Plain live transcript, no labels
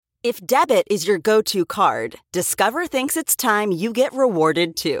If debit is your go-to card, Discover thinks it's time you get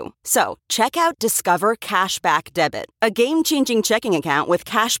rewarded too. So, check out Discover Cashback Debit, a game-changing checking account with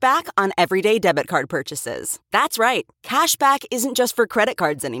cash back on everyday debit card purchases. That's right, cashback isn't just for credit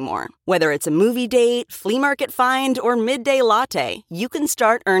cards anymore. Whether it's a movie date, flea market find, or midday latte, you can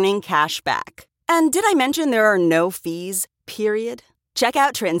start earning cash back. And did I mention there are no fees, period? Check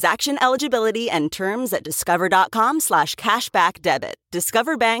out transaction eligibility and terms at discover.com/cashbackdebit.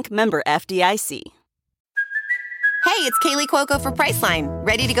 Discover Bank, member FDIC. Hey, it's Kaylee Cuoco for Priceline.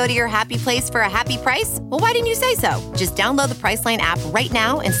 Ready to go to your happy place for a happy price? Well, why didn't you say so? Just download the Priceline app right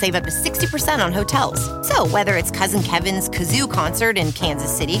now and save up to 60% on hotels. So whether it's Cousin Kevin's Kazoo Concert in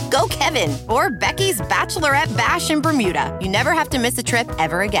Kansas City, go Kevin, or Becky's Bachelorette Bash in Bermuda, you never have to miss a trip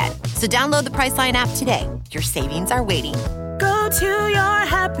ever again. So download the Priceline app today. Your savings are waiting. Go to your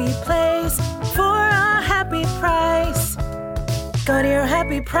happy place for a happy price. Go to your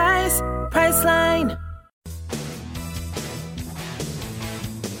happy price, Priceline.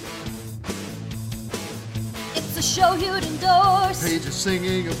 It's a show you'd endorse. Paige is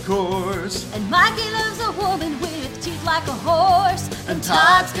singing, of course. And Mikey loves a woman with teeth like a horse. And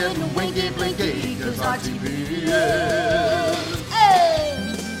Todd's getting winky blinky because RTV is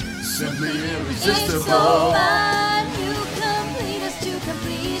Hey! simply It's so irresistible. fun, you complete us to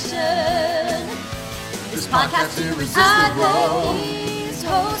completion. This podcast I irresistible. let these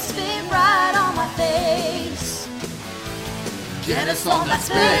hosts fit right on my face. Get us on that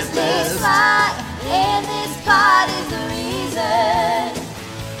Thursday space list. slot, and this pod is the reason.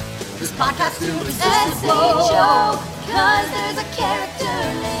 This podcast SHO, irresistible. cause there's a character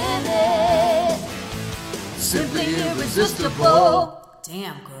limit. Simply irresistible.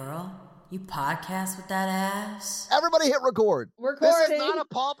 Damn, girl. You podcast with that ass? Everybody hit record. This is not a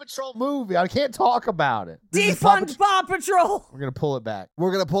Paw Patrol movie. I can't talk about it. This is Defund Paw Patrol. We're gonna pull it back.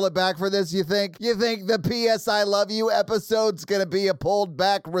 We're gonna pull it back for this. You think? You think the P.S. I Love You episode's gonna be a pulled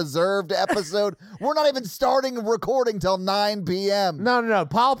back, reserved episode? We're not even starting recording till 9 p.m. No.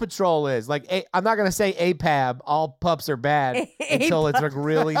 Paw Patrol is like I'm not gonna say APAB. All pups are bad until it's like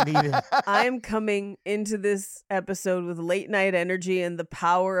really needed. I'm coming into this episode with late night energy and the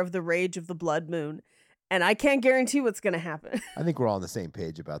power of the rage of the blood moon, and I can't guarantee what's going to happen. I think we're all on the same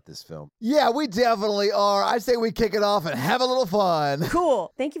page about this film. Yeah, we definitely are. I say we kick it off and have a little fun.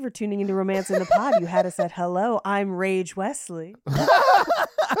 Cool. Thank you for tuning into Romance in the Pod. You had us at hello. I'm Rage Wesley.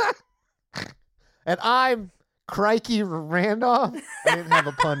 And I'm Crikey Randolph. I didn't have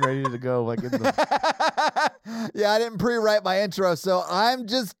a pun ready to go. Like in the... Yeah, I didn't pre-write my intro, so I'm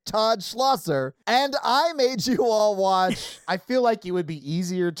just Todd Schlosser, and I made you all watch. I feel like it would be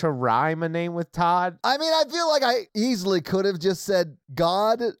easier to rhyme a name with Todd. I mean, I feel like I easily could have just said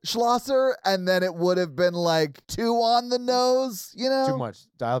God Schlosser, and then it would have been like too on the nose, you know? Too much.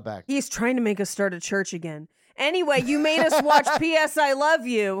 Dial it back. He's trying to make us start a church again. Anyway, you made us watch P.S. I Love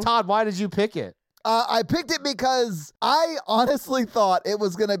You. Todd, why did you pick it? I picked it because I honestly thought it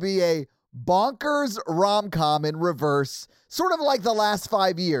was going to be a bonkers rom-com in reverse, sort of like the last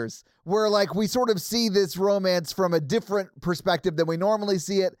 5 years, where like we sort of see this romance from a different perspective than we normally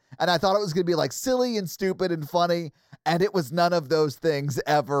see it. And I thought it was going to be like silly and stupid and funny. And it was none of those things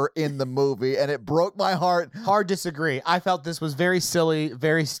ever in the movie. And it broke my heart. Hard disagree. I felt this was very silly,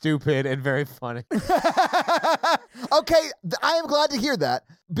 very stupid, and very funny. Okay, I am glad to hear that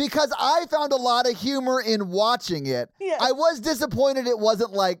because I found a lot of humor in watching it. Yeah. I was disappointed it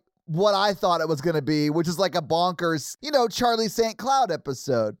wasn't like what I thought it was going to be, which is like a bonkers, Charlie St. Cloud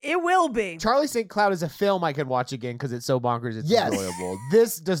episode. It will be. Charlie St. Cloud is a film I could watch again because it's so bonkers it's Yes. enjoyable.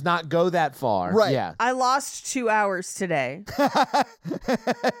 This does not go that far. Right. Yeah. I lost 2 hours today.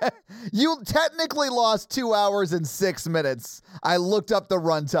 You technically lost 2 hours and 6 minutes. I looked up the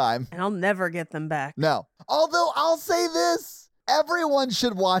runtime. And I'll never get them back. No. Although I'll say this, everyone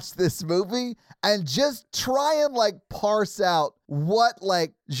should watch this movie and just try and like parse out what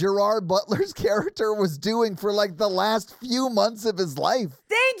like Gerard Butler's character was doing for like the last few months of his life.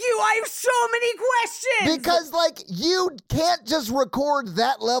 Thank you. I have so many questions. Because like you can't just record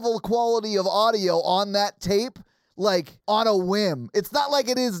that level quality of audio on that tape like on a whim. It's not like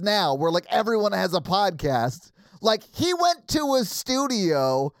it is now where like everyone has a podcast. Like he went to a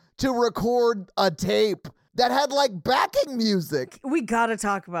studio to record a tape that had like backing music. We got to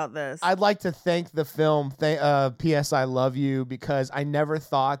talk about this. I'd like to thank the film, P.S. I Love You, because I never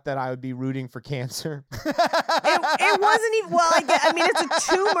thought that I would be rooting for cancer. It wasn't even, well, I mean, it's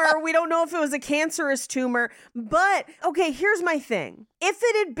a tumor. We don't know if it was a cancerous tumor. But, okay, here's my thing. If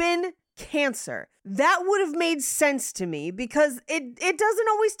it had been cancer, that would have made sense to me because it doesn't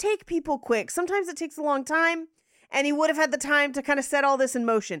always take people quick. Sometimes it takes a long time. and he would have had the time to kind of set all this in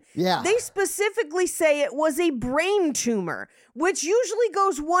motion. Yeah. They specifically say it was a brain tumor, which usually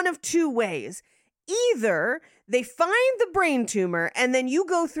goes one of two ways. Either they find the brain tumor and then you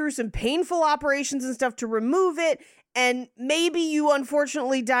go through some painful operations and stuff to remove it, and maybe you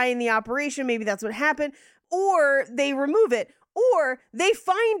unfortunately die in the operation. Maybe that's what happened. Or they remove it. Or they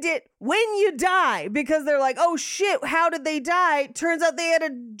find it when you die because they're like, oh shit, how did they die? Turns out they had a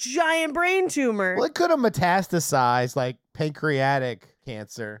giant brain tumor. Well, it could have metastasized like pancreatic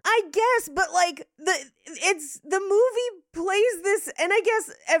cancer. I guess, but like the movie plays this, and I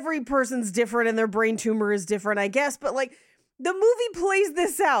guess every person's different and their brain tumor is different, I guess, but like the movie plays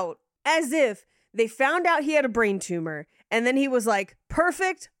this out as if they found out he had a brain tumor, and then he was like,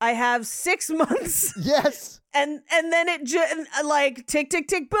 perfect, I have 6 months. Yes. And then it like tick, tick,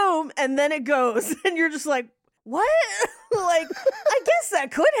 tick, boom, and then it goes. And you're just like, what? Like, I guess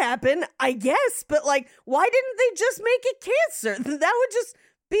that could happen, I guess. But like, why didn't they just make it cancer? That would just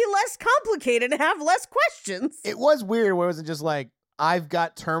be less complicated and have less questions. It was weird where it wasn't just like, I've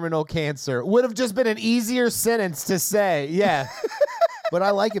got terminal cancer. Would have just been an easier sentence to say. Yeah. But I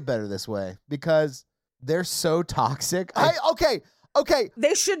like it better this way because they're so toxic. Okay.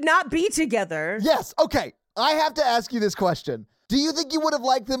 They should not be together. Yes. Okay. I have to ask you this question. Do you think you would have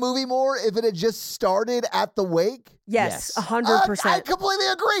liked the movie more if it had just started at the wake? Yes, Yes. 100%. I completely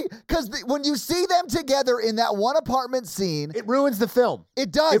agree. Because when you see them together in that one apartment scene, It ruins the film.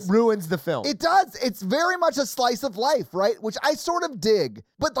 it does. It ruins the film. It does. It's very much a slice of life, right? Which I sort of dig.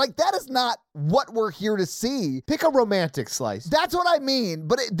 But like, that is not what we're here to see. Pick a romantic slice. That's what I mean.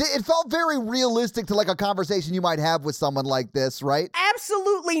 But it felt very realistic to like a conversation you might have with someone like this, right?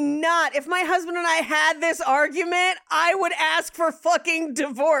 Absolutely not. If my husband and I had this argument, I would ask for fucking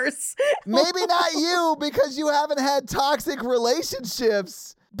divorce. Maybe not you because you haven't had toxic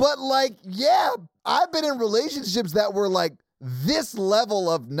relationships. But like, yeah, I've been in relationships that were like this level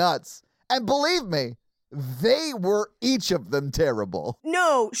of nuts. And believe me, they were each of them terrible.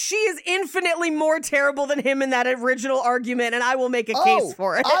 No, she is infinitely more terrible than him in that original argument, and I will make a case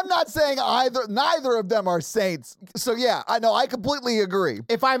for it. I'm not saying neither of them are saints. So yeah, I know, I completely agree.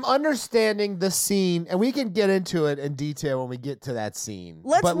 If I'm understanding the scene, and we can get into it in detail when we get to that scene.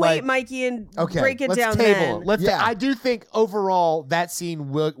 Let's but wait, like, Mikey, and okay, break it let's down table then. it. Let's Yeah. I do think overall that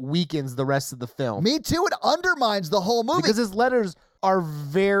scene weakens the rest of the film. Me too, it undermines the whole movie. Because his letters are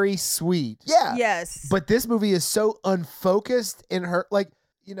very sweet. yeah. Yes. But this movie is so unfocused in her, like,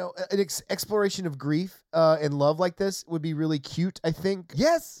 you know, an exploration of grief and love like this would be really cute, I think.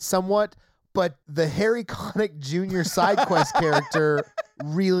 Yes. Somewhat. But the Harry Connick Jr. side quest character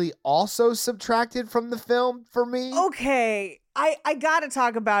really also subtracted from the film for me. Okay. I gotta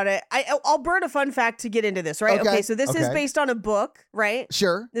talk about it. I'll burn a fun fact to get into this, right? Okay. So this is Okay. based on a book, right?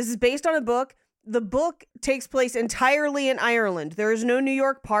 Sure. This is based on a book. The book takes place entirely in Ireland. There is no New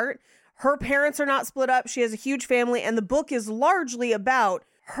York part. Her parents are not split up. She has a huge family, and the book is largely about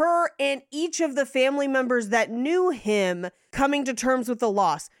her and each of the family members that knew him coming to terms with the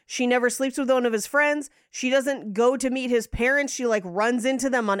loss. She never sleeps with one of his friends. She doesn't go to meet his parents. She like runs into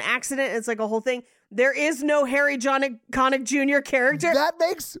them on accident. It's like a whole thing. There is no Harry Connick Jr. character. That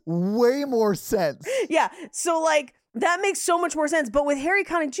makes way more sense. Yeah. So like that makes so much more sense. But with Harry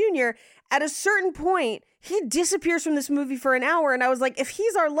Connick Jr., at a certain point, he disappears from this movie for an hour. And I was like, if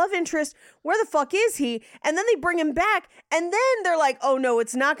he's our love interest, where the fuck is he? And then they bring him back. And then they're like, oh no,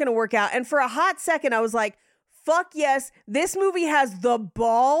 it's not going to work out. And for a hot second, I was like, fuck yes, this movie has the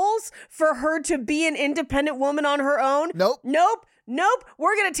balls for her to be an independent woman on her own. Nope.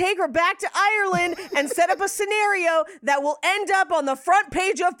 We're going to take her back to Ireland and set up a scenario that will end up on the front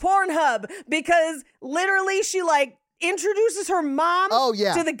page of Pornhub because literally she like introduces her mom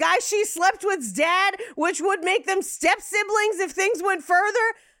to the guy she slept with's dad, which would make them step siblings if things went further.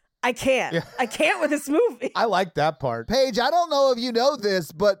 I can't. Yeah. I can't with this movie. I like that part. Paige, I don't know if you know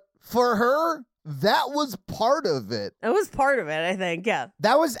this, but for her, that was part of it. That was part of it, I think. Yeah.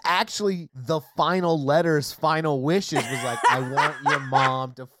 That was actually the final letters, final wishes was like, I want your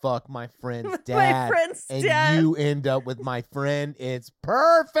mom to fuck my friend's dad. friend's and dad. you end up with my friend. It's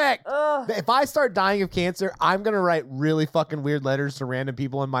perfect. Ugh. If I start dying of cancer, I'm going to write really fucking weird letters to random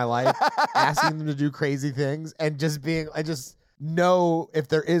people in my life, asking them to do crazy things and just being, I just know if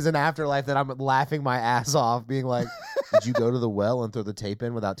there is an afterlife that I'm laughing my ass off, being like, did you go to the well and throw the tape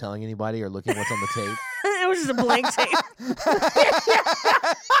in without telling anybody or looking what's on the tape? It was just a blank tape.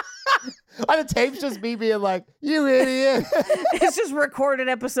 On the tape's just me being like, you idiot. It's just recorded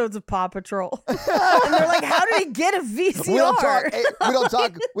episodes of Paw Patrol. And they're like, how did he get a VCR?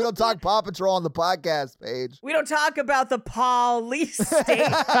 We don't talk Paw Patrol on the podcast page. We don't talk about the police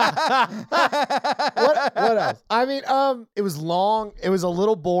state. What else? I mean, it was long. It was a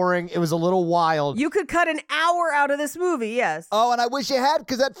little boring. It was a little wild. You could cut an hour out of this movie, yes. Oh, and I wish you had,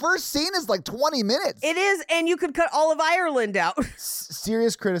 because that first scene is like 20 minutes. It is, and you could cut all of Ireland out.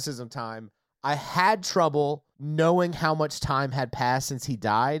 Serious criticism time. I had trouble knowing how much time had passed since he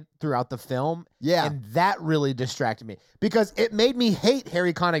died throughout the film. Yeah. And that really distracted me because it made me hate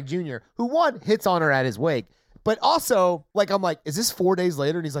Harry Connick Jr., who one, hits on her at his wake, but also, like, I'm like, is this 4 days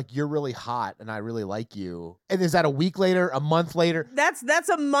later? And he's like, you're really hot and I really like you. And is that a week later, a month later? That's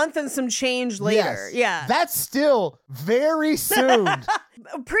a month and some change later. Yes. Yeah. That's still very soon.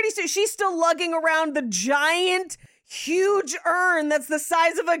 Pretty soon, she's still lugging around the giant, huge urn that's the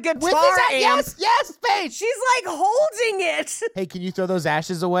size of a guitar amp. Yes, Paige. She's like holding it. Hey, can you throw those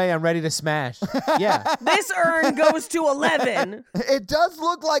ashes away? I'm ready to smash. Yeah. This urn goes to 11. It does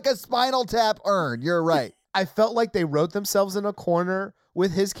look like a Spinal Tap urn. You're right. I felt like they wrote themselves in a corner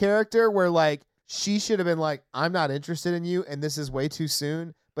with his character where, like, she should have been like, I'm not interested in you and this is way too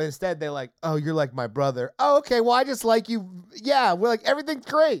soon. But instead they like, oh, you're like my brother. Oh, okay, well, I just like you. Yeah, we're like, everything's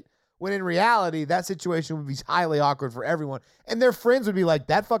great. When in reality, that situation would be highly awkward for everyone. And their friends would be like,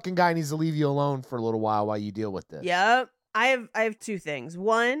 that fucking guy needs to leave you alone for a little while you deal with this. Yep. I have two things.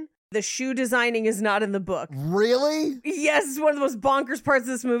 One, the shoe designing is not in the book. Really? Yes, it's one of the most bonkers parts of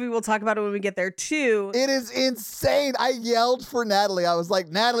this movie. We'll talk about it when we get there. Two, It is insane. I yelled for Natalie. I was like,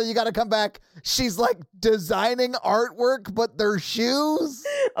 Natalie, you got to come back. She's like designing artwork, but they're shoes.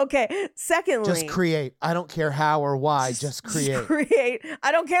 okay. Secondly, Just create. I don't care how or why. Just create. create.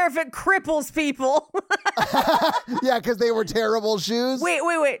 I don't care if it cripples people. Yeah, because they were terrible shoes. Wait.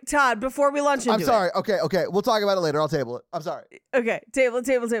 Todd, before we launch into I'm sorry. Okay. We'll talk about it later. I'll table it. I'm sorry. it. Okay. Table.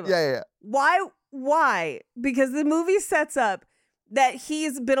 Yeah. Why? Because the movie sets up that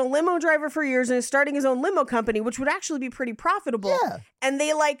he's been a limo driver for years and is starting his own limo company, which would actually be pretty profitable. Yeah. And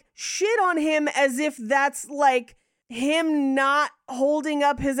they like shit on him as if that's like him not holding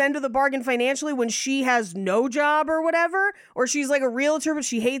up his end of the bargain financially when she has no job or whatever. Or she's like a realtor, but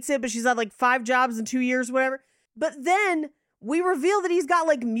she hates it, but she's had like 5 jobs in 2 years, whatever. But then we reveal that he's got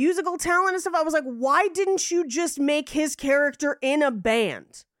like musical talent and stuff. I was like, why didn't you just make his character in a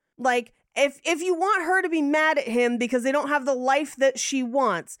band? Like, if you want her to be mad at him because they don't have the life that she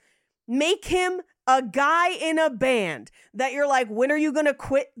wants, make him a guy in a band that you're like, when are you going to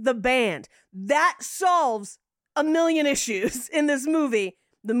quit the band? That solves a million issues in this movie.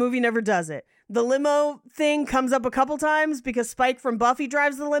 The movie never does it. The limo thing comes up a couple times because Spike from Buffy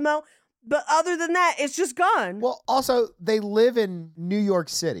drives the limo. But other than that, it's just gone. Well, also, they live in New York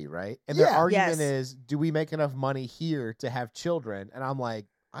City, right? And their Yeah. argument Yes. is, do we make enough money here to have children? And I'm like,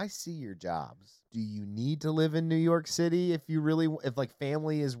 I see your jobs. Do you need to live in New York City if like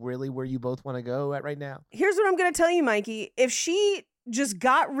family is really where you both want to go at right now? Here's what I'm going to tell you, Mikey. If she just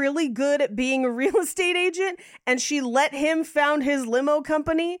got really good at being a real estate agent and she let him found his limo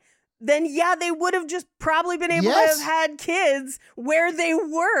company, then yeah, they would have just probably been able Yes. to have had kids where they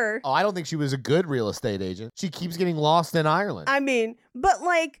were. Oh, I don't think she was a good real estate agent. She keeps getting lost in Ireland. I mean, but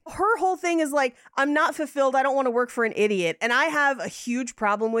like her whole thing is like, I'm not fulfilled. I don't want to work for an idiot. And I have a huge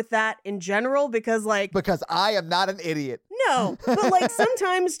problem with that in general because like, Because I am not an idiot. no, but like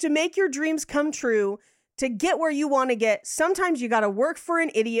sometimes to make your dreams come true, to get where you want to get, sometimes you got to work for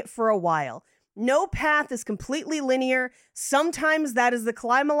an idiot for a while. No path is completely linear. Sometimes that is the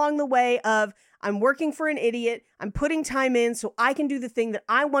climb along the way of I'm working for an idiot. I'm putting time in so I can do the thing that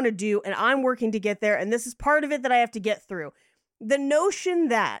I want to do and I'm working to get there. And this is part of it that I have to get through. The notion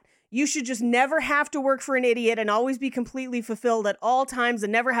that you should just never have to work for an idiot and always be completely fulfilled at all times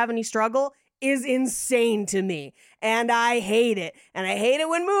and never have any struggle is insane to me. And I hate it. And I hate it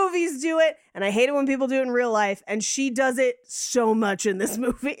when movies do it. And I hate it when people do it in real life. And she does it so much in this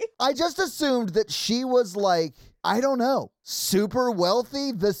movie. I just assumed that she was like, I don't know, super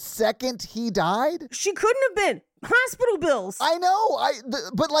wealthy the second he died. She couldn't have been. Hospital bills. I know,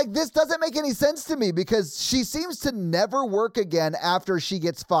 but like this doesn't make any sense to me because she seems to never work again after she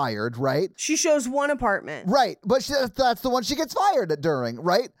gets fired, right? She shows one apartment. Right, but that's the one she gets fired at during,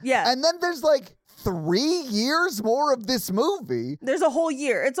 right? Yeah. And then there's like 3 years more of this movie. There's a whole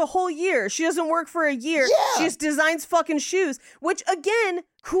year. It's a whole year. She doesn't work for a year. Yeah. She just designs fucking shoes, which again,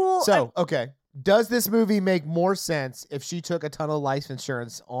 cool. So, okay. Does this movie make more sense if she took a ton of life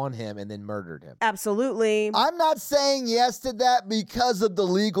insurance on him and then murdered him? Absolutely. I'm not saying yes to that because of the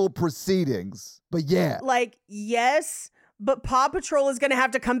legal proceedings, but yeah. Like, yes, but Paw Patrol is going to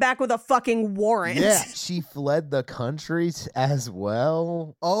have to come back with a fucking warrant. Yeah, she fled the country as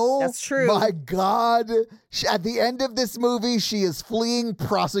well. Oh, That's true. My God. At the end of this movie, she is fleeing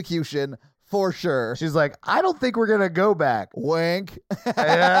prosecution for sure. She's like, I don't think we're going to go back. Wink.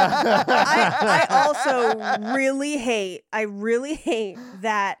 I also really hate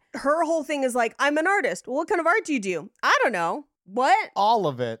that her whole thing is like, I'm an artist. Well, what kind of art do you do? I don't know. What? All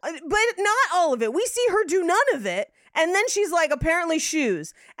of it. But not all of it. We see her do none of it. And then she's like, apparently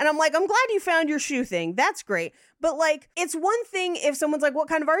shoes. And I'm like, I'm glad you found your shoe thing. That's great. But like, it's one thing if someone's like, what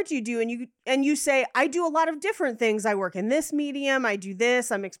kind of art do you do? And you say, I do a lot of different things. I work in this medium. I do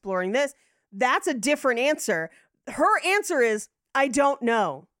this. I'm exploring this. That's a different answer. Her answer is, I don't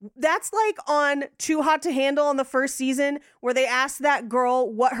know. That's like on Too Hot to Handle on the first season where they asked that girl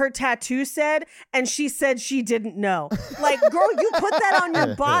what her tattoo said and she said she didn't know. Like, girl, you put that on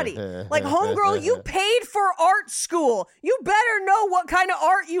your body. Like, homegirl, you paid for art school. You better know what kind of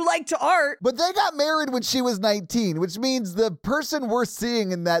art you like to art. But they got married when she was 19, which means the person we're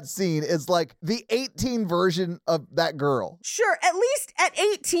seeing in that scene is like the 18 version of that girl. Sure, at least at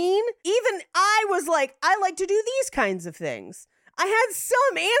 18, even I was like, I like to do these kinds of things. I had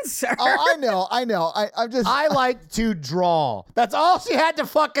some answer. Oh, I know. I like to draw. That's all she had to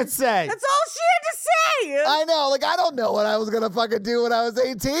fucking say. That's all she had to say. I know. Like, I don't know what I was going to fucking do when I was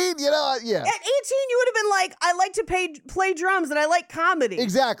 18. You know, yeah. At 18, you would have been like, I like to play drums and I like comedy.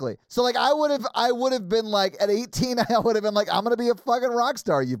 Exactly. So, like, I would have been like, at 18, I would have been like, I'm going to be a fucking rock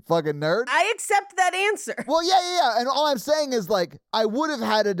star, you fucking nerd. I accept that answer. Well, yeah. And all I'm saying is, like, I would have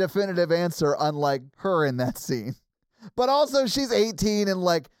had a definitive answer unlike her in that scene. But also, she's 18 and,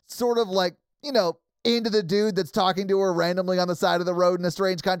 like, sort of, like, you know, into the dude that's talking to her randomly on the side of the road in a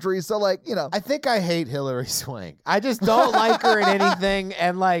strange country. So, like, you know. I think I hate Hilary Swank. I just don't like her in anything.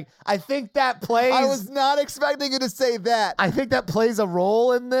 And, like, I think that plays. I was not expecting you to say that. I think that plays a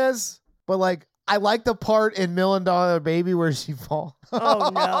role in this. But, like, I like the part in $1 Million Baby where she falls. Oh,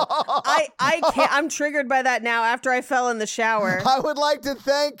 no. I can't. I'm triggered by that now after I fell in the shower. I would like to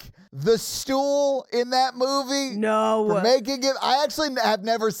thank the stool in that movie. No. For making it. I actually have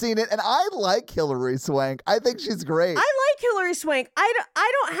never seen it, and I like Hilary Swank. I think she's great. I like Hilary Swank. I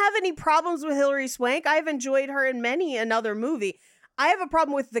don't have any problems with Hilary Swank. I've enjoyed her in many another movie. I have a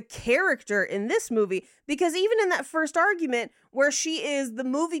problem with the character in this movie because even in that first argument where the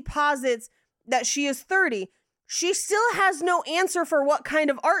movie posits that she is 30, she still has no answer for what kind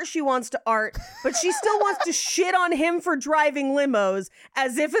of art she wants to art, but she still wants to shit on him for driving limos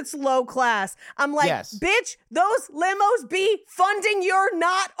as if it's low class. I'm like, yes. Bitch, those limos be funding your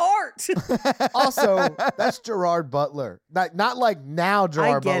not art. Also, that's Gerard Butler. Not like now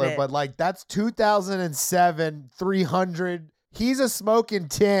Gerard Butler, it. but like that's 2007, 300. He's a smoking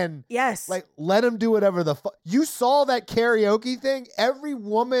 10. Yes. Like, let him do whatever the fuck. You saw that karaoke thing? Every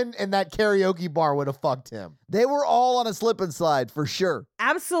woman in that karaoke bar would have fucked him. They were all on a slip and slide for sure.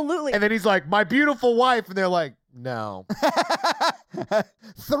 Absolutely. And then he's like, my beautiful wife. And they're like, no.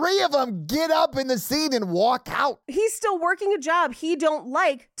 3 of them get up in the scene and walk out. He's still working a job he don't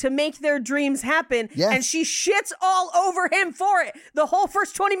like to make their dreams happen. Yes. And she shits all over him for it the whole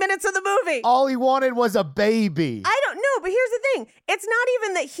first 20 minutes of the movie. All he wanted was a baby. I don't know, but here's the thing. It's not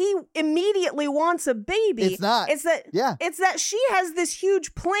even that he immediately wants a baby. It's not. It's that she has this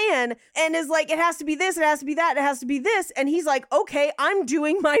huge plan and is like, it has to be this, it has to be that, it has to be this. And he's like, okay, I'm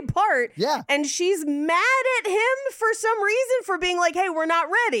doing my part. Yeah. And she's mad at him for some reason for being like, hey, we're not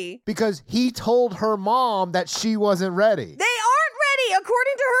ready. Because he told her mom that she wasn't ready. They aren't ready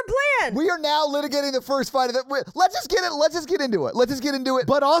according to her plan. We are now litigating the first fight of it. Let's just get into it.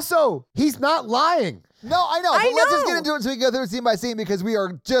 But also, he's not lying. No, I know. But let's just get into it so we can go through scene by scene because we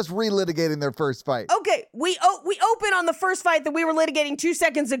are just relitigating their first fight. Okay, we open on the first fight that we were litigating 2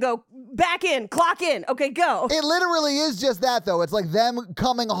 seconds ago. Back in, clock in. Okay, go. It literally is just that, though. It's like them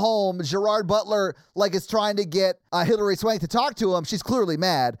coming home. Gerard Butler, like, is trying to get Hilary Swank to talk to him. She's clearly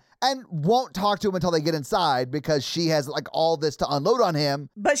mad and won't talk to him until they get inside because she has, like, all this to unload on him.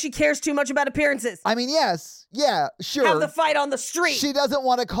 But she cares too much about appearances. I mean, yes. Yeah, sure. Have the fight on the street. She doesn't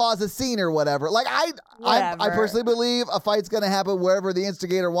want to cause a scene or whatever. Like, I personally believe a fight's going to happen wherever the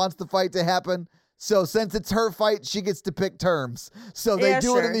instigator wants the fight to happen. So since it's her fight, she gets to pick terms. So they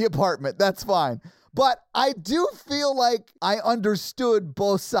do it in the apartment. That's fine. But I do feel like I understood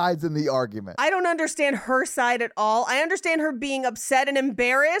both sides in the argument. I don't understand her side at all. I understand her being upset and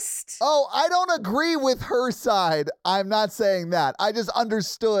embarrassed. Oh, I don't agree with her side. I'm not saying that. I just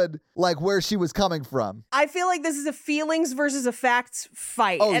understood, like, where she was coming from. I feel like this is a feelings versus a facts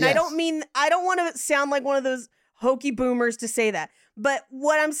fight. Oh, and yes. I don't want to sound like one of those hokey boomers to say that. But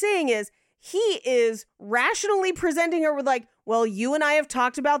what I'm saying is, he is rationally presenting her with like, well, you and I have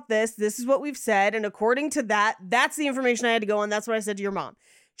talked about this. This is what we've said. And according to that, that's the information I had to go on. That's what I said to your mom.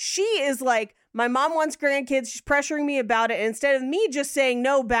 She is like, my mom wants grandkids. She's pressuring me about it. And instead of me just saying,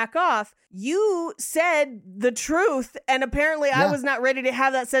 no, back off, you said the truth. And apparently I was not ready to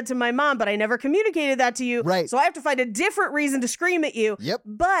have that said to my mom, but I never communicated that to you. Right. So I have to find a different reason to scream at you. Yep.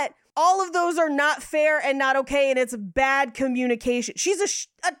 But all of those are not fair and not okay. And it's bad communication. She's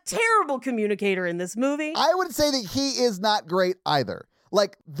a terrible communicator in this movie. I would say that he is not great either.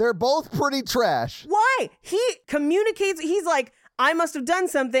 Like, they're both pretty trash. Why? He communicates. He's like, I must have done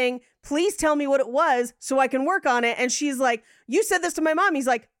something. Please tell me what it was so I can work on it. And she's like, you said this to my mom. He's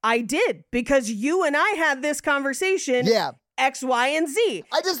like, I did, because you and I had this conversation. Yeah. X, Y, and Z.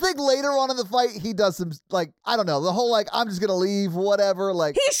 I just think later on in the fight, he does some, like, I don't know, the whole, like, I'm just going to leave, whatever.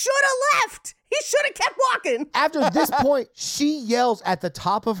 Like, He should have left. He should have kept walking. After this point, she yells at the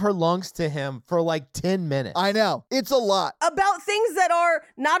top of her lungs to him for like 10 minutes. I know. It's a lot. About things that are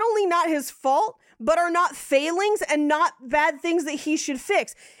not only not his fault, but are not failings and not bad things that he should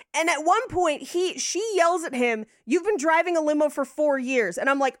fix. And at one point, she yells at him, you've been driving a limo for 4 years. And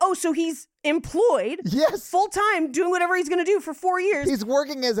I'm like, oh, so he's employed Yes. full time doing whatever he's going to do for 4 years. He's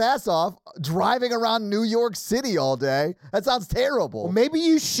working his ass off, driving around New York City all day. That sounds terrible. Well, maybe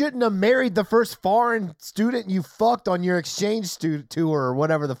you shouldn't have married the first foreign student you fucked on your exchange tour or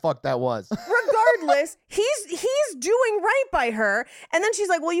whatever the fuck that was. Regardless, he's doing right by her. And then she's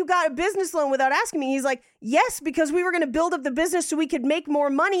like, well, you got a business loan without asking me. He's like, yes, because we were going to build up the business so we could make more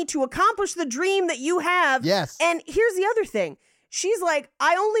money to accomplish the dream that you have. Yes. And here's the other thing. She's like,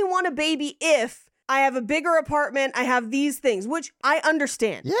 I only want a baby if I have a bigger apartment, I have these things, which I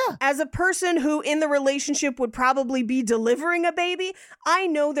understand. Yeah. As a person who in the relationship would probably be delivering a baby, I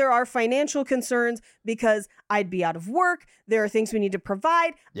know there are financial concerns because I'd be out of work. There are things we need to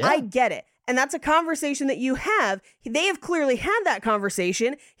provide. Yeah. I get it. And that's a conversation that you have. They have clearly had that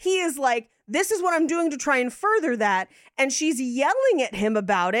conversation. He is like, this is what I'm doing to try and further that. And she's yelling at him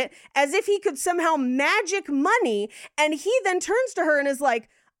about it as if he could somehow magic money. And he then turns to her and is like,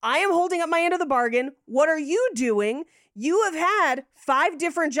 I am holding up my end of the bargain. What are you doing? You have had 5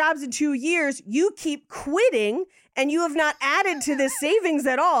 different jobs in 2 years. You keep quitting and you have not added to this savings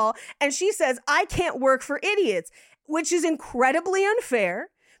at all. And she says, I can't work for idiots, which is incredibly unfair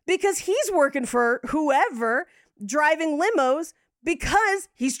because he's working for whoever, driving limos, because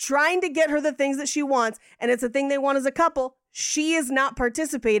he's trying to get her the things that she wants. And it's a thing they want as a couple. She is not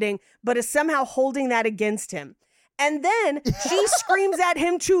participating, but is somehow holding that against him. And then she screams at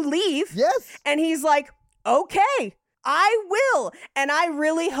him to leave. Yes. And he's like, okay, I will. And I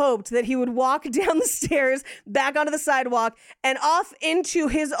really hoped that he would walk down the stairs, back onto the sidewalk, and off into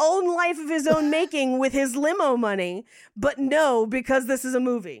his own life of his own making with his limo money. But no, because this is a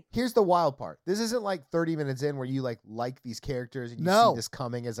movie. Here's the wild part. This isn't like 30 minutes in where you like these characters and you No. see this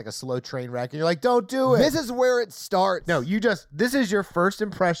coming as like a slow train wreck and you're like, don't do it. This is where it starts. No, this is your first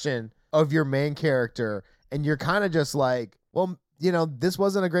impression of your main character and you're kind of just like, well, you know, this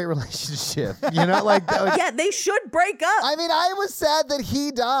wasn't a great relationship. You know, like Yeah, they should break up. I mean, I was sad that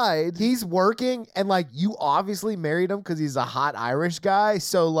he died. he's working and like you obviously married him because he's a hot Irish guy.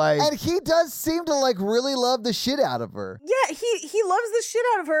 So like, And he does seem to like really love the shit out of her. Yeah, he loves the shit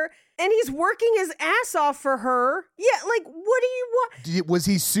out of her, and he's working his ass off for her. Yeah, like, what do you want? was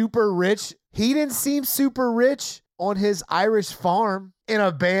he super rich? He didn't seem super rich on his Irish farm in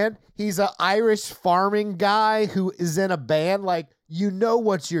a band. He's an Irish farming guy who is in a band. Like, you know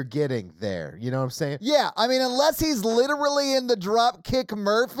what you're getting there. You know what I'm saying? Yeah, I mean, unless he's literally in the Dropkick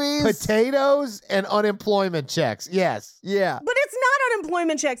Murphys. Potatoes and unemployment checks. Yes. Yeah. But it's not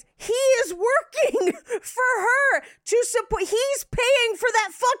unemployment checks. He is working for her to support. He's paying for that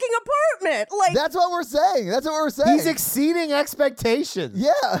fucking apartment. Like, That's what we're saying. That's what we're saying. He's exceeding expectations.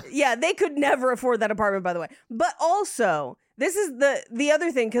 Yeah. yeah, they could never afford that apartment, by the way. But also, this is the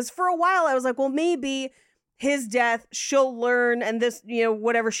other thing, because for a while I was like, well, maybe his death, she'll learn, and this, you know,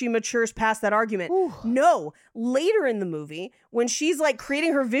 whatever, she matures past that argument. No, later in the movie, when she's like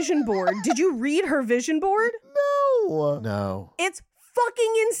creating her vision board, did you read her vision board? No. No. It's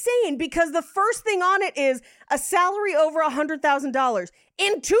fucking insane because the first thing on it is a salary over $100,000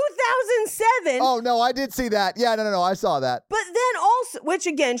 in 2007. Oh, no, I did see that. Yeah, no, I saw that. But then also, which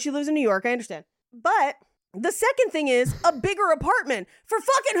again, she lives in New York, I understand. But The second thing is a bigger apartment. For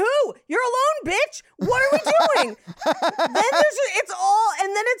fucking who? You're alone, bitch. What are we doing?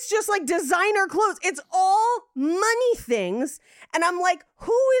 And then it's just like designer clothes. It's all money things. And I'm like,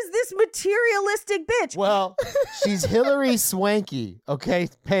 who is this materialistic bitch? Well, she's Hillary Swanky, okay,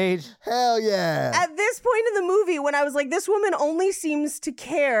 Paige? Hell yeah. At this point in the movie, when I was like, this woman only seems to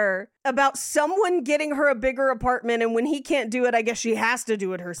care about someone getting her a bigger apartment, and when he can't do it, I guess she has to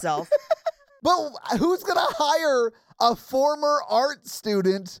do it herself. But who's going to hire a former art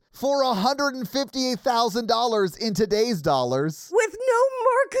student for $158,000 in today's dollars? With no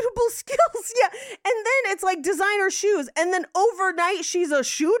marketable skills. Yeah. And then it's like designer shoes. And then overnight, she's a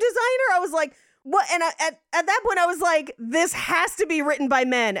shoe designer. I was like, what? And at that point, I was like, this has to be written by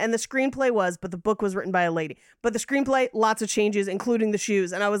men. And the screenplay was, but the book was written by a lady. But the screenplay, lots of changes, including the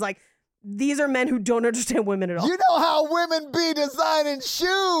shoes. And I was like, these are men who don't understand women at all. You know how women be designing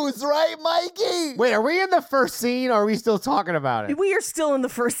shoes, right, Mikey? Wait, are we in the first scene or are we still talking about it? We are still in the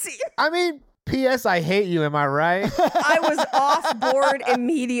first scene. I mean, P.S. I hate you, am I right? I was off board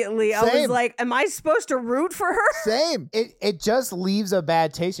immediately. I was like, am I supposed to root for her? Same. It just leaves a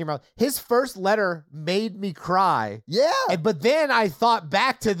bad taste in your mouth. His first letter made me cry. Yeah. But then I thought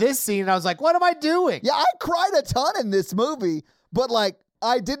back to this scene and I was like, what am I doing? Yeah, I cried a ton in this movie, but like,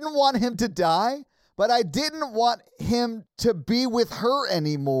 I didn't want him to die, but I didn't want him to be with her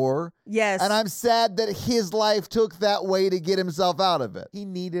anymore. Yes. And I'm sad that his life took that way to get himself out of it. He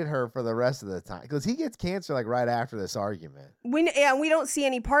needed her for the rest of the time because he gets cancer like right after this argument. We don't see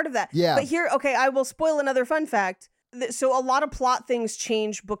any part of that. Yeah. But here, okay, I will spoil another fun fact. So a lot of plot things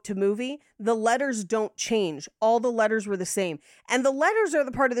change book to movie. The letters don't change. All the letters were the same. And the letters are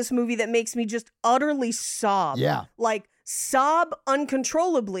the part of this movie that makes me just utterly sob. Yeah. Like, sob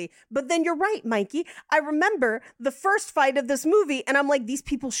uncontrollably. But then you're right, Mikey. I remember the first fight of this movie, and I'm like, these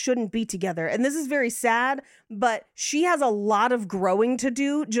people shouldn't be together. And this is very sad, but she has a lot of growing to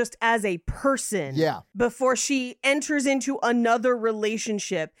do just as a person. Yeah. Before she enters into another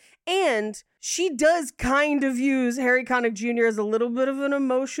relationship. And she does kind of use Harry Connick Jr. as a little bit of an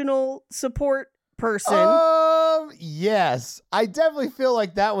emotional support person. Yes. I definitely feel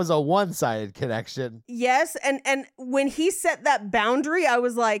like that was a one-sided connection. Yes, and when he set that boundary, I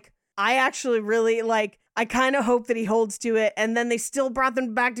was like, I actually really like, I kind of hope that he holds to it. And then they still brought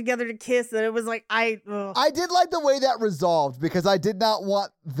them back together to kiss, and it was like, I did like the way that resolved because I did not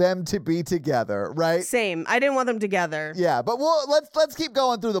want them to be together, right? Same. I didn't want them together. Yeah, but let's keep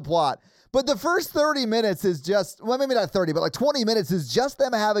going through the plot. But the first 30 minutes is just, well, maybe not 30, but like 20 minutes is just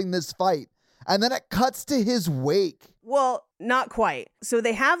them having this fight. And then it cuts to his wake. Well, not quite. So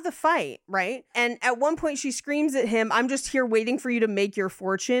they have the fight, right? And at one point she screams at him, I'm just here waiting for you to make your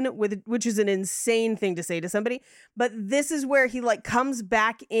fortune, which is an insane thing to say to somebody. But this is where he like comes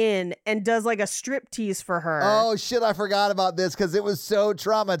back in and does like a striptease for her. Oh shit, I forgot about this because it was so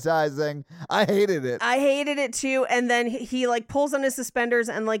traumatizing. I hated it. I hated it too. And then he like pulls on his suspenders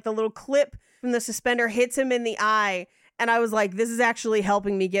and like the little clip from the suspender hits him in the eye. And I was like, this is actually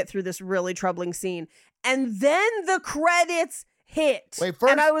helping me get through this really troubling scene. And then the credits hit. Wait,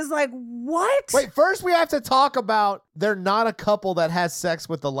 first, and I was like, what? Wait, first we have to talk about they're not a couple that has sex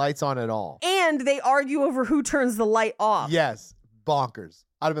with the lights on at all. And they argue over who turns the light off. Yes, bonkers.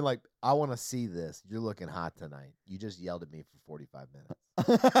 I'd have been like, I want to see this. You're looking hot tonight. You just yelled at me for 45 minutes.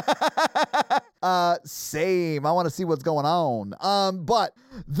 Same. I want to see what's going on. But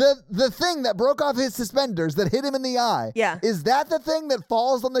the thing that broke off his suspenders that hit him in the eye. Yeah. Is that the thing that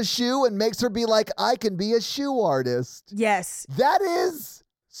falls on the shoe and makes her be like, I can be a shoe artist? Yes. That is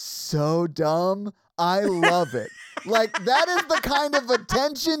so dumb. I love it. Like, that is the kind of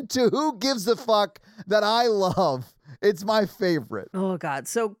attention to who gives a fuck that I love. It's my favorite. Oh, God.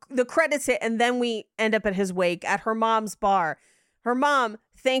 So the credits hit, and then we end up at his wake at her mom's bar. Her mom,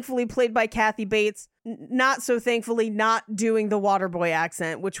 thankfully played by Kathy Bates, not so thankfully not doing the Waterboy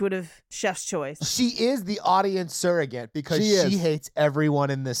accent, which would have chef's choice. She is the audience surrogate because she hates everyone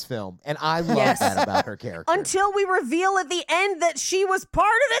in this film. And I love that about her character. Until we reveal at the end that she was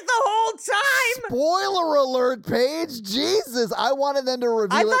part of it the whole time. Spoiler alert, Paige. Jesus, I wanted them to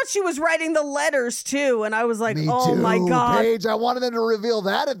reveal I thought she was writing the letters too. And I was like, Me oh too, my God. Paige, I wanted them to reveal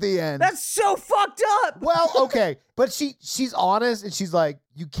that at the end. That's so fucked up. Well, okay. But she's honest and she's like,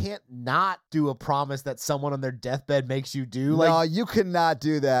 you can't not do a promise that someone on their deathbed makes you do. Like, no, you cannot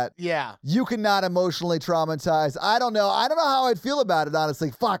do that. yeah. You cannot emotionally traumatize. I don't know how I'd feel about it,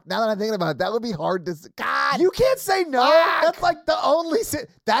 honestly. Fuck, now that I'm thinking about it, that would be hard to... God! You can't say no. Fuck. That's like the only...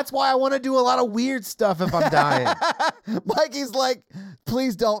 That's why I want to do a lot of weird stuff if I'm dying. Mikey's like,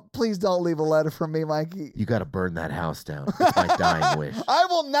 please don't leave a letter from me, Mikey. You got to burn that house down. It's my dying wish. I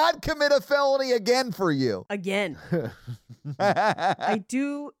will not commit a felony again for you. Again. I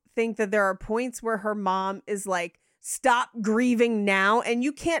do think that there are points where her mom is like, stop grieving now. And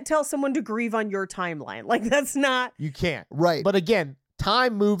you can't tell someone to grieve on your timeline. Like, that's not... You can't. Right. But again,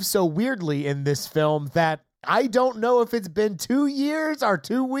 time moves so weirdly in this film that I don't know if it's been 2 years or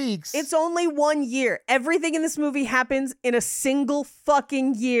 2 weeks. It's only 1 year. Everything in this movie happens in a single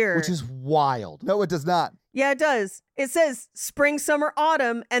fucking year. Which is wild. No, it does not. Yeah, it does. It says spring, summer,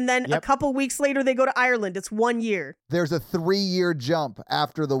 autumn, and then a couple weeks later they go to Ireland. It's 1 year. There's a 3-year jump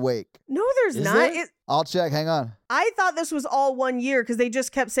after the wake. No, there's Is not. there? I'll check. Hang on. I thought this was all 1 year because they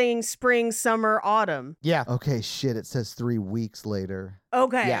just kept saying spring, summer, autumn. Yeah. Okay, shit. It says 3 weeks later.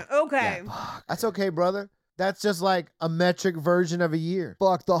 Okay, Yeah. okay. That's okay, brother. That's just like a metric version of a year.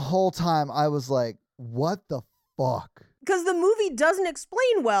 Fuck, the whole time I was like, what the fuck? Because the movie doesn't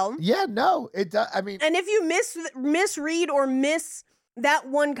explain well. Yeah, no. It does. I mean, And if you misread or miss that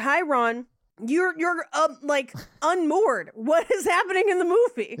one Chiron, you're like unmoored. What is happening in the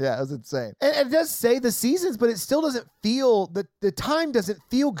movie? Yeah, it was insane. and it does say the seasons, but it still doesn't feel, the time doesn't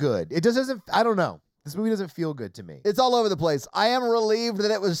feel good. It just doesn't, I don't know. This movie doesn't feel good to me. It's all over the place. I am relieved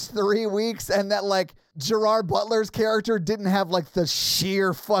that it was 3 weeks and that, like, Gerard Butler's character didn't have, like, the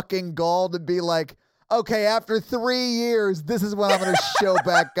sheer fucking gall to be like, okay, after 3 years, this is when I'm going to show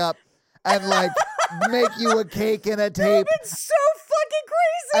back up and, like, make you a cake and a tape. It's so fucking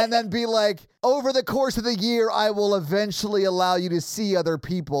crazy. And then be like, over the course of the year, I will eventually allow you to see other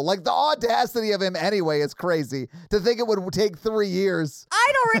people. Like, the audacity of him anyway is crazy. To think it would take 3 years.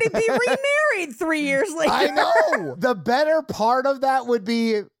 I'd already be remarried 3 years later. I know. The better part of that would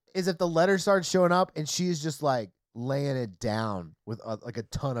be is if the letter starts showing up and she's just like laying it down with like a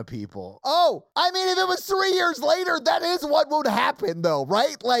ton of people. Oh, I mean, if it was 3 years later, that is what would happen, though,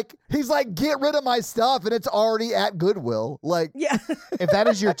 right? Like, he's like, get rid of my stuff, and it's already at Goodwill. Like, Yeah. If that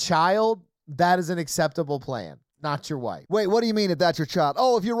is your child, that is an acceptable plan, not your wife. wait, what do you mean if that's your child?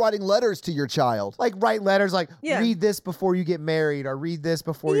 Oh, if you're writing letters to your child. Like write letters like Yeah. read this before you get married or read this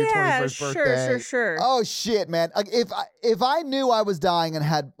before your 21st birthday. Sure. Oh, shit, man. Like, if I knew I was dying and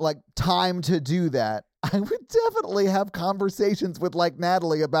had, like, time to do that, I would definitely have conversations with, like,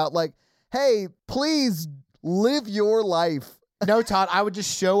 Natalie about, like, hey, please live your life. No, Todd, I would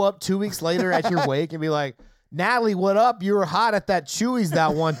just show up 2 weeks later at your wake and be like, Natalie, what up? You were hot at that Chewy's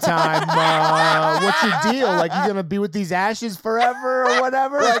that one time. What's your deal? Like, you gonna be with these ashes forever or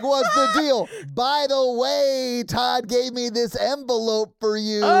whatever? Like, what's the deal? By the way, Todd gave me this envelope for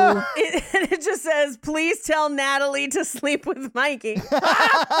you. It just says, please tell Natalie to sleep with Mikey.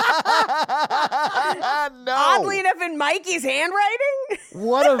 No. Oddly enough, in Mikey's handwriting.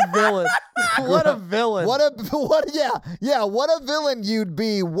 What a villain. What a villain. What a villain you'd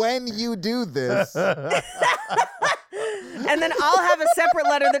be when you do this. And then I'll have a separate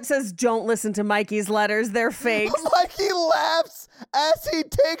letter that says, don't listen to Mikey's letters. They're fake. Mikey laughs as he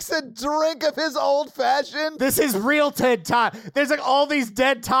takes a drink of his old fashioned. This is real Ted Todd. There's like all these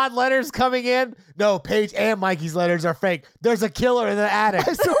dead Todd letters coming in. No, Paige and Mikey's letters are fake. There's a killer in the attic.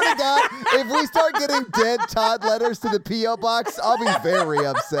 I swear to God, if we start getting dead Todd letters to the P.O. box, I'll be very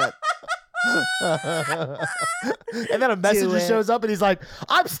upset. And then a messenger shows up and he's like,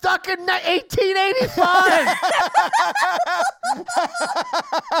 I'm stuck in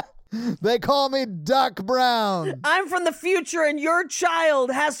 1885. They call me Doc Brown. I'm from the future and your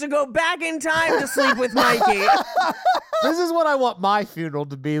child has to go back in time to sleep with Mikey. This is what I want my funeral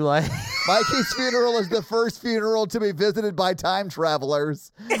to be like. Mikey's funeral is the first funeral to be visited by time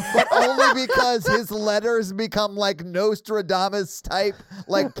travelers, but only because his letters become like Nostradamus type,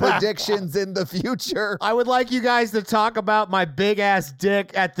 like predictions in the future. I would like you guys to talk about my big ass dick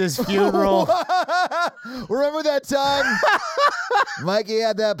at this funeral. Remember that time Mikey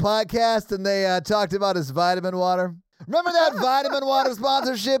had that podcast and they talked about his vitamin water? Remember that vitamin water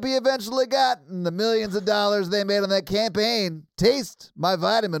sponsorship he eventually got and the millions of dollars they made on that campaign? Taste my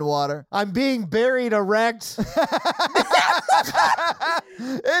vitamin water. I'm being buried erect.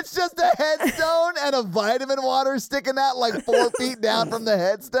 It's just a headstone and a vitamin water sticking out like 4 feet down from the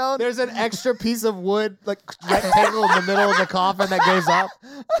headstone. There's an extra piece of wood, like rectangle in the middle of the coffin that goes up.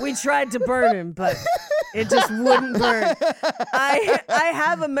 We tried to burn him, but It just wouldn't burn. I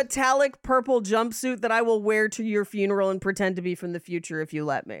have a metallic purple jumpsuit that I will wear to your funeral and pretend to be from the future if you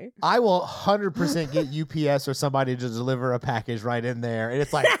let me. I will 100% get UPS or somebody to deliver a package right in there. And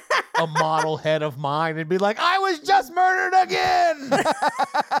it's like a model head of mine and be like, I was just murdered again.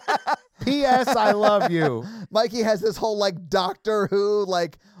 P.S. I love you. Mikey has this whole like Doctor Who,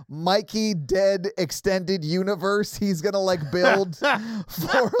 like Mikey dead extended universe he's gonna like build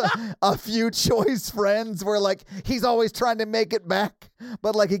for a few choice friends where like he's always trying to make it back,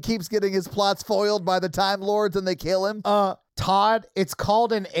 but like he keeps getting his plots foiled by the Time Lords and they kill him. Todd, it's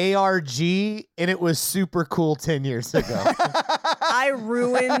called an ARG, and it was super cool 10 years ago. I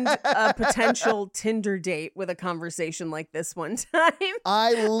ruined a potential Tinder date with a conversation like this one time.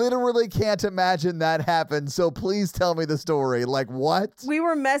 I literally can't imagine that happened, so please tell me the story. Like, what? We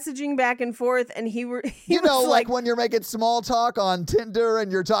were messaging back and forth, and he You was know, like when you're making small talk on Tinder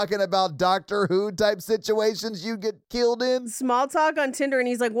and you're talking about Doctor Who type situations you get killed in. small talk on Tinder, and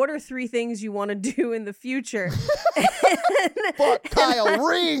he's like, what are 3 things you want to do in the future? Fuck Kyle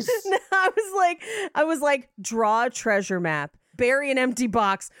Reese. I was like, draw a treasure map, bury an empty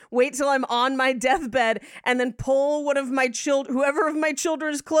box, wait till I'm on my deathbed, and then pull one of my whoever of my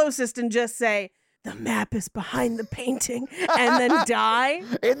children is closest and just say, the map is behind the painting, and then die.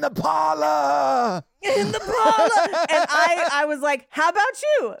 In the parlor. In the parlor. And I was like, how about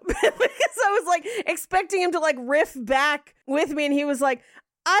you? Because I was like expecting him to like riff back with me, and he was like,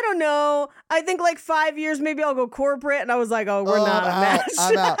 I don't know. I think like 5 years, maybe I'll go corporate. And I was like, oh, we're not a match.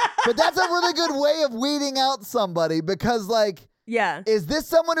 I'm out. But that's a really good way of weeding out somebody because like, yeah. is this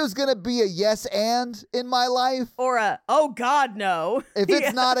someone who's going to be a yes and in my life? Or a, oh God, no. If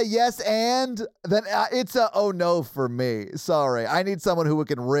it's not a yes and, then it's a oh no for me. Sorry. I need someone who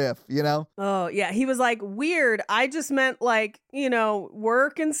can riff, you know? Oh, yeah. He was like, weird. I just meant like,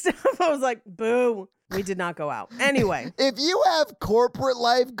 work and stuff. I was like, boo. We did not go out. Anyway. If you have corporate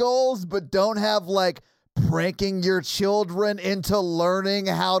life goals, but don't have like pranking your children into learning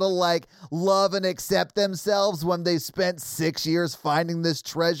how to like love and accept themselves when they spent 6 years finding this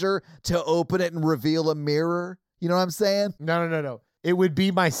treasure to open it and reveal a mirror, you know what I'm saying? No. It would be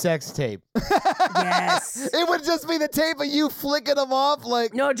my sex tape. Yes. It would just be the tape of you flicking them off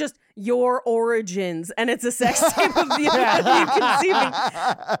like... No, just your origins. And it's a sex tape of you conceiving.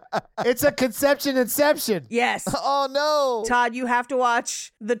 It's a conception inception. Yes. Oh, no. Todd, you have to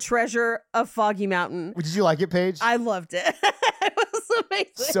watch The Treasure of Foggy Mountain. Did you like it, Paige? I loved it. It was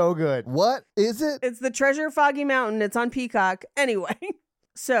amazing. So good. What is it? It's The Treasure of Foggy Mountain. It's on Peacock. Anyway,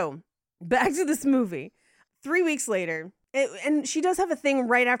 so back to this movie. 3 weeks later... and she does have a thing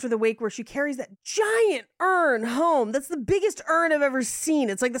right after the wake where she carries that giant urn home. That's the biggest urn I've ever seen.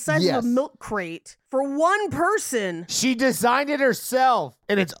 It's like the size of a milk crate for one person. She designed it herself,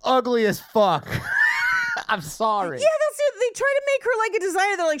 and it's ugly as fuck. I'm sorry. Yeah, that's it. They try to make her like a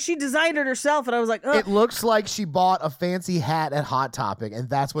designer. They're like, she designed it herself. And I was like, ugh. It looks like she bought a fancy hat at Hot Topic, and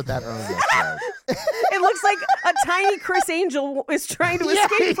that's what that urn looks like. It looks like a tiny Chris Angel is trying to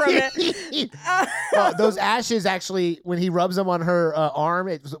escape from it. Those ashes actually, when he rubs them on her arm,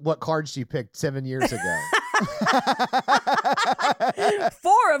 it's what card she picked 7 years ago.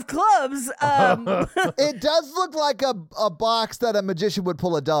 4 of clubs. It does look like a box that a magician would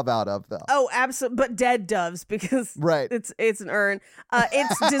pull a dove out of, though. Oh, absolutely. But dead doves because it's an urn.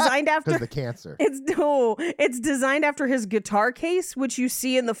 It's designed after the cancer. It's designed after his guitar case, which you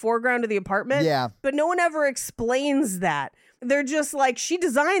see in the foreground of the apartment. Yeah. But no one ever explains that. They're just like, she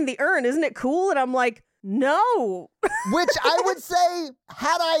designed the urn. Isn't it cool? And I'm like, no. Which I would say,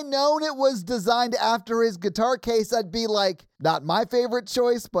 had I known it was designed after his guitar case, I'd be like, not my favorite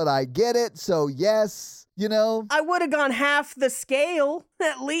choice, but I get it. So yes, you know. I would have gone half the scale,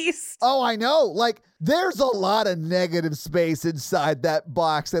 at least. Oh, I know. Like, there's a lot of negative space inside that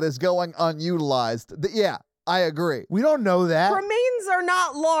box that is going unutilized. Yeah, I agree. We don't know that. Remains are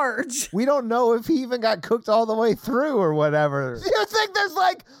not large. We don't know if he even got cooked all the way through or whatever. You think there's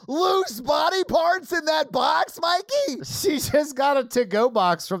like loose body parts in that box, Mikey? She just got a to-go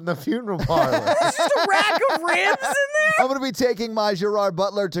box from the funeral parlor. There's just a rack of ribs in there? I'm going to be taking my Gerard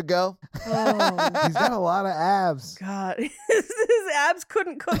Butler to go. Oh, he's got a lot of abs. God. His abs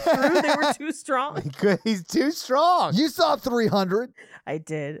couldn't cook through. They were too strong. He's too strong. You saw 300. I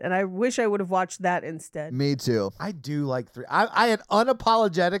did. And I wish I would have watched that instead. Me too. I do like I am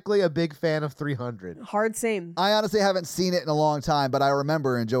unapologetically a big fan of 300. Hard same. I honestly haven't seen it in a long time, but I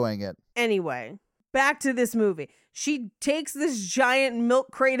remember enjoying it. Anyway, back to this movie. She takes this giant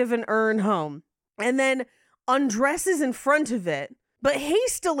milk crate of an urn home and then undresses in front of it, but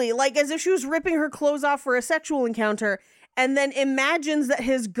hastily, like as if she was ripping her clothes off for a sexual encounter, and then imagines that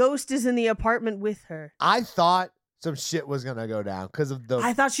his ghost is in the apartment with her. I thought some shit was gonna go down because of the.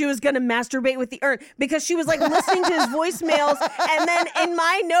 I thought she was going to masturbate with the urn because she was like listening to his voicemails. And then in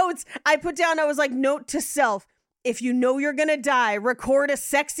my notes, I put down, I was like, note to self, if you know you're going to die, record a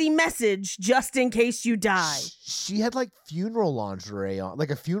sexy message just in case you die. She had like funeral lingerie on, like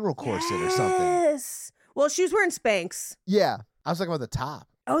a funeral corset or something. Yes. Well, she was wearing Spanx. Yeah. I was talking about the top,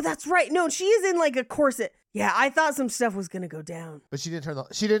 Oh, that's right. No, she is in like a corset. Yeah, I thought some stuff was going to go down. but she didn't turn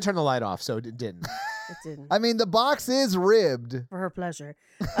the light off, so it didn't. It didn't. I mean, the box is ribbed. For her pleasure.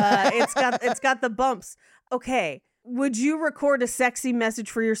 It's got the bumps. Okay. Would you record a sexy message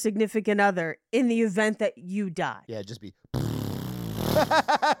for your significant other in the event that you die? Yeah, just be Turn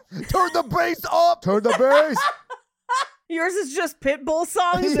the bass up. turn the bass. Yours is just Pitbull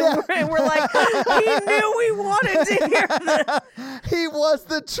songs, Yeah. and we're like, he knew we wanted to hear this. He was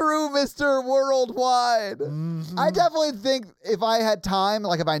the true Mr. Worldwide. I definitely think if I had time,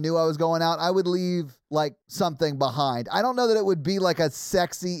 like if I knew I was going out, I would leave like something behind. I don't know that it would be like a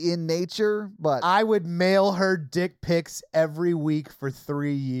sexy in nature, but I would mail her dick pics every week for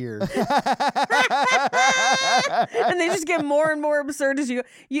 3 years. And they just get more and more absurd as you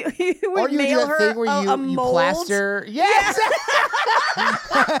would Or you mail do that her thing where a you mold. plaster. Yes.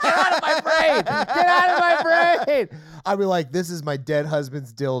 Get out of my brain. Get out of my brain. I'd be like, this is my dead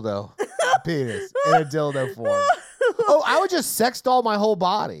husband's dildo penis in a dildo form. Oh, I would just sex doll my whole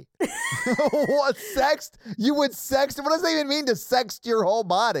body. what sext? You would sext? What does that even mean to sext your whole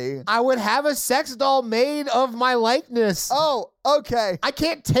body? I would have a sex doll made of my likeness. Oh, okay. I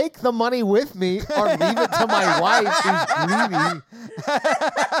can't take the money with me or leave it to my wife who's greedy.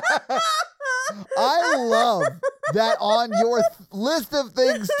 I love that on your list of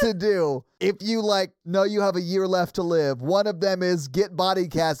things to do. If you like know you have a year left to live, one of them is get body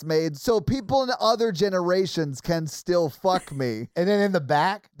casts made so people in other generations can still fuck me. And then in the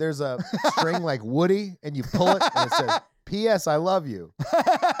back, there's a string like Woody, and you pull it, and it says, P.S. I love you.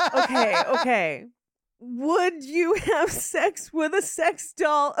 Okay. Would you have sex with a sex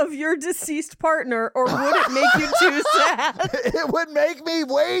doll of your deceased partner, or would it make you too sad? It would make me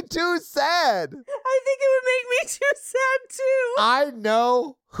way too sad. I think it would make me too sad too. I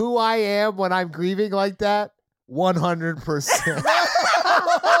know who I am when I'm grieving like that 100%.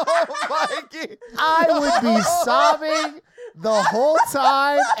 Oh, Mikey. I would be sobbing the whole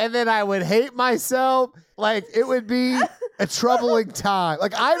time, and then I would hate myself. Like, it would be a troubling time.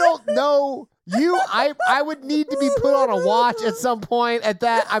 Like, I don't know you. I would need to be put on a watch at some point at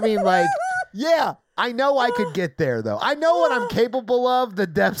that. I mean, like, Yeah. I know I could get there, though. I know what I'm capable of, the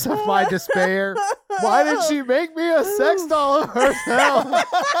depths of my despair. Why did she make me a sex doll of herself? I'm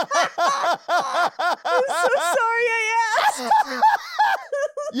so sorry I asked.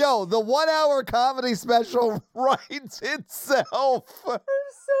 Yo, the 1 hour comedy special writes itself. I'm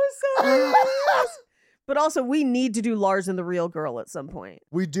so sorry I asked. But also, we need to do Lars and the Real Girl at some point.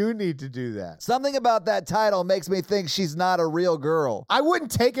 We do need to do that. Something about that title makes me think she's not a real girl. I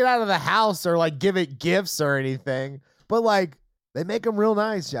wouldn't take it out of the house or like give it gifts or anything, but like they make them real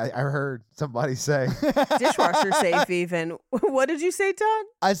nice. I heard somebody say. Dishwasher safe, even. What did you say, Todd?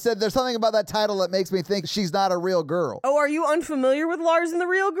 I said there's something about that title that makes me think she's not a real girl. Oh, are you unfamiliar with Lars and the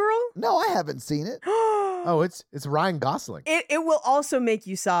Real Girl? No, I haven't seen it. Oh, it's Ryan Gosling. It will also make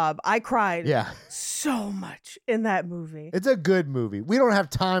you sob. I cried Yeah. so much in that movie. It's a good movie. We don't have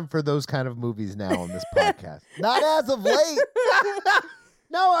time for those kind of movies now on this podcast. Not as of late.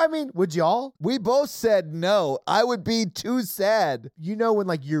 No, I mean, would y'all? We both said no. I would be too sad. You know when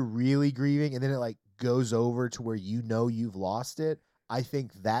like you're really grieving and then it like goes over to where you know you've lost it? I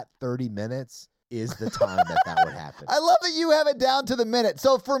think that 30 minutes is the time that would happen. I love that you have it down to the minute.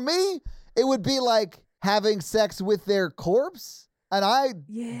 So for me, it would be like having sex with their corpse. And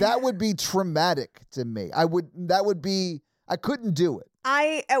that would be traumatic to me. I couldn't do it.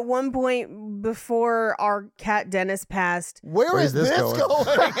 I, at one point before our cat Dennis passed, Where is this going?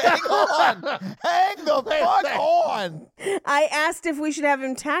 Hang on. Hang the fuck on. I asked if we should have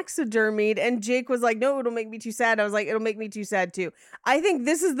him taxidermied, and Jake was like, no, it'll make me too sad. I was like, it'll make me too sad too. I think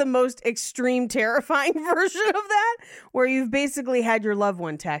this is the most extreme, terrifying version of that, where you've basically had your loved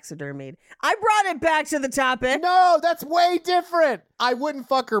one taxidermied. I brought it back to the topic. No, that's way different. I wouldn't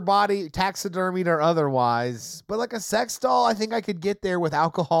fuck her body, taxidermied or otherwise. But like a sex doll, I think I could get there with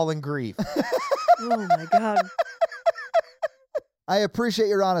alcohol and grief. Oh my God. I appreciate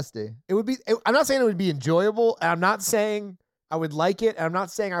your honesty. I'm not saying it would be enjoyable. And I'm not saying I would like it. And I'm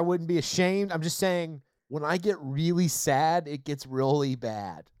not saying I wouldn't be ashamed. I'm just saying when I get really sad, it gets really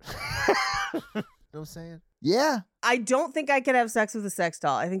bad. You know what I'm saying? Yeah. I don't think I could have sex with a sex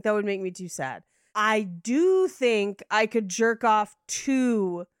doll. I think that would make me too sad. I do think I could jerk off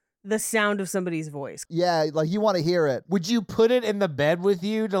to the sound of somebody's voice. Yeah, like you want to hear it. Would you put it in the bed with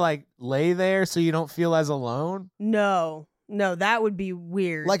you to like lay there so you don't feel as alone? No, that would be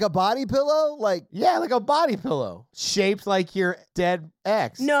weird. Like a body pillow? Like, Yeah, like a body pillow shaped like your dead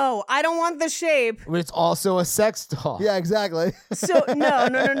ex. no, I don't want the shape. But it's also a sex doll. yeah, exactly. So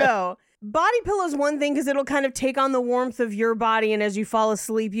no. Body pillow is one thing because it'll kind of take on the warmth of your body, and as you fall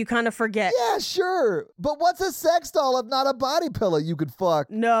asleep, you kind of forget. Yeah, sure. But what's a sex doll if not a body pillow you could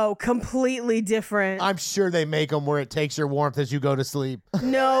fuck? No, completely different. I'm sure they make them where it takes your warmth as you go to sleep.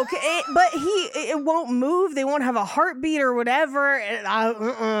 No, but it won't move. They won't have a heartbeat or whatever.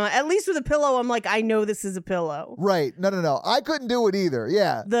 At least with a pillow, I'm like, I know this is a pillow. Right. No. I couldn't do it either.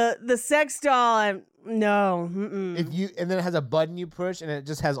 Yeah. The sex doll, no. And then it has a button you push, and it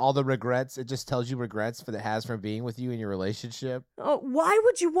just has all the regrets. It just tells you regrets that it has from being with you in your relationship. Oh, why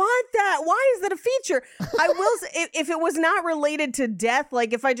would you want that? Why is that a feature? I will say, if it was not related to death,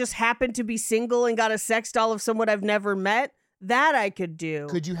 like if I just happened to be single and got a sex doll of someone I've never met, that I could do.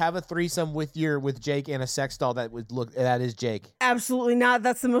 Could you have a threesome with Jake and a sex doll that is Jake? Absolutely not.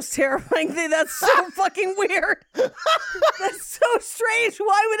 That's the most terrifying thing. That's so fucking weird. That's so strange.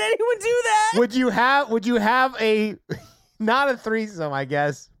 Why would anyone do that? Would you have a not a threesome, I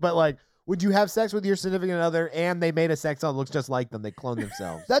guess, but like would you have sex with your significant other and they made a sex doll that looks just like them? They cloned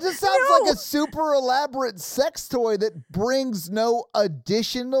themselves. That just sounds like a super elaborate sex toy that brings no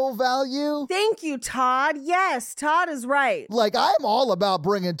additional value. Thank you, Todd. Yes, Todd is right. Like, I'm all about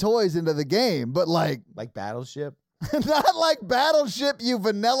bringing toys into the game, but like Battleship? not like Battleship, you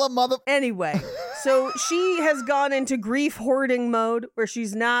vanilla mother. Anyway, so she has gone into grief hoarding mode where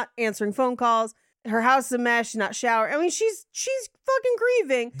she's not answering phone calls. Her house is a mess. She's not showering. I mean, she's fucking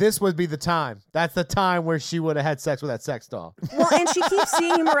grieving. This would be the time. That's the time where she would have had sex with that sex doll. Well, and she keeps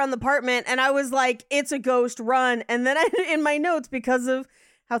seeing him around the apartment, and I was like, it's a ghost, run. And then in my notes, because of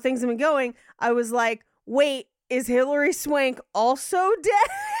how things have been going, I was like, wait, is Hillary Swank also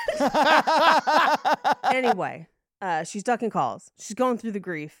dead? Anyway, she's ducking calls. She's going through the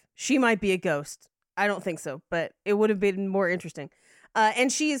grief. She might be a ghost. I don't think so, but it would have been more interesting.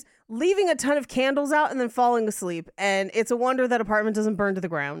 And she's leaving a ton of candles out and then falling asleep. And it's a wonder that apartment doesn't burn to the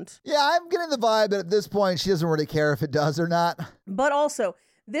ground. Yeah, I'm getting the vibe that at this point she doesn't really care if it does or not. But also,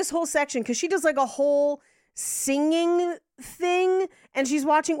 this whole section, because she does like a whole singing thing and she's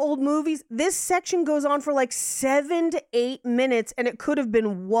watching old movies. This section goes on for like 7 to 8 minutes and it could have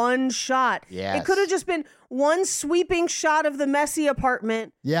been one shot. Yes. It could have just been one sweeping shot of the messy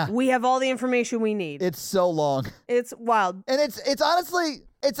apartment. Yeah. We have all the information we need. It's so long. It's wild. And it's honestly,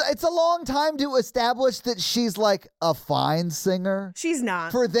 it's a long time to establish that she's like a fine singer. She's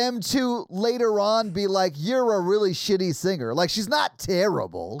not. For them to later on be like, you're a really shitty singer. Like, she's not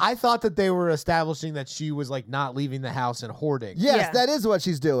terrible. I thought that they were establishing that she was like not leaving the house and hoarding. Yes, Yeah. that is what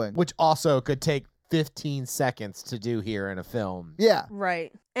she's doing. Which also could take 15 seconds to do here in a film. Yeah.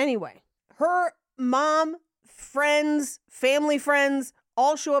 Right. Anyway, her mom, friends, family friends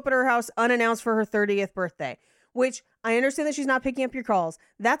all show up at her house unannounced for her 30th birthday, which I understand that she's not picking up your calls.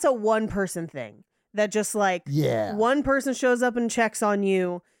 That's a one-person thing. That just like one person shows up and checks on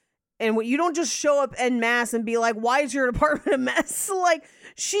you. And you don't just show up en masse and be like, why is your apartment a mess? Like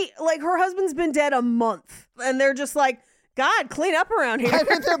her husband's been dead a month. And they're just like, God, clean up around here. I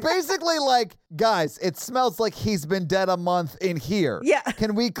mean, they're basically like, guys, it smells like he's been dead a month in here. Yeah.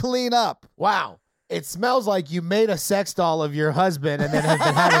 Can we clean up? Wow. It smells like you made a sex doll of your husband and then have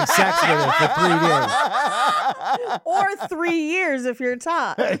been having sex with it for 3 days. Or 3 years if you're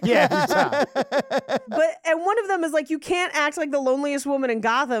Todd. Yeah, you're Todd. And one of them is like, you can't act like the loneliest woman in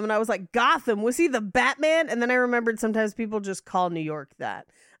Gotham. And I was like, Gotham? Was he the Batman? And then I remembered sometimes people just call New York that.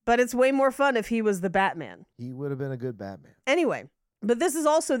 But it's way more fun if he was the Batman. He would have been a good Batman. Anyway, but this is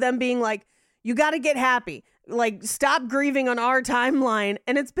also them being like, you got to get happy. Like, stop grieving on our timeline.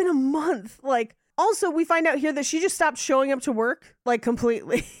 And it's been a month. Like, also, we find out here that she just stopped showing up to work, like,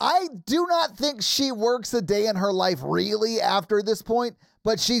 completely. I do not think she works a day in her life really after this point,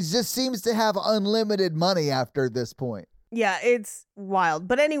 but she just seems to have unlimited money after this point. Yeah, it's wild.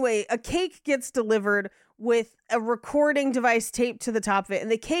 But anyway, a cake gets delivered with a recording device taped to the top of it.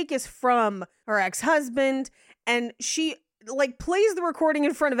 And the cake is from her ex-husband. And she like plays the recording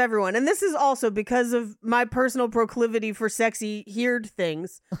in front of everyone. And this is also because of my personal proclivity for sexy heard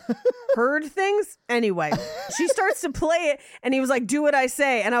things. Heard things? Anyway, she starts to play it and he was like, do what I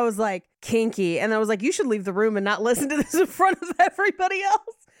say. And I was like, kinky. And I was like, you should leave the room and not listen to this in front of everybody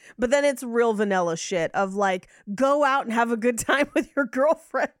else. But then it's real vanilla shit of like, go out and have a good time with your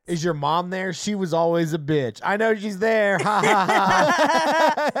girlfriend. Is your mom there? She was always a bitch. I know she's there. Ha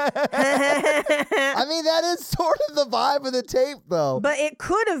ha mean, that is sort of the vibe of the tape, though. But it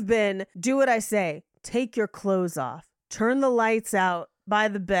could have been, do what I say. Take your clothes off. Turn the lights out by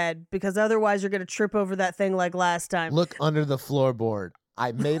the bed, because otherwise you're going to trip over that thing like last time. Look under the floorboard.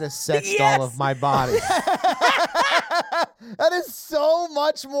 I made a sex doll of my body. That is so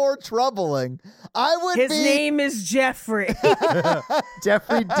much more troubling. His name is Jeffrey.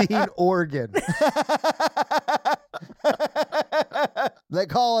 Jeffrey Dean Organ. They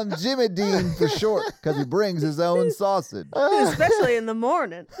call him Jimmy Dean for short because he brings his own sausage. Especially in the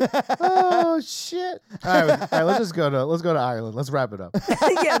morning. Oh shit! All right, let's go to Ireland. Let's wrap it up.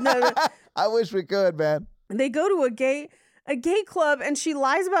 Yeah, no. I wish we could, man. They go to a gay club, and she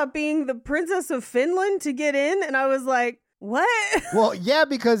lies about being the Princess of Finland to get in, and I was like, what? Well, yeah,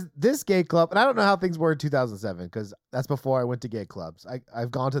 because this gay club, and I don't know how things were in 2007, because that's before I went to gay clubs.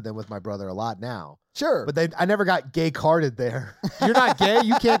 I've gone to them with my brother a lot now. Sure. But I never got gay carded there. You're not gay,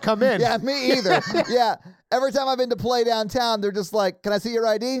 you can't come in. Yeah, me either. Yeah. Every time I've been to play downtown, they're just like, can I see your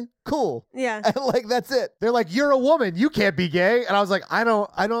ID? Cool. Yeah. And like, that's it. They're like, you're a woman, you can't be gay. And I was like, I don't.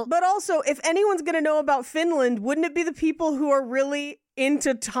 But also, if anyone's going to know about Finland, wouldn't it be the people who are really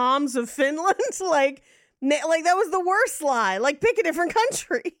into Toms of Finland? like that was the worst lie. Like, pick a different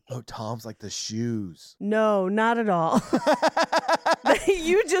country. Oh, Tom's like the shoes. No, not at all.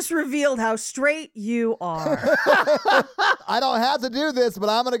 You just revealed how straight you are. I don't have to do this, but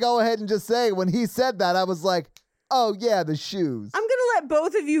I'm going to go ahead and just say, when he said that, I was like, oh yeah, the shoes. I'm going to let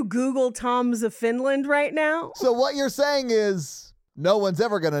both of you Google Toms of Finland right now. So what you're saying is no one's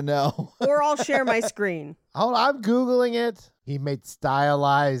ever going to know. Or I'll share my screen. Oh, I'm Googling it. He made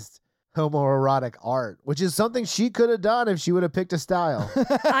stylized homoerotic art, which is something she could have done if she would have picked a style.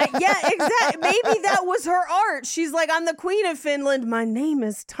 Yeah, exactly. Maybe that was her art. She's like, I'm the queen of Finland. My name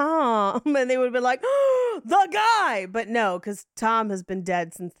is Tom. And they would have been like, oh, the guy. But no, because Tom has been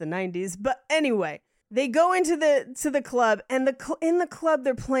dead since the 90s. But anyway, they go into the club, and in the club,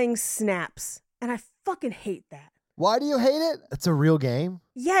 they're playing snaps. And I fucking hate that. Why do you hate it? It's a real game.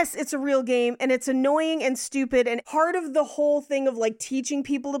 Yes, it's a real game, and it's annoying and stupid. And part of the whole thing of like teaching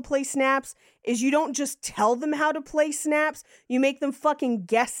people to play snaps is you don't just tell them how to play snaps. You make them fucking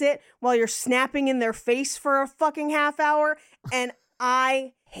guess it while you're snapping in their face for a fucking half hour. And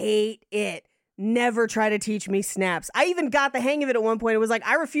I hate it. Never try to teach me snaps. I even got the hang of it at one point. It was like,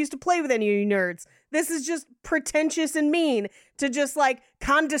 I refuse to play with any of you nerds. This is just pretentious and mean to just like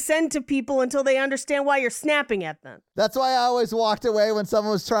condescend to people until they understand why you're snapping at them. That's why I always walked away when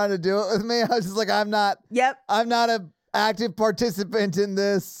someone was trying to do it with me. I was just like, I'm not an active participant in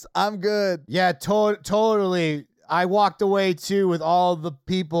this. I'm good. Yeah, totally. I walked away too with all the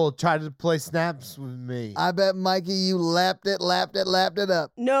people trying to play snaps with me. I bet, Mikey, you lapped it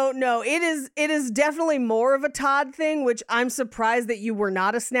up. No, it is definitely more of a Todd thing, which I'm surprised that you were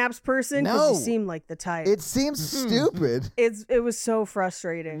not a snaps person, because you seem like the type. It seems stupid. It was so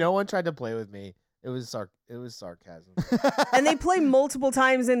frustrating. No one tried to play with me. It was sarcasm. And they play multiple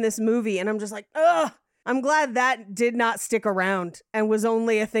times in this movie, and I'm just like, ugh. I'm glad that did not stick around and was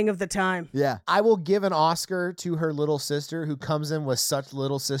only a thing of the time. Yeah. I will give an Oscar to her little sister, who comes in with such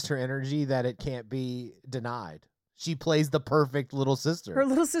little sister energy that it can't be denied. She plays the perfect little sister. Her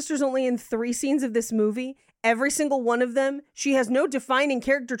little sister's only in 3 scenes of this movie. Every single one of them, she has no defining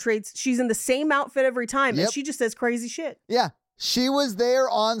character traits. She's in the same outfit every time, and she just says crazy shit. Yeah. She was there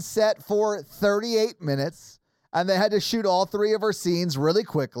on set for 38 minutes, and they had to shoot all 3 of her scenes really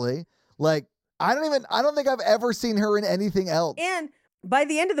quickly. Like, I don't think I've ever seen her in anything else. And by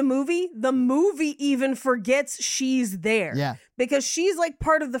the end of the movie even forgets she's there. Yeah. Because she's like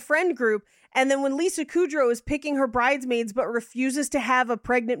part of the friend group. And then when Lisa Kudrow is picking her bridesmaids but refuses to have a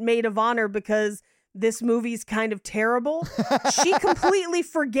pregnant maid of honor because this movie's kind of terrible, she completely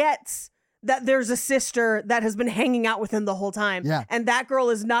forgets that there's a sister that has been hanging out with him the whole time. Yeah. And that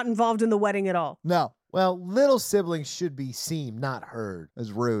girl is not involved in the wedding at all. No. Well, little siblings should be seen, not heard.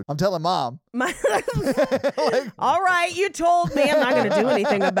 That's rude. I'm telling Mom. All right, you told me. I'm not going to do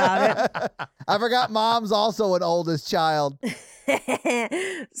anything about it. I forgot Mom's also an oldest child.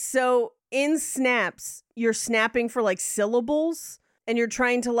 So in snaps, you're snapping for like syllables, and you're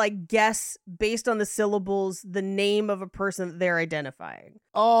trying to like guess based on the syllables the name of a person that they're identifying.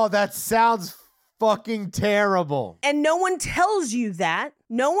 Oh, that sounds fucking terrible. And no one tells you that.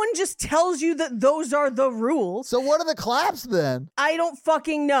 No one just tells you that those are the rules. So what are the claps then? I don't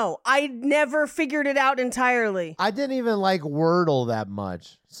fucking know. I never figured it out entirely. I didn't even like Wordle that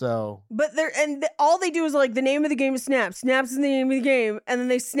much. So, but all they do is like, the name of the game is Snap. Snap's is the name of the game, and then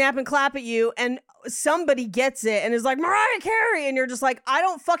they snap and clap at you, and somebody gets it and is like, Mariah Carey, and you're just like, I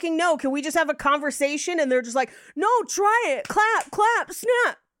don't fucking know. Can we just have a conversation? And they're just like, no, try it. Clap, clap,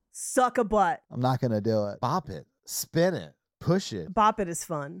 snap. suck a butt. I'm not going to do it. Bop it, spin it, push it. Bop it is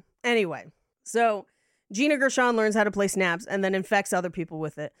fun. Anyway, so Gina Gershon learns how to play snaps and then infects other people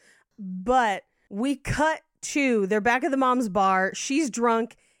with it. But we cut to, they're back at the mom's bar. She's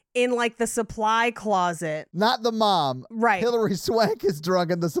drunk in like the supply closet. Not the mom. Right. Hillary Swank is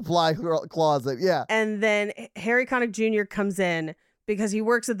drunk in the supply closet. Yeah. And then Harry Connick Jr. comes in because he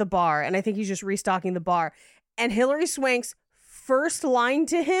works at the bar, and I think he's just restocking the bar. And Hillary Swank's first line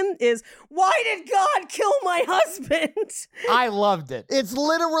to him is, "Why did God kill my husband?" I loved it. It's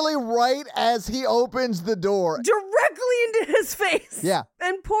literally right as he opens the door. Directly into his face. Yeah.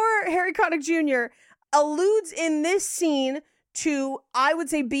 And poor Harry Connick Jr. alludes in this scene to, I would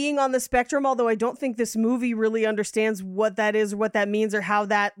say, being on the spectrum, although I don't think this movie really understands what that is, or what that means, or how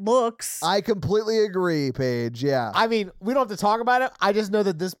that looks. I completely agree, Paige. Yeah. I mean, we don't have to talk about it. I just know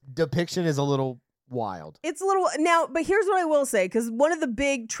that this depiction is a little wild. It's a little, now, but here's what I will say, because one of the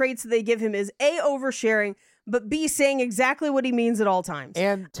big traits that they give him is A, oversharing, but B, saying exactly what he means at all times.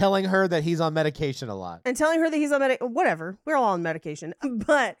 And telling her that he's on medication a lot. And telling her that he's on whatever. We're all on medication.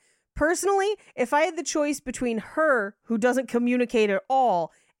 But personally, if I had the choice between her, who doesn't communicate at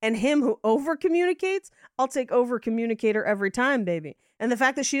all, and him who over-communicates, I'll take over-communicator every time, baby. And the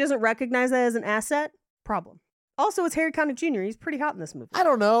fact that she doesn't recognize that as an asset, problem. Also, it's Harry Connick Jr. He's pretty hot in this movie. I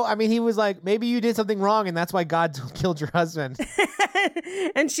don't know. I mean, he was like, maybe you did something wrong and that's why God killed your husband.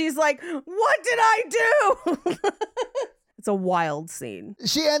 And she's like, what did I do? It's a wild scene.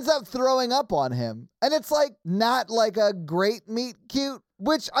 She ends up throwing up on him. And it's like not like a great meet cute,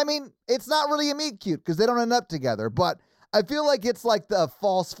 which, I mean, it's not really a meet cute because they don't end up together. But I feel like it's like the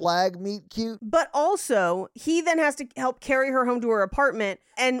false flag meet cute. But also, he then has to help carry her home to her apartment.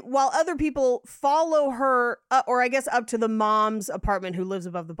 And while other people follow her, or I guess up to the mom's apartment who lives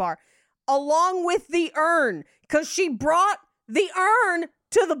above the bar, along with the urn, because she brought the urn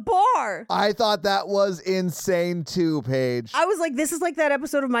to the bar. I thought that was insane too, Paige. I was like, this is like that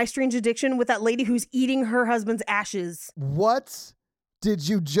episode of My Strange Addiction with that lady who's eating her husband's ashes. What did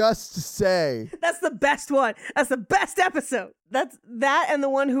you just say? That's the best one. That's the best episode. That's that, and the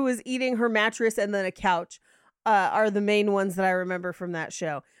one who is eating her mattress and then a couch are the main ones that I remember from that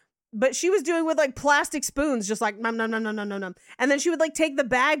show. But she was doing with like plastic spoons, just like nom nom nom nom nom nom nom. And then she would like take the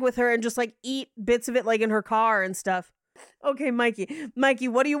bag with her and just like eat bits of it like in her car and stuff. Okay, Mikey,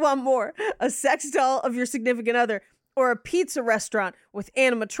 what do you want more? A sex doll of your significant other or a pizza restaurant with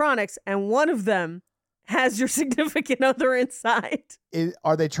animatronics and one of them has your significant other inside?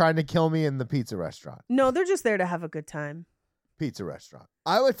 Are they trying to kill me in the pizza restaurant? No, they're just there to have a good time. Pizza restaurant.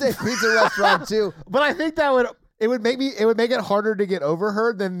 I would say pizza restaurant too. But I think that it would make it harder to get over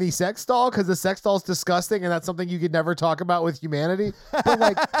her than the sex doll, because the sex doll is disgusting and that's something you could never talk about with humanity. But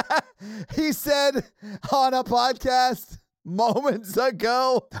like he said on a podcast moments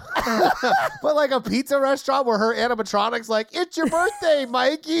ago. But like a pizza restaurant where her animatronics like, it's your birthday,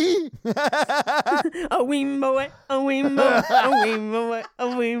 Mikey. A wee boy, a wee boy, a wee boy,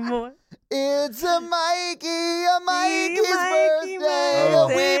 a wee boy. It's a Mikey's Mikey birthday. birthday. A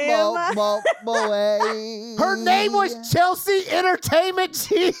wee boy. Her name was Chelsea Entertainment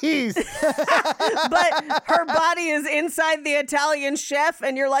Cheese. But her body is inside the Italian chef,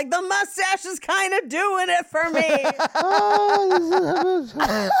 and you're like, the mustache is kind of doing it for me.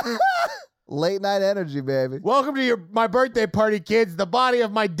 Late night energy, baby. Welcome to my birthday party, kids. The body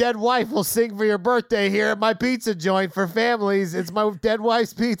of my dead wife will sing for your birthday here at my pizza joint for families. It's my dead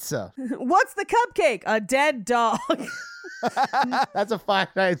wife's pizza. What's the cupcake? A dead dog. That's a Five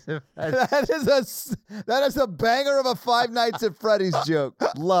Nights at Freddy's. That is a banger of a Five Nights at Freddy's joke.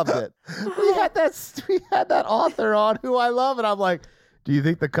 Loved it. We had that author on who I love, and I'm like, do you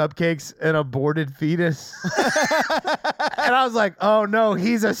think the cupcake's an aborted fetus? And I was like, oh no,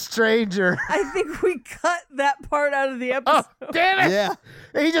 he's a stranger. I think we cut that part out of the episode. Oh, damn it. Yeah.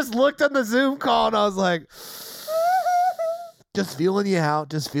 And he just looked on the Zoom call and I was like, just feeling you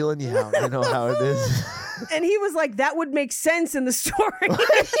out. I know how it is. And he was like, that would make sense in the story.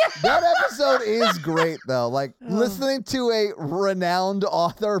 That episode is great, though. Like, listening to a renowned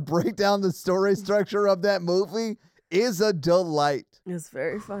author break down the story structure of that movie is a delight. It's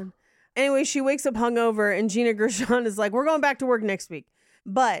very fun. Anyway, she wakes up hungover and Gina Gershon is like, we're going back to work next week.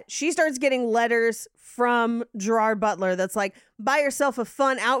 But she starts getting letters from Gerard Butler that's like, buy yourself a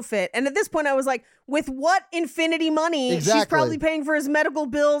fun outfit. And at this point, I was like, with what infinity money? Exactly. She's probably paying for his medical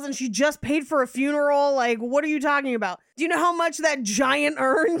bills and she just paid for a funeral. Like, what are you talking about? Do you know how much that giant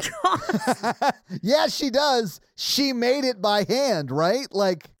urn costs? Yeah, she does. She made it by hand, right?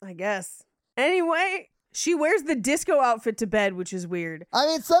 Like, I guess. Anyway, she wears the disco outfit to bed, which is weird. I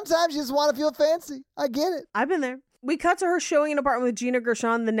mean, sometimes you just want to feel fancy. I get it. I've been there. We cut to her showing an apartment with Gina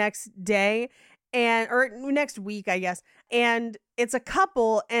Gershon the next day or next week, I guess. And it's a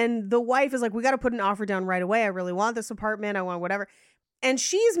couple and the wife is like, we got to put an offer down right away. I really want this apartment. I want whatever. And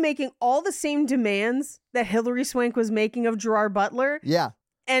she's making all the same demands that Hilary Swank was making of Gerard Butler. Yeah.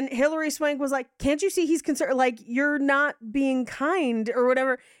 And Hilary Swank was like, can't you see he's concerned? Like, you're not being kind or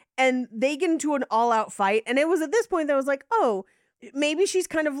whatever. And they get into an all-out fight. And it was at this point that I was like, oh, maybe she's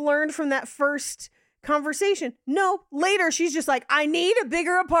kind of learned from that first conversation. No, later she's just like, I need a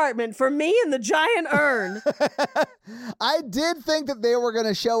bigger apartment for me and the giant urn. I did think that they were going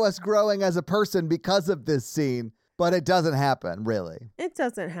to show us growing as a person because of this scene, but it doesn't happen, really. It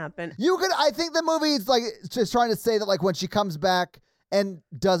doesn't happen. I think the movie is like just trying to say that like when she comes back and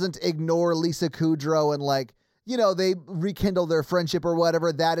doesn't ignore Lisa Kudrow and like, you know, they rekindle their friendship or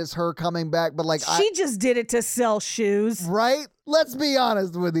whatever, that is her coming back. But like, she just did it to sell shoes. Right? Let's be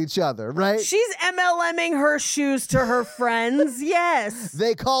honest with each other, right? She's MLMing her shoes to her friends. Yes.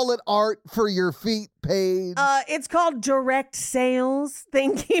 They call it art for your feet page. It's called direct sales.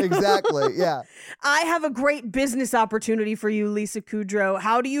 Thank you. Exactly. Yeah. I have a great business opportunity for you, Lisa Kudrow.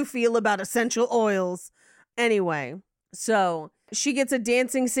 How do you feel about essential oils? Anyway, so she gets a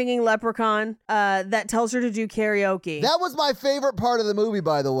dancing, singing leprechaun that tells her to do karaoke. That was my favorite part of the movie,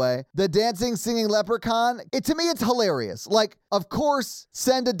 by the way. The dancing, singing leprechaun. To me, it's hilarious. Like, of course,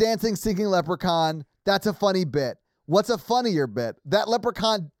 send a dancing, singing leprechaun. That's a funny bit. What's a funnier bit? That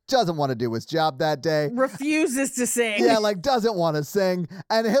leprechaun doesn't want to do his job that day. Refuses to sing. Yeah, like doesn't want to sing.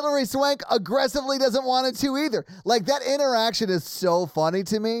 And Hilary Swank aggressively doesn't want it to either. Like that interaction is so funny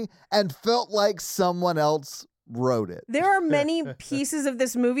to me and felt like someone else wrote it. There are many pieces of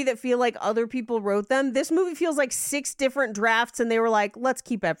this movie that feel like other people wrote them. This movie feels like 6 different drafts and they were like, let's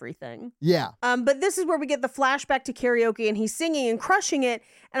keep everything. Yeah. But this is where we get the flashback to karaoke and he's singing and crushing it.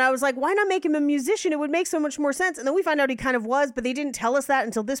 And I was like, why not make him a musician? It would make so much more sense. And then we find out he kind of was, but they didn't tell us that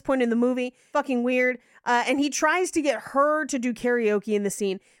until this point in the movie. Fucking weird. And he tries to get her to do karaoke in the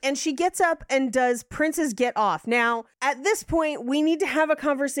scene. And she gets up and does Prince's Get Off. Now, at this point, we need to have a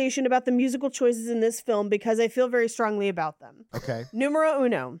conversation about the musical choices in this film because I feel very strongly about them. Okay. Numero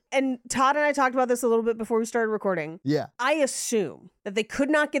uno. And Todd and I talked about this a little bit before we started recording. Yeah. I assume that they could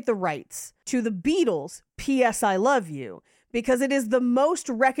not get the rights to the Beatles' P.S. I Love You because it is the most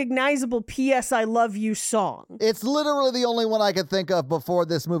recognizable P.S. I Love You song. It's literally the only one I could think of before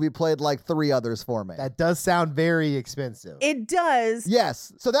this movie played like 3 others for me. That does sound very expensive. It does.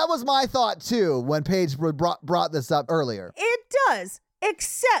 Yes. So that was my thought too when Paige brought this up earlier. It does.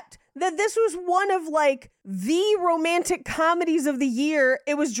 Except that this was one of like the romantic comedies of the year.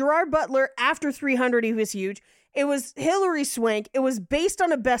 It was Gerard Butler after 300. He was huge. It was Hilary Swank. It was based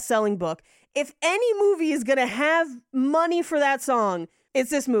on a best-selling book. If any movie is going to have money for that song, it's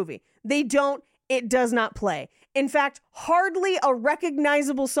this movie. They don't. It does not play. In fact, hardly a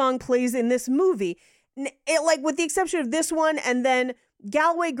recognizable song plays in this movie. It, like with the exception of this one and then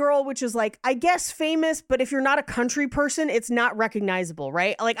Galway Girl, which is like, I guess famous, but if you're not a country person, it's not recognizable,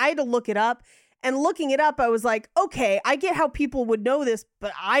 right? Like I had to look it up. And looking it up, I was like, okay, I get how people would know this,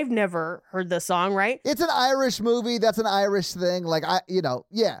 but I've never heard the song, right? It's an Irish movie. That's an Irish thing. Like,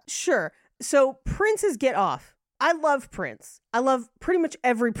 yeah. Sure. So Prince's Get Off. I love Prince. I love pretty much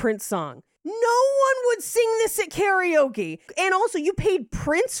every Prince song. No one would sing this at karaoke. And also, you paid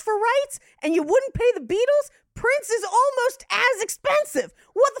Prince for rights and you wouldn't pay the Beatles? Prince is almost as expensive.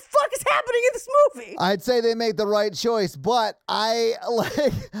 What the fuck is happening in this movie? I'd say they made the right choice, but I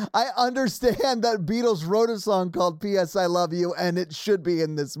understand that Beatles wrote a song called P.S. I Love You, and it should be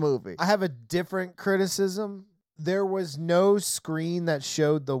in this movie. I have a different criticism. There was no screen that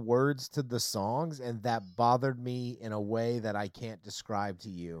showed the words to the songs, and that bothered me in a way that I can't describe to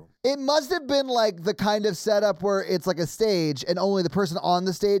you. It must have been like the kind of setup where it's like a stage and only the person on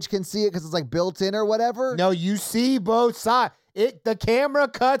the stage can see it because it's like built in or whatever. No, you see both sides. The camera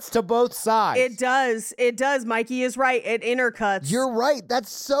cuts to both sides. It does. It does. Mikey is right. It intercuts. You're right.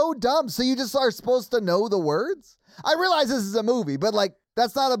 That's so dumb. So you just are supposed to know the words? I realize this is a movie, but like,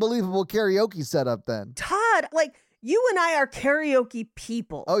 that's not a believable karaoke setup then. Todd, like, you and I are karaoke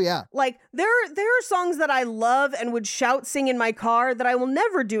people. Oh, yeah. Like, there are songs that I love and would shout, sing in my car that I will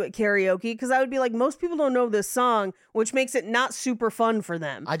never do at karaoke because I would be like, most people don't know this song, which makes it not super fun for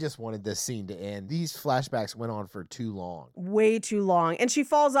them. I just wanted this scene to end. These flashbacks went on for too long. Way too long. And she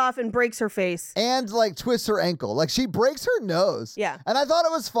falls off and breaks her face. And, like, twists her ankle. Like, she breaks her nose. Yeah. And I thought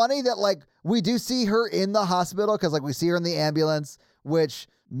it was funny that, like, we do see her in the hospital because, like, we see her in the ambulance, which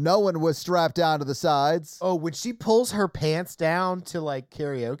no one was strapped down to the sides. Oh, when she pulls her pants down to like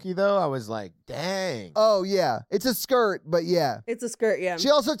karaoke, though, I was like, dang. Oh, yeah. It's a skirt, but yeah. It's a skirt, yeah. She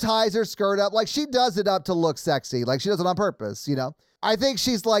also ties her skirt up. Like, she does it up to look sexy. Like, she does it on purpose, you know? I think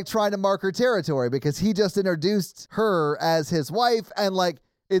she's, like, trying to mark her territory because he just introduced her as his wife, and, like,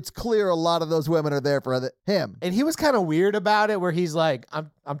 it's clear a lot of those women are there for him. And he was kind of weird about it, where he's like,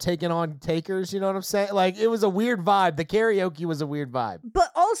 I'm taking on takers, you know what I'm saying? Like, it was a weird vibe. The karaoke was a weird vibe.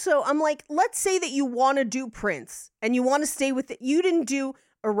 But also, I'm like, let's say that you want to do Prince and you want to stay with it. You didn't do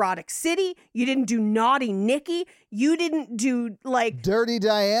Erotic City. You didn't do Naughty Nikki. You didn't do, like... Dirty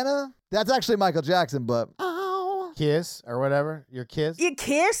Diana? That's actually Michael Jackson, but... Kiss or whatever. Your Kiss? You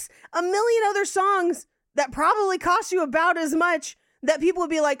Kiss. A million other songs that probably cost you about as much that people would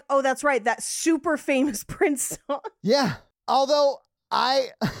be like, oh, that's right, that super famous Prince song. Yeah. Although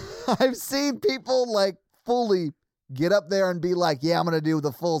I've seen people like fully get up there and be like, yeah, I'm going to do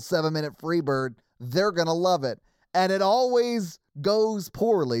the full 7-minute Freebird. They're going to love it. And it always goes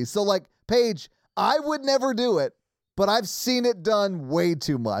poorly. So like, Paige, I would never do it, but I've seen it done way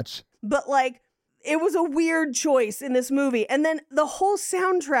too much. But like, it was a weird choice in this movie. And then the whole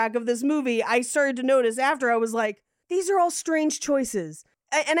soundtrack of this movie, I started to notice after, I was like, these are all strange choices.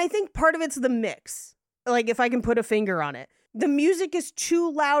 And I think part of it's the mix. Like, if I can put a finger on it. The music is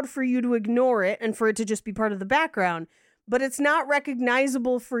too loud for you to ignore it and for it to just be part of the background, but it's not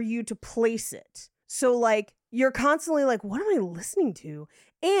recognizable for you to place it. So, like, you're constantly like, what am I listening to?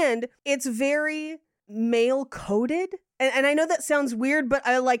 And it's very male-coded. And I know that sounds weird, but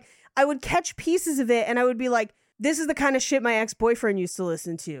I would catch pieces of it and I would be like, this is the kind of shit my ex-boyfriend used to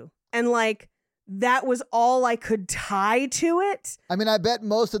listen to. And, like, that was all I could tie to it. I mean, I bet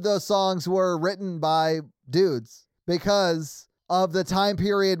most of those songs were written by dudes because of the time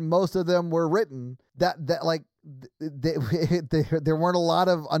period most of them were written. There weren't a lot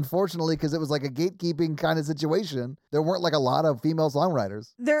of, unfortunately, because it was like a gatekeeping kind of situation. There weren't like a lot of female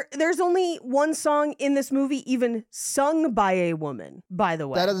songwriters. There's only one song in this movie even sung by a woman, by the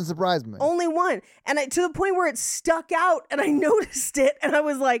way. That doesn't surprise me. Only one. And to the point where it stuck out and I noticed it and I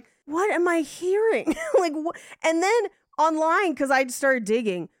was like, what am I hearing? And then online, because I started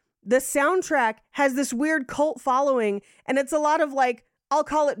digging, the soundtrack has this weird cult following and it's a lot of like, I'll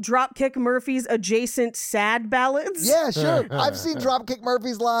call it Dropkick Murphys adjacent sad ballads. Yeah, sure. I've seen Dropkick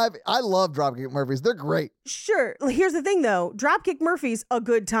Murphys live. I love Dropkick Murphys. They're great. Sure. Here's the thing though. Dropkick Murphys, a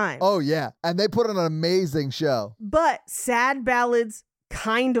good time. Oh yeah. And they put on an amazing show. But sad ballads,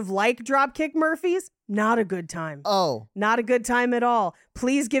 kind of like Dropkick Murphys, not a good time. Oh. Not a good time at all.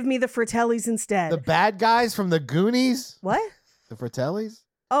 Please give me the Fratellis instead. The bad guys from the Goonies? What? The Fratellis?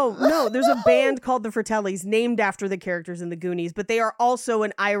 Oh, no, there's a band called the Fratellis named after the characters in the Goonies, but they are also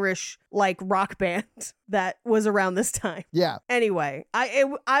an Irish, like, rock band that was around this time. Yeah. Anyway,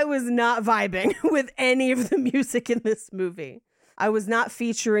 I was not vibing with any of the music in this movie. I was not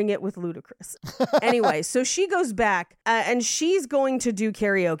featuring it with Ludacris. Anyway, so she goes back and she's going to do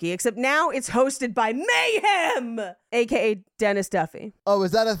karaoke, except now it's hosted by Mayhem, aka Dennis Duffy. Oh,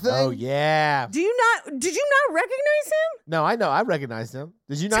 is that a thing? Oh, yeah. Did you not recognize him? No, I know. I recognized him.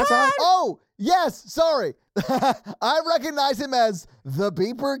 Did you not saw him? Oh, yes. Sorry. I recognize him as the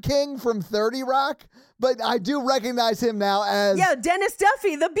Beeper King from 30 Rock, but I do recognize him now as... Yeah, Dennis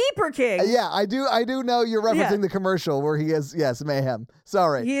Duffy, the Beeper King. Yeah, I do know you're referencing the commercial where he is, yes, Mayhem.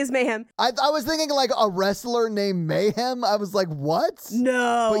 Sorry. He is Mayhem. I was thinking like a wrestler named Mayhem. I was like, what?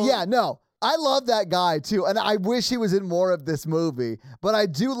 No. But yeah, no. I love that guy too, and I wish he was in more of this movie, but I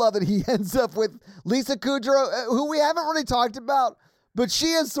do love that he ends up with Lisa Kudrow, who we haven't really talked about, but she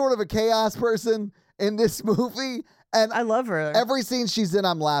is sort of a chaos person in this movie, and I love her. Every scene she's in,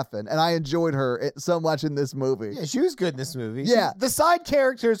 I'm laughing, and I enjoyed her so much in this movie. Yeah, she was good in this movie. Yeah. The side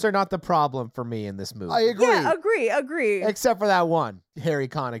characters are not the problem for me in this movie. I agree. Yeah, agree. Except for that one, Harry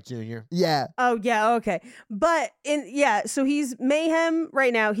Connick Jr. Yeah. Oh, yeah, okay. But, so he's Mayhem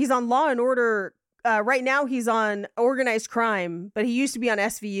right now. He's on Law & Order. Right now he's on Organized Crime, but he used to be on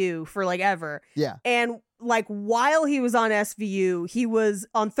SVU for, like, ever. Yeah. And, like, while he was on SVU, he was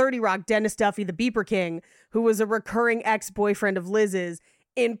on 30 Rock, Dennis Duffy, the Beeper King, who was a recurring ex-boyfriend of Liz's,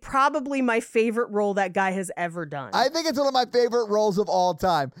 in probably my favorite role that guy has ever done. I think it's one of my favorite roles of all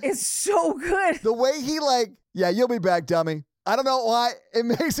time. It's so good. The way he yeah, you'll be back, dummy. I don't know why. It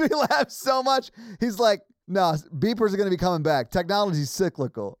makes me laugh so much. He's like, no, beepers are going to be coming back. Technology's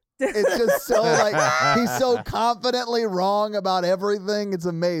cyclical. It's just so he's so confidently wrong about everything. It's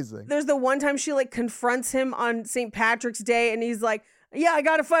amazing. There's the one time she confronts him on St. Patrick's Day and he's like, yeah, I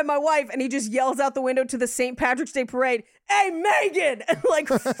gotta find my wife. And he just yells out the window to the St. Patrick's Day parade, hey, Megan! And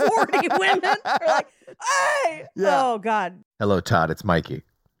 40 women are like, hey! Yeah. Oh, God. Hello, Todd. It's Mikey.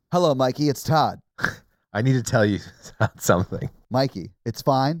 Hello, Mikey. It's Todd. I need to tell you something. Mikey, it's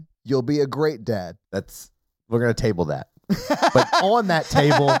fine. You'll be a great dad. We're going to table that. But on that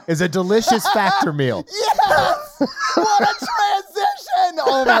table is a delicious Factor meal. Yes! What a transition!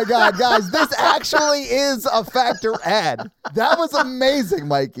 Oh my God, guys, this actually is a Factor ad. That was amazing,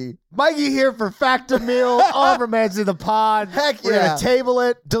 Mikey. Mikey here for Factor meal on Romancing the Pod. Heck We're yeah. going to table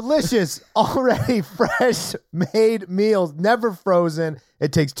it. Delicious, already fresh made meals, never frozen.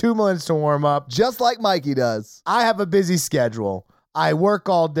 It takes 2 minutes to warm up. Just like Mikey does. I have a busy schedule. I work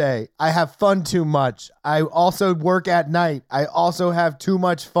all day. I have fun too much. I also work at night. I also have too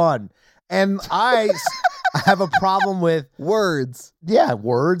much fun. And I have a problem with words. Yeah,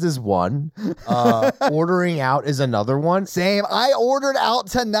 words is one. Ordering out is another one. Same. I ordered out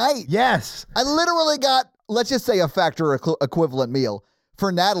tonight. Yes. I literally got, let's just say, a Factor equivalent meal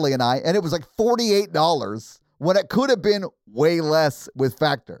for Natalie and I, and it was like $48 when it could have been way less with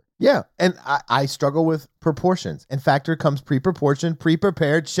Factor. Yeah, and I struggle with proportions. And Factor comes pre-proportioned,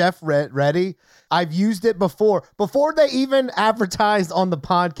 pre-prepared, chef ready. I've used it before. Before they even advertised on the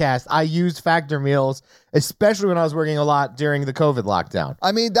podcast, I used Factor meals, especially when I was working a lot during the COVID lockdown.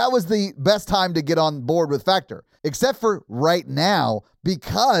 I mean, that was the best time to get on board with Factor, except for right now,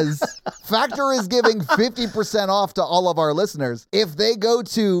 because Factor is giving 50% off to all of our listeners if they go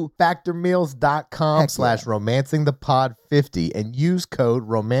to factormeals.com/romancingthepod50 and use code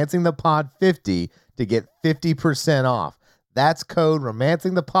romancingthepod50 to get 50% off. That's code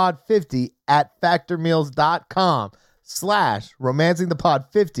romancingthepod50 at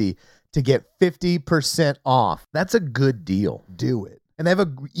factormeals.com/romancingthepod50 to get 50% off. That's a good deal. Do it. And they have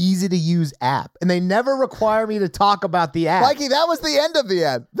a easy to use app. And they never require me to talk about the app. Mikey, that was the end of the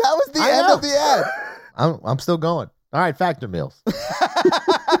ad. That was the end of the ad. I'm still going. All right, Factor meals.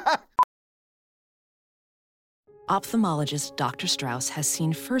 Ophthalmologist Dr. Strauss has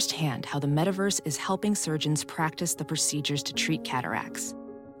seen firsthand how the metaverse is helping surgeons practice the procedures to treat cataracts.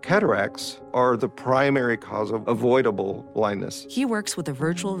 Cataracts are the primary cause of avoidable blindness. He works with a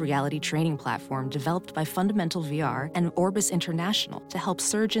virtual reality training platform developed by Fundamental VR and Orbis International to help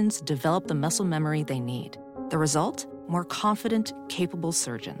surgeons develop the muscle memory they need. The result? More confident, capable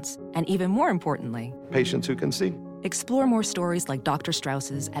surgeons. And even more importantly, patients who can see. Explore more stories like Dr.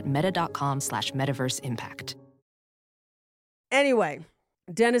 Strauss's at meta.com/metaverseimpact. Anyway,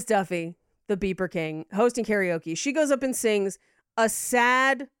 Dennis Duffy, the Beeper King, hosting karaoke. She goes up and sings a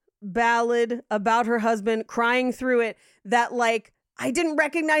sad ballad about her husband, crying through it, that like, I didn't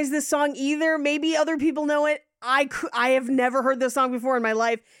recognize this song either. Maybe other people know it. I have never heard this song before in my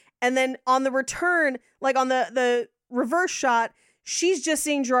life. And then on the return, like on the reverse shot, she's just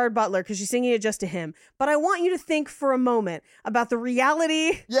singing Gerard Butler because she's singing it just to him. But I want you to think for a moment about the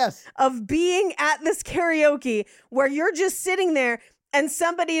reality of being at this karaoke where you're just sitting there and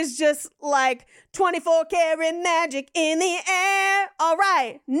somebody is just like 24 karat magic in the air. All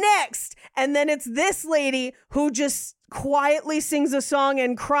right, next. And then it's this lady who just quietly sings a song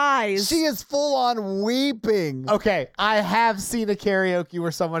and cries. She is full on weeping. Okay, I have seen a karaoke where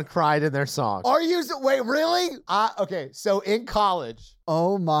someone cried in their song. Are you? Wait, really? Okay, so in college.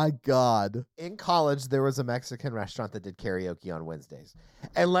 Oh my God. In college, there was a Mexican restaurant that did karaoke on Wednesdays.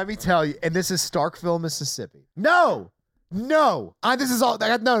 And let me tell you, and this is Starkville, Mississippi. No. This is all.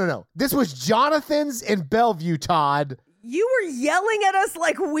 No. This was Jonathan's in Bellevue, Todd. You were yelling at us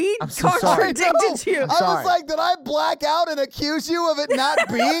like we contradicted you. I was like, did I black out and accuse you of it not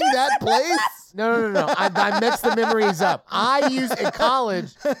being that place? No. I mixed the memories up. In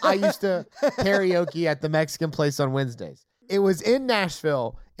college, I used to karaoke at the Mexican place on Wednesdays. It was in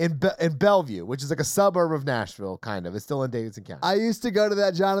Nashville, in Bellevue, which is like a suburb of Nashville, kind of. It's still in Davidson County. I used to go to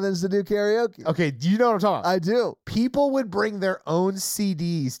that Jonathan's to do karaoke. Okay, do you know what I'm talking about? I do. People would bring their own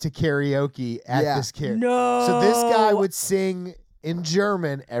CDs to karaoke at this karaoke. No. So this guy would sing in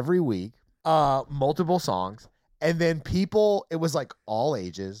German every week, multiple songs, and then people, it was like all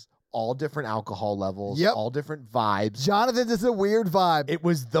ages, all different alcohol levels, all different vibes. Jonathan's is a weird vibe. It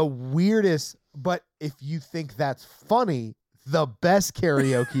was the weirdest, but if you think that's funny, the best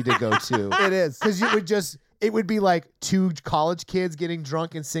karaoke to go to. It is. Because it would be like two college kids getting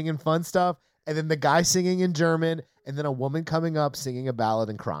drunk and singing fun stuff, and then the guy singing in German, and then a woman coming up singing a ballad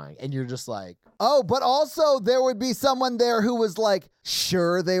and crying. And you're just like... Oh, but also there would be someone there who was like,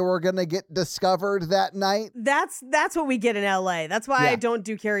 sure they were going to get discovered that night. That's what we get in LA. That's why I don't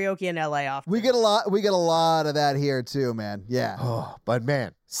do karaoke in LA often. We get a lot of that here too, man. Yeah. Oh, but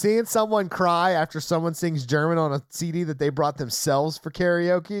man, seeing someone cry after someone sings German on a CD that they brought themselves for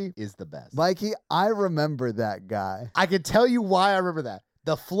karaoke is the best. Mikey, I remember that guy. I can tell you why I remember that.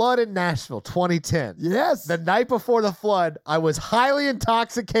 The flood in Nashville, 2010. Yes. The night before the flood, I was highly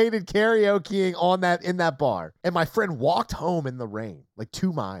intoxicated karaokeing in that bar. And my friend walked home in the rain, like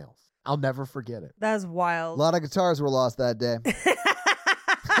 2 miles. I'll never forget it. That's A wild. lot of guitars were lost that day.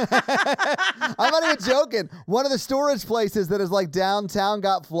 I'm not even joking. One of the storage places that is like downtown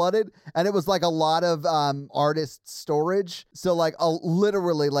got flooded, and it was like a lot of artist storage. So like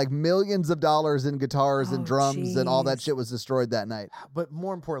literally like millions of dollars in guitars and drums and all that shit was destroyed that night. But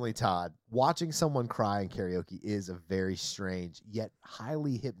more importantly, Todd, watching someone cry in karaoke is a very strange yet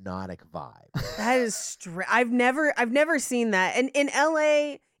highly hypnotic vibe. That is I've never seen that. And in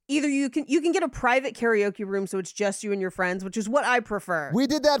LA, either you can get a private karaoke room so it's just you and your friends, which is what I prefer. We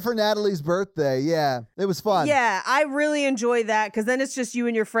did that for Natalie's birthday. Yeah, it was fun. Yeah, I really enjoy that because then it's just you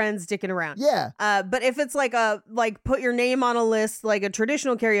and your friends dicking around. Yeah. But if it's like put your name on a list, like a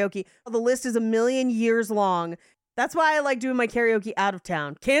traditional karaoke, the list is 1,000,000 years long. That's why I like doing my karaoke out of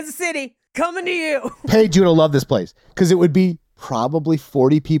town. Kansas City, coming to you. Hey, Judah, love this place because it would be probably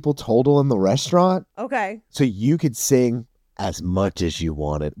 40 people total in the restaurant. Okay. So you could sing as much as you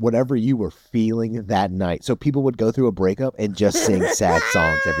wanted, whatever you were feeling that night. So people would go through a breakup and just sing sad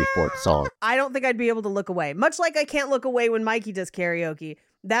songs every 4th song. I don't think I'd be able to look away. Much like I can't look away when Mikey does karaoke.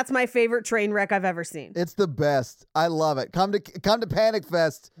 That's my favorite train wreck I've ever seen. It's the best. I love it. Come to Panic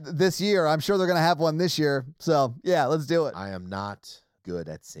Fest this year. I'm sure they're going to have one this year. So, yeah, let's do it. I am not good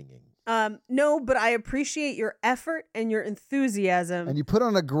at singing. No, but I appreciate your effort and your enthusiasm. And you put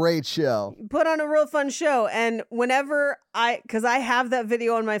on a great show. You put on a real fun show. And whenever because I have that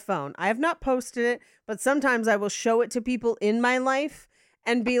video on my phone, I have not posted it, but sometimes I will show it to people in my life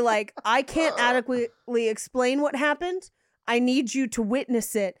and be like, I can't adequately explain what happened. I need you to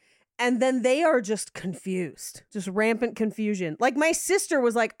witness it. And then they are just confused, just rampant confusion. Like my sister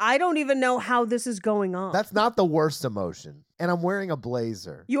was like, I don't even know how this is going on. That's not the worst emotion. And I'm wearing a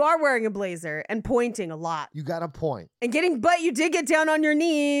blazer. You are wearing a blazer and pointing a lot. You got to point. And but you did get down on your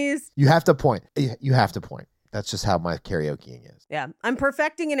knees. You have to point. You have to point. That's just how my karaokeing is. Yeah. I'm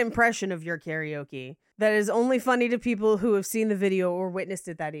perfecting an impression of your karaoke that is only funny to people who have seen the video or witnessed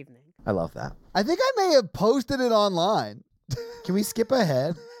it that evening. I love that. I think I may have posted it online. Can we skip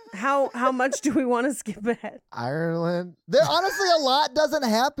ahead? How much do we want to skip ahead? Ireland. There honestly a lot doesn't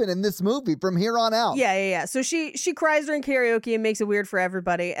happen in this movie from here on out. Yeah. So she cries during karaoke and makes it weird for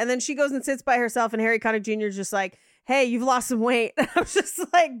everybody. And then she goes and sits by herself and Harry Connick Jr. is just like, hey, you've lost some weight. I was just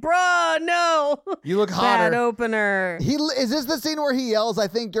like, bruh, no. You look hotter. Bad opener. Is this the scene where he yells, I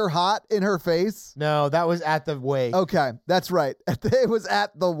think you're hot, in her face? No, that was at the wake. Okay, that's right. It was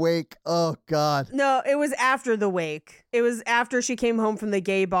at the wake. Oh, God. No, it was after the wake. It was after she came home from the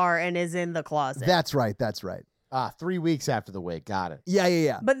gay bar and is in the closet. That's right. 3 weeks after the wake. Got it.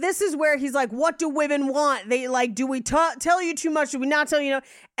 Yeah. But this is where he's like, what do women want? They like, do we tell you too much? Do we not tell you?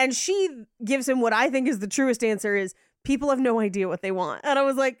 And she gives him what I think is the truest answer is people have no idea what they want. And I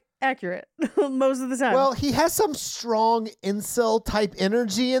was like, accurate most of the time. Well, he has some strong incel type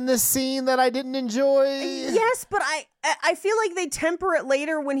energy in this scene that I didn't enjoy. Yes, but I feel like they temper it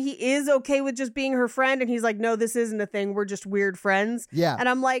later when he is okay with just being her friend. And he's like, no, this isn't a thing. We're just weird friends. Yeah. And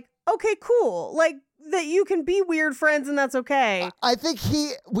I'm like, okay, cool. Like, that you can be weird friends and that's okay. I think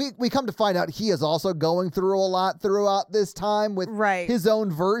we come to find out he is also going through a lot throughout this time with his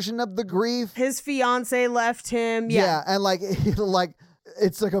own version of the grief. His fiance left him. Yeah, and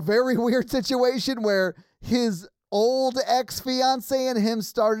it's like a very weird situation where his old ex-fiance and him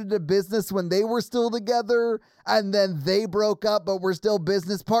started a business when they were still together, and then they broke up but were still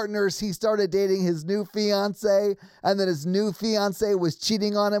business partners. He started dating his new fiance, and then his new fiance was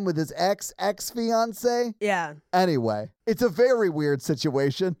cheating on him with his ex-fiance. Yeah. Anyway, it's a very weird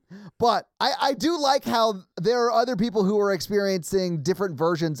situation, but I do like how there are other people who are experiencing different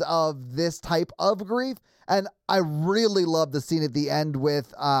versions of this type of grief. And I really love the scene at the end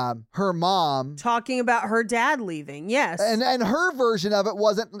with her mom. Talking about her dad leaving, yes. And her version of it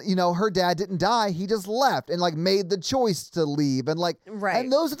wasn't, her dad didn't die. He just left and made the choice to leave. And right.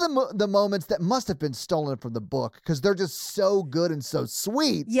 And those are the moments that must have been stolen from the book because they're just so good and so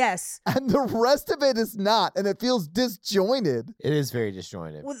sweet. Yes. And the rest of it is not. And it feels disjointed. It is very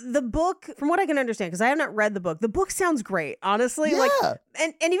disjointed. Well, the book, from what I can understand, because I have not read the book sounds great, honestly. Yeah.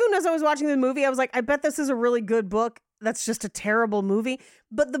 And even as I was watching the movie, I was like, I bet this is a really good book. That's just a terrible movie.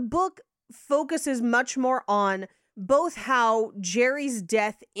 But the book focuses much more on both how Jerry's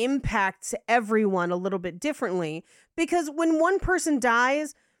death impacts everyone a little bit differently. Because when one person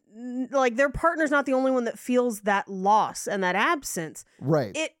dies, their partner's not the only one that feels that loss and that absence.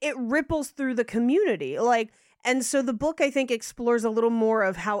 Right. It ripples through the community. And so the book, I think, explores a little more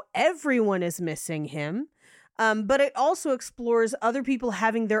of how everyone is missing him. But it also explores other people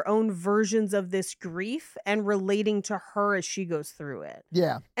having their own versions of this grief and relating to her as she goes through it.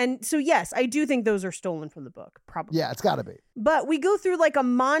 Yeah. And so, yes, I do think those are stolen from the book, probably. Yeah, it's got to be. But we go through like a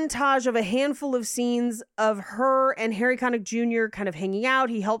montage of a handful of scenes of her and Harry Connick Jr. kind of hanging out.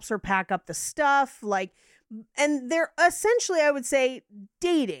 He helps her pack up the stuff, and they're essentially, I would say,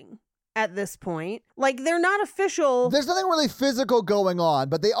 dating at this point. Like, they're not official. There's nothing really physical going on,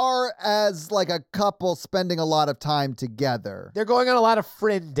 but they are as like a couple spending a lot of time together. They're going on a lot of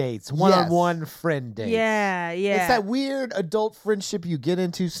friend dates, one-on-one friend dates. Yeah. It's that weird adult friendship you get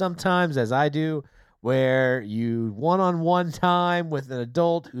into sometimes, as I do, where you one-on-one time with an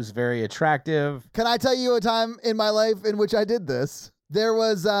adult who's very attractive. Can I tell you a time in my life in which I did this? There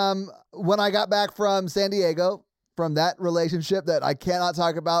was when I got back from San Diego, from that relationship that I cannot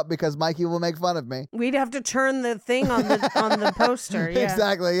talk about because Mikey will make fun of me. We'd have to turn the thing on the poster. Yeah.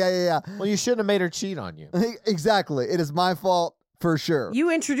 Exactly. Yeah. Well, you shouldn't have made her cheat on you. Exactly. It is my fault for sure.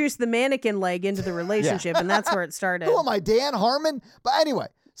 You introduced the mannequin leg into the relationship, and that's where it started. Who am I, Dan Harmon? But anyway,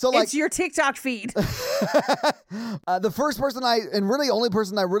 so it's your TikTok feed. The first person and really only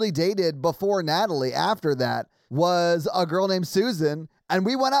person I really dated before Natalie after that was a girl named Susan, and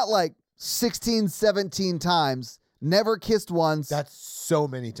we went out like 16, 17 times. Never kissed once. That's so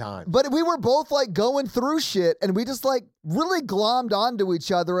many times. But we were both like going through shit, and we just like really glommed onto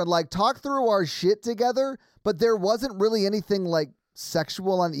each other and like talked through our shit together. But there wasn't really anything like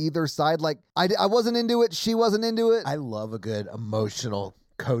sexual on either side. Like I wasn't into it. She wasn't into it. I love a good emotional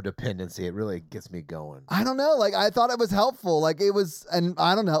codependency. It really gets me going. I don't know. Like, I thought it was helpful. Like, it was, and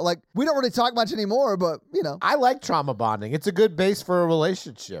I don't know. Like, we don't really talk much anymore, but, you know. I like trauma bonding. It's a good base for a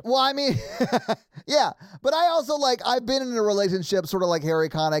relationship. Well, I mean, yeah. But I also, like, I've been in a relationship sort of like Harry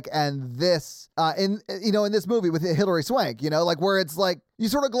Connick and this, in this movie with Hilary Swank, like, where it's like, you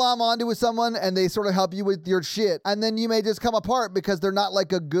sort of glom onto with someone and they sort of help you with your shit. And then you may just come apart because they're not,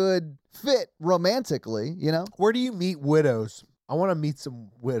 like, a good fit romantically, Where do you meet widows? I want to meet some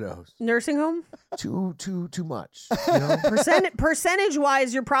widows. Nursing home? Too much. Percentage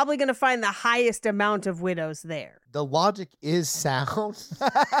wise, you're probably going to find the highest amount of widows there. The logic is sound.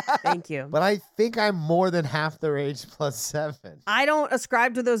 Thank you. But I think I'm more than half their age plus 7. I don't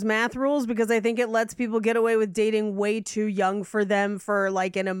ascribe to those math rules because I think it lets people get away with dating way too young for them for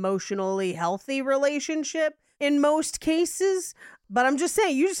like an emotionally healthy relationship in most cases. But I'm just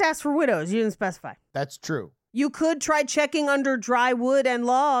saying, you just asked for widows. You didn't specify. That's true. You could try checking under dry wood and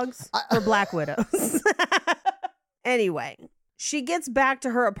logs for black widows. Anyway, she gets back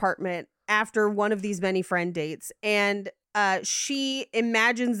to her apartment after one of these many friend dates, and she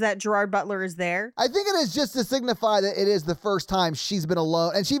imagines that Gerard Butler is there. I think it is just to signify that it is the first time she's been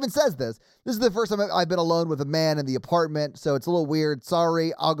alone. And she even says this. This is the first time I've been alone with a man in the apartment, so it's a little weird.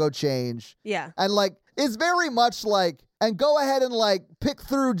 Sorry, I'll go change. Yeah. And like, it's very much like, and go ahead and like pick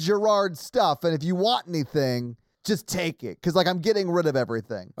through Gerard's stuff. And if you want anything, just take it. Cause like I'm getting rid of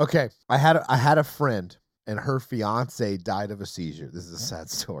everything. Okay. I had a friend and her fiance died of a seizure. This is a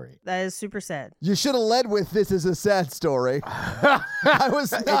sad story. That is super sad. You should have led with this is a sad story. I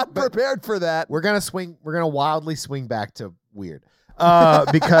was not prepared for that. We're going to wildly swing back to weird.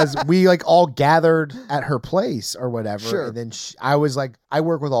 Because we like all gathered at her place or whatever. Sure. And then I was like, I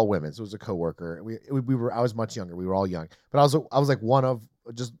work with all women. So it was a coworker. I was much younger. We were all young, but I was like I was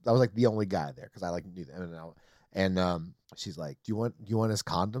like the only guy there. Cause I like knew them. And she's like, do you want his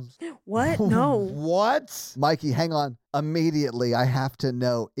condoms? What? No. What? Mikey, hang on. Immediately, I have to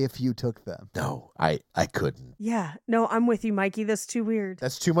know if you took them. No, I couldn't. Yeah. No, I'm with you, Mikey. That's too weird.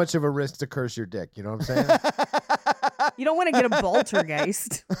 That's too much of a risk to curse your dick. You know what I'm saying? You don't want to get a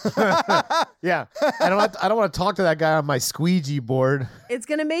poltergeist. Yeah. I don't want to talk to that guy on my squeegee board. It's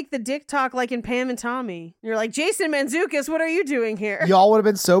going to make the dick talk like in Pam and Tommy. You're like, Jason Mantzoukas, what are you doing here? Y'all would have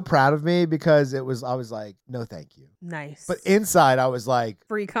been so proud of me because I was like, no, thank you. Nice. But inside I was like,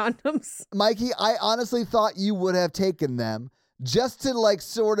 free condoms. Mikey, I honestly thought you would have taken them just to like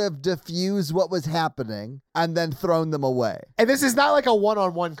sort of diffuse what was happening and then thrown them away. And this is not like a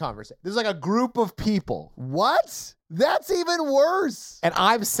one-on-one conversation. This is like a group of people. What? That's even worse. And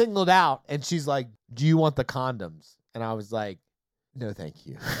I'm singled out and she's like, do you want the condoms? And I was like, no, thank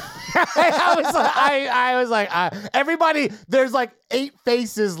you. I was like, everybody, there's like 8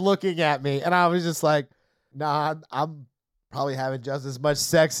 faces looking at me. And I was just like, nah, I'm probably having just as much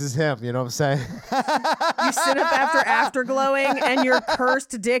sex as him. You know what I'm saying? You sit up after glowing and your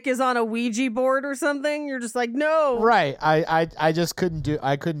cursed dick is on a Ouija board or something. You're just like, no. Right. I just couldn't do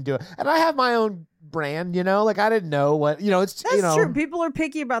it. And I have my own brand, you know? Like, I didn't know what, it's, That's true. People are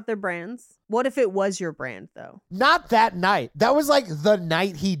picky about their brands. What if it was your brand, though? Not that night. That was like the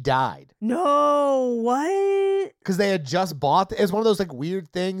night he died. No, what? Because they had just bought, it's one of those like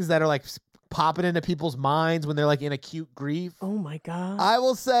weird things that are like popping into people's minds when they're like in acute grief. Oh my God. I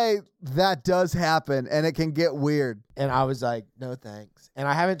will say that does happen and it can get weird. And I was like, no thanks. And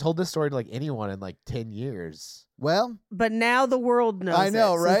I haven't told this story to like anyone in like 10 years. Well, but now the world knows. I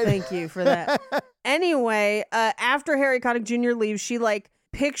know, it, right? So thank you for that. Anyway, after Harry Connick Jr. leaves, she like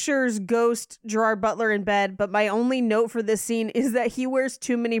pictures ghost Gerard Butler in bed, but my only note for this scene is that he wears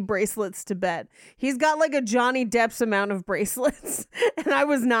too many bracelets to bed. He's got like a Johnny Depp's amount of bracelets, and I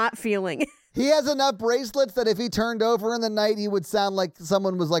was not feeling it. He has enough bracelets that if he turned over in the night, he would sound like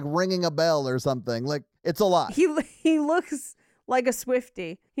someone was like ringing a bell or something. Like, it's a lot. He looks like a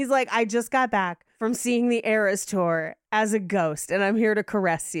Swiftie. He's like, I just got back from seeing the Eras Tour as a ghost, and I'm here to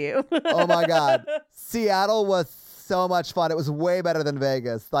caress you. Oh my God. Seattle was so much fun. It was way better than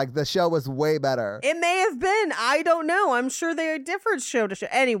Vegas. Like, the show was way better. It may have been. I don't know. I'm sure they're a different show to show.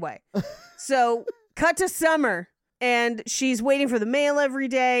 Anyway, so cut to Summer, and she's waiting for the mail every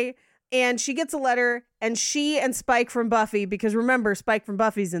day. And she gets a letter, and she and Spike from Buffy, because remember, Spike from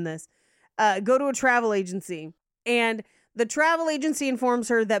Buffy's in this, go to a travel agency. And the travel agency informs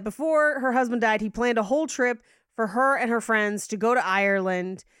her that before her husband died, he planned a whole trip for her and her friends to go to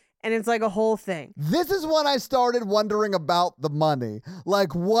Ireland. And it's like a whole thing. This is when I started wondering about the money.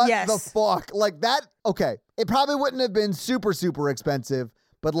 Like, what the fuck? Like that, okay, it probably wouldn't have been super, super expensive,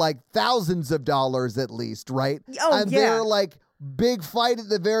 but like thousands of dollars at least, right? Oh, and yeah. they're like, big fight at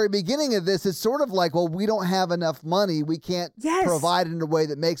the very beginning of this is sort of like, well, we don't have enough money. We can't provide it in a way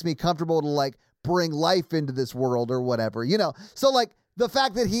that makes me comfortable to like bring life into this world or whatever, So like the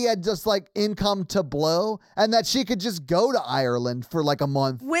fact that he had just like income to blow and that she could just go to Ireland for like a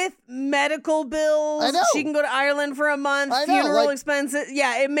month. With medical bills. I know. She can go to Ireland for a month. I know, Funeral like- expenses.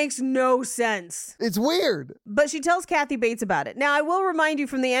 Yeah, it makes no sense. It's weird. But she tells Kathy Bates about it. Now, I will remind you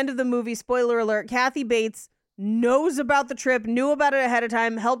from the end of the movie, spoiler alert, Kathy Bates knows about the trip, knew about it ahead of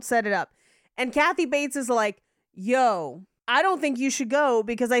time, helped set it up. And Kathy Bates is like, yo, I don't think you should go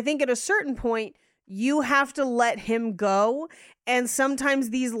because I think at a certain point you have to let him go. And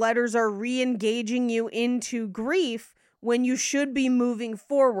sometimes these letters are re-engaging you into grief when you should be moving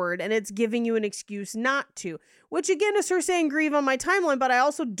forward, and it's giving you an excuse not to. Which again is her saying grieve on my timeline, but I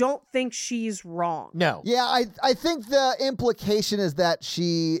also don't think she's wrong. No. Yeah, I think the implication is that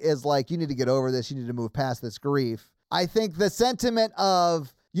she is like, you need to get over this. You need to move past this grief. I think the sentiment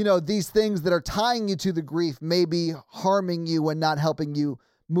of, these things that are tying you to the grief may be harming you and not helping you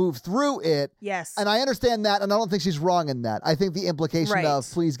move through it. Yes. And I understand that, and I don't think she's wrong in that. I think the implication of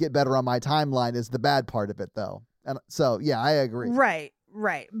please get better on my timeline is the bad part of it, though. And so, yeah, I agree. Right.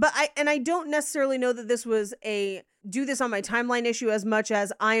 But I don't necessarily know that this was a do this on my timeline issue as much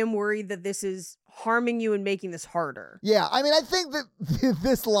as I am worried that this is harming you and making this harder. Yeah, I mean, I think that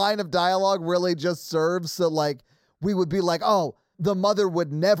this line of dialogue really just serves so, like, we would be like, oh, the mother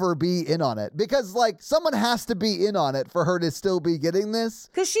would never be in on it. Because, like, someone has to be in on it for her to still be getting this.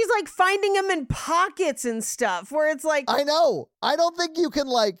 Because she's, like, finding them in pockets and stuff where it's like... I know. I don't think you can,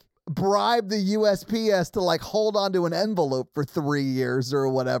 like, bribe the USPS to, like, hold onto an envelope for 3 years or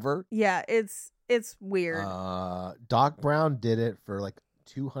whatever. Yeah, it's weird. Doc Brown did it for, like,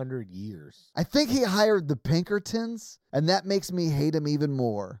 200 years. I think he hired the Pinkertons, and that makes me hate him even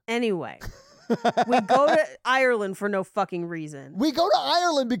more. Anyway... we go to Ireland for no fucking reason. We go to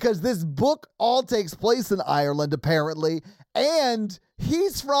Ireland because this book all takes place in Ireland, apparently. And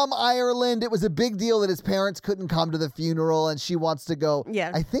he's from Ireland. It was a big deal that his parents couldn't come to the funeral, and she wants to go,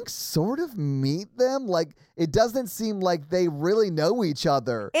 I think, sort of meet them. Like, it doesn't seem like they really know each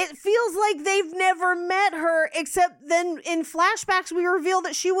other. It feels like they've never met her, except then in flashbacks, we reveal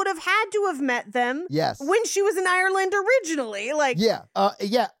that she would have had to have met them. Yes. When she was in Ireland originally. Like, yeah.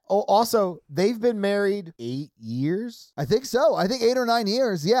 Yeah. Oh, also, they've been married 8 years. I think so. I think 8 or 9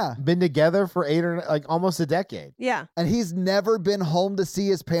 years. Yeah. Been together for 8 or like almost a decade. Yeah. And he's never been home to see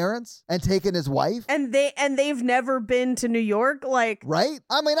his parents and taken his wife. And they've never been to New York. Like, right?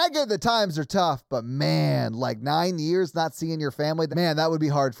 I mean, I get the times are tough, but man, like 9 years not seeing your family, man, that would be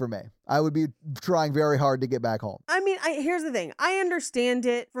hard for me. I would be trying very hard to get back home. I mean, here's the thing. I understand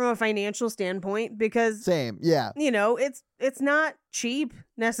it from a financial standpoint because... Same, yeah. It's not cheap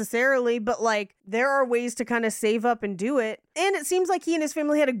necessarily, but like there are ways to kind of save up and do it. And it seems like he and his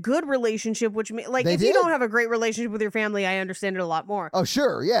family had a good relationship, which like if you don't have a great relationship with your family, I understand it a lot more. Oh,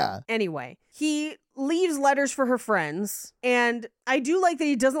 sure, yeah. Anyway, he leaves letters for her friends. And I do like that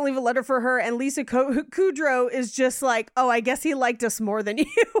he doesn't leave a letter for her. And Lisa Kudrow is just like, oh, I guess he liked us more than you.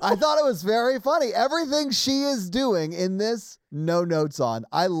 I thought it was very funny. Everything she is doing in this, no notes on.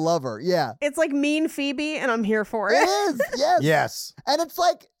 I love her. Yeah. It's like mean Phoebe, and I'm here for it. It is. Yes. Yes. And it's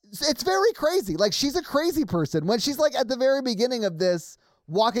like, it's very crazy. Like, she's a crazy person. When she's like at the very beginning of this,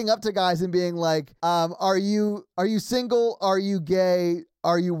 walking up to guys and being like, are you single? Are you gay?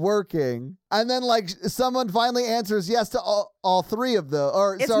 Are you working? And then like someone finally answers yes to all three of the,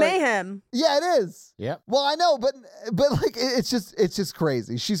 or it's sorry. mayhem. Yeah, it is. Yep. Well, I know, but like it's just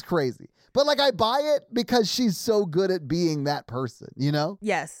crazy. She's crazy. But like I buy it because she's so good at being that person, you know?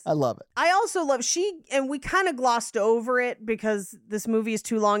 Yes. I love it. I also love and we kind of glossed over it because this movie is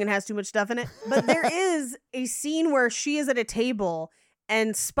too long and has too much stuff in it. But there is a scene where she is at a table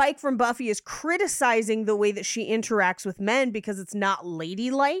and Spike from Buffy is criticizing the way that she interacts with men because it's not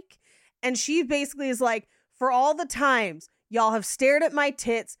ladylike. And she basically is like, for all the times y'all have stared at my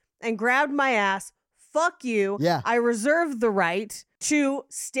tits and grabbed my ass, fuck you. Yeah. I reserve the right to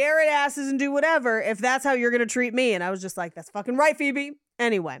stare at asses and do whatever if that's how you're going to treat me. And I was just like, that's fucking right, Phoebe.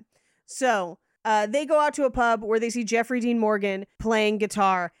 Anyway, so they go out to a pub where they see Jeffrey Dean Morgan playing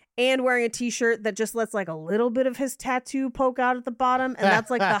guitar and wearing a t-shirt that just lets like a little bit of his tattoo poke out at the bottom. And that's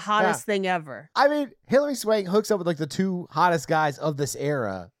like the hottest thing ever. I mean, Hilary Swank hooks up with like the two hottest guys of this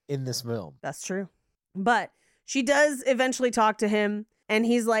era in this film. That's true. But she does eventually talk to him and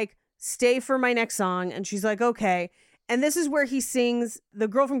he's like, stay for my next song. And she's like, okay. And this is where he sings The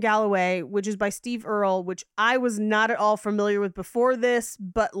Girl from Galloway, which is by Steve Earle, which I was not at all familiar with before this,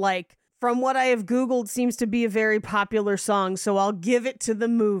 but like from what I have Googled seems to be a very popular song. So I'll give it to the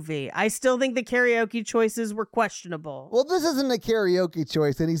movie. I still think the karaoke choices were questionable. Well, this isn't a karaoke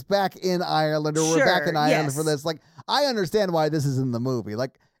choice and he's back in Ireland or we're back in Ireland for this. Like, I understand why this is in the movie.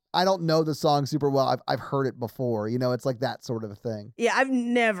 Like, I don't know the song super well. I've heard it before. You know, it's like that sort of a thing. Yeah, I've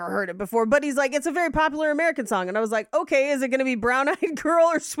never heard it before. But he's like, it's a very popular American song. And I was like, okay, is it going to be Brown Eyed Girl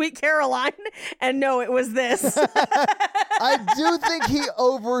or Sweet Caroline? And no, it was this. I do think he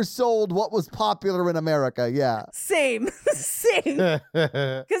oversold what was popular in America. Yeah. Same. Because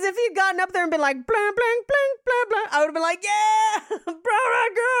if he'd gotten up there and been like, blank, blank, blank, blank, blank, I would have been like, yeah, Brown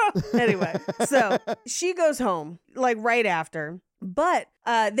Eyed Girl. Anyway, so she goes home like right after. But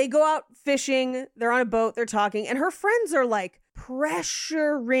they go out fishing, they're on a boat, they're talking, and her friends are like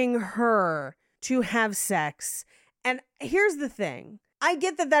pressuring her to have sex. And here's the thing. I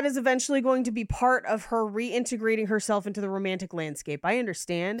get that that is eventually going to be part of her reintegrating herself into the romantic landscape. I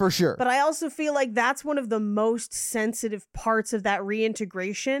understand. For sure. But I also feel like that's one of the most sensitive parts of that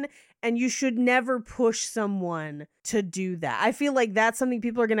reintegration. And you should never push someone to do that. I feel like that's something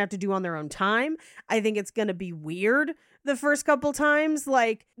people are going to have to do on their own time. I think it's going to be weird the first couple times.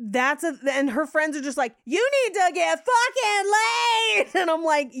 Like, and her friends are just like, you need to get fucking laid. And I'm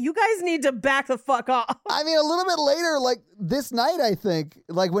like, you guys need to back the fuck off. I mean, a little bit later, like this night, I think,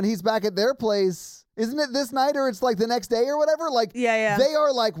 like when he's back at their place, isn't it this night or it's like the next day or whatever? Like, yeah. They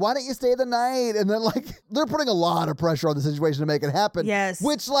are like, why don't you stay the night? And then like, they're putting a lot of pressure on the situation to make it happen. Yes.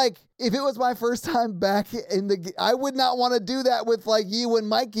 Which like, if it was my first time back I would not want to do that with like you and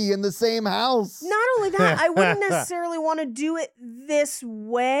Mikey in the same house. Not only that, I wouldn't necessarily want to do it this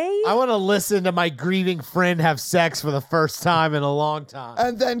way. I want to listen to my grieving friend have sex for the first time in a long time.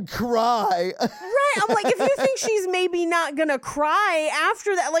 And then cry. Right. I'm like, if you think she's maybe not going to cry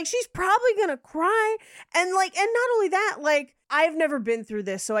after that, like she's probably going to cry. And like, and not only that, like, I've never been through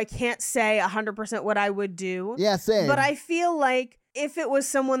this, so I can't say 100% what I would do. Yeah, same. But I feel like if it was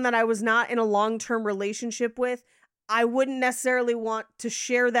someone that I was not in a long-term relationship with, I wouldn't necessarily want to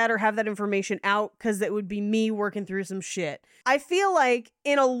share that or have that information out because it would be me working through some shit. I feel like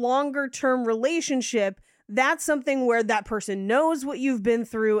in a longer-term relationship, that's something where that person knows what you've been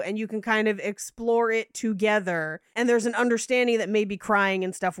through and you can kind of explore it together. And there's an understanding that maybe crying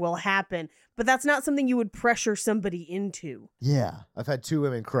and stuff will happen. But that's not something you would pressure somebody into. Yeah. I've had 2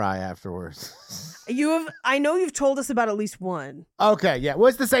 women cry afterwards. I know you've told us about at least one. Okay, yeah. Well,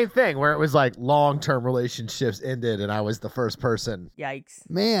 it's the same thing where it was like long-term relationships ended and I was the first person. Yikes.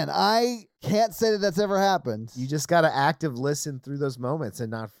 Man, I can't say that that's ever happened. You just got to active listen through those moments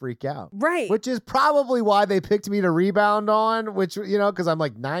and not freak out. Right. Which is probably why they picked me to rebound on, which, you know, because I'm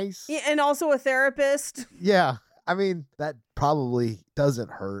like nice. Yeah, and also a therapist. Yeah. I mean, that probably doesn't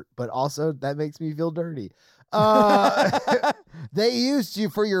hurt, but also that makes me feel dirty. They used you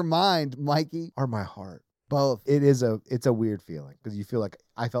for your mind, Mikey. Or my heart. Both. It's a weird feeling because you feel like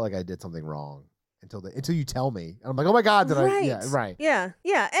I felt like I did something wrong until you tell me. And I'm like, oh my God, Yeah.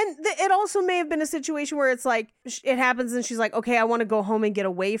 And it also may have been a situation where it's like, it happens and she's like, okay, I want to go home and get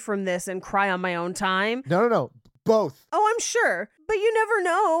away from this and cry on my own time. No. Both. Oh, I'm sure. But you never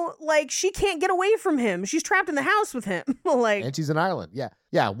know. Like, she can't get away from him. She's trapped in the house with him. Like, and she's in Ireland. Yeah.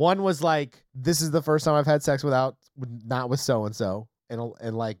 Yeah. One was like, this is the first time I've had sex not with so-and-so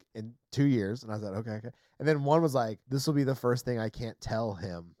in 2 years. And I was like, okay. And then one was like, this will be the first thing I can't tell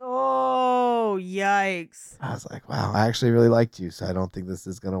him. Oh, yikes. I was like, wow, I actually really liked you. So I don't think this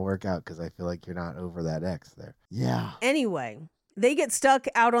is going to work out because I feel like you're not over that ex there. Yeah. Anyway, they get stuck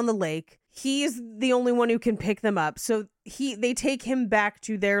out on the lake. He's the only one who can pick them up. So they take him back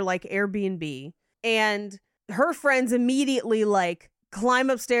to their like Airbnb, and her friends immediately like climb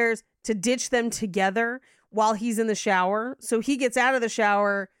upstairs to ditch them together while he's in the shower. So he gets out of the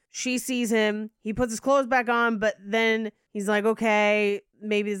shower. She sees him. He puts his clothes back on, but then he's like, okay,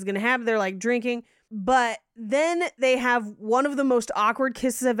 maybe this is going to happen. They're like drinking. But then they have one of the most awkward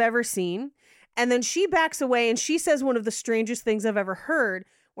kisses I've ever seen. And then she backs away and she says one of the strangest things I've ever heard,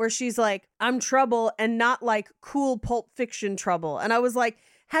 where she's like, I'm trouble, and not like cool Pulp Fiction trouble. And I was like,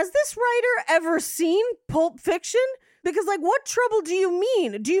 has this writer ever seen Pulp Fiction? Because like, what trouble do you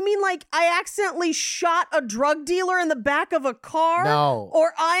mean? Do you mean like I accidentally shot a drug dealer in the back of a car? No.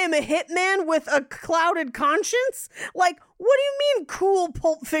 Or I am a hitman with a clouded conscience? Like, what do you mean cool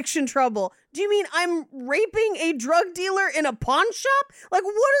Pulp Fiction trouble? Do you mean I'm raping a drug dealer in a pawn shop? Like,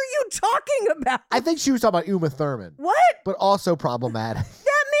 what are you talking about? I think she was talking about Uma Thurman. What? But also problematic.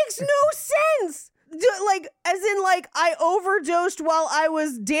 That makes no sense. Like, as in, like, I overdosed while I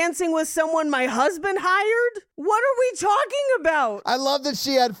was dancing with someone my husband hired? What are we talking about? I love that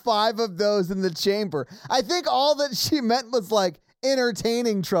she had 5 of those in the chamber. I think all that she meant was like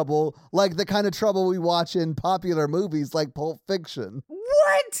entertaining trouble, like the kind of trouble we watch in popular movies like Pulp Fiction.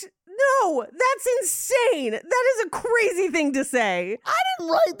 What? No, that's insane. That is a crazy thing to say. I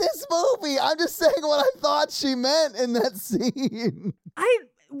didn't write this movie. I'm just saying what I thought she meant in that scene.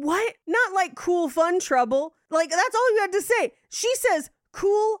 What? Not like cool fun trouble. Like, that's all you had to say. She says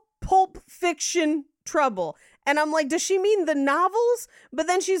cool Pulp Fiction trouble. And I'm like, does she mean the novels? But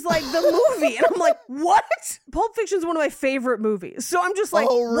then she's like, the movie. And I'm like, what? Pulp Fiction's one of my favorite movies. So I'm just like,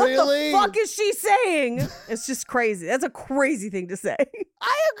 oh, really? What the fuck is she saying? It's just crazy. That's a crazy thing to say.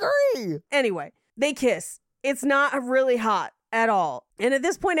 I agree. Anyway, they kiss. It's not really hot at all. And at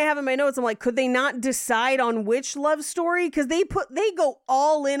this point I have in my notes, I'm like, could they not decide on which love story? Because they go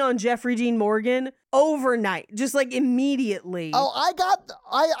all in on Jeffrey Dean Morgan overnight, just like immediately. Oh, I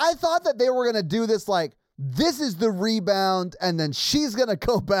thought that they were going to do this like, this is the rebound, and then she's going to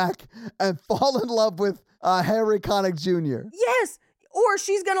go back and fall in love with Harry Connick Jr. Yes. Or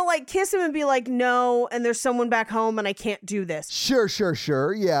she's going to like kiss him and be like, no, and there's someone back home and I can't do this.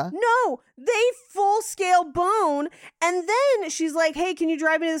 Sure, yeah. No, they full scale bone. And then she's like, hey, can you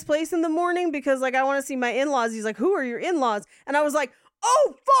drive me to this place in the morning? Because like, I want to see my in-laws. He's like, who are your in-laws? And I was like,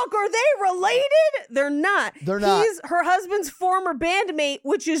 oh, fuck, are they related? They're not. He's her husband's former bandmate,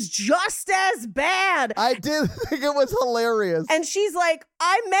 which is just as bad. I did think it was hilarious. And she's like,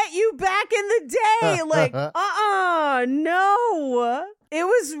 I met you back in the day. Like, no. It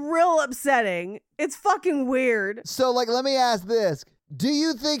was real upsetting. It's fucking weird. So, like, let me ask this. Do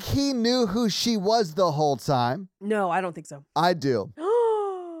you think he knew who she was the whole time? No, I don't think so. I do.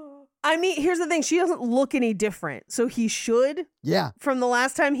 I mean, here's the thing. She doesn't look any different. So he should. Yeah. From the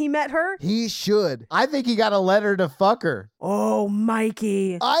last time he met her. He should. I think he got a letter to fuck her. Oh,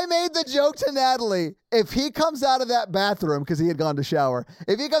 Mikey. I made the joke to Natalie. If he comes out of that bathroom, because he had gone to shower,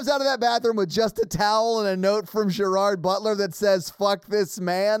 if he comes out of that bathroom with just a towel and a note from Gerard Butler that says, fuck this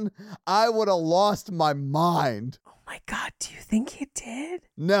man, I would have lost my mind. Oh my God. Do you think he did?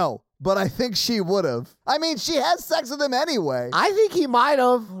 No. But I think she would have. I mean, she has sex with him anyway. I think he might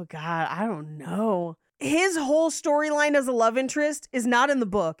have. Oh, God, I don't know. His whole storyline as a love interest is not in the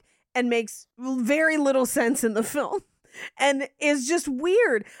book and makes very little sense in the film. And is just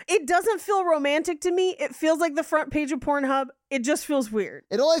weird. It doesn't feel romantic to me. It feels like the front page of Pornhub. It just feels weird.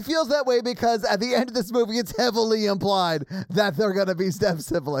 It only feels that way because at the end of this movie, it's heavily implied that they're going to be step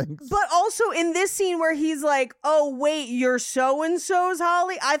siblings. But also in this scene where he's like, oh, wait, you're so-and-so's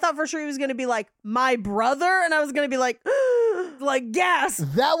Holly? I thought for sure he was going to be like, my brother? And I was going to be like, like, gas.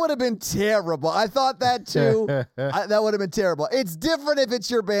 That would have been terrible. I thought that too. That would have been terrible. It's different if it's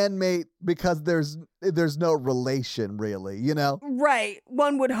your bandmate because there's there's no relation really, you know? Right.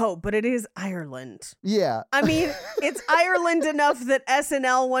 One would hope, but it is Ireland. Yeah. I mean, it's Ireland enough that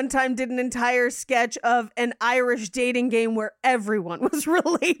SNL one time did an entire sketch of an Irish dating game where everyone was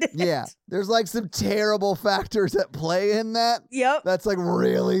related. Yeah. There's like some terrible factors at play in that. Yep. That's like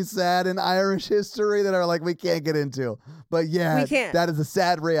really sad in Irish history that are like we can't get into. But yeah, We can't. that is a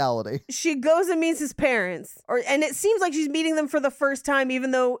sad reality. She goes and meets his parents, and it seems like she's meeting them for the first time,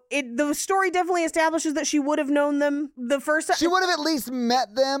 even though the story definitely establishes that she would have known them the first time. She would have at least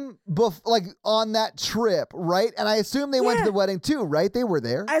met them like on that trip, right? And I assume they went to the wedding too, right? They were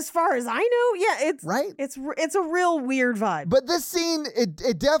there. As far as I know, yeah, it's right. It's a real weird vibe. But this scene,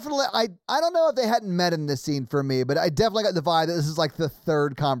 it definitely, I don't know if they hadn't met in this scene for me, but I definitely got the vibe that this is like the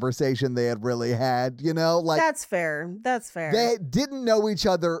third conversation they had really had, you know? Like That's fair. That's fair. They didn't know each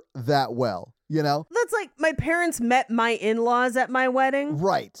other that well, you know? That's like my parents met my in-laws at my wedding.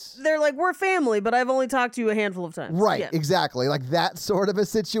 Right. They're like, we're family, but I've only talked to you a handful of times. Right, Yeah. exactly. Like that sort of a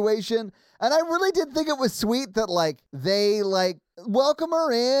situation. And I really did think it was sweet that like they like welcome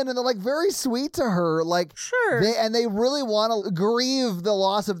her in and they're like very sweet to her. Like sure. They really want to grieve the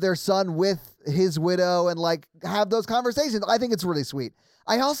loss of their son with his widow and like have those conversations. I think it's really sweet.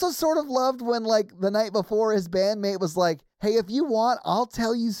 I also sort of loved when like the night before his bandmate was like, hey, if you want, I'll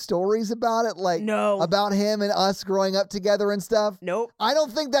tell you stories about it. Like about him and us growing up together and stuff. Nope. I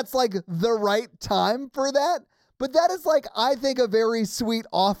don't think that's like the right time for that. But that is like, I think, a very sweet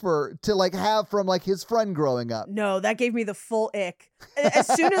offer to like have from like his friend growing up. No, that gave me the full ick. As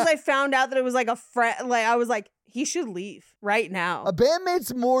soon as I found out that it was like a friend, like I was like, he should leave right now. A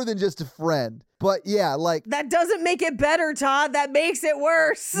bandmate's more than just a friend. But yeah, like. That doesn't make it better, Todd. That makes it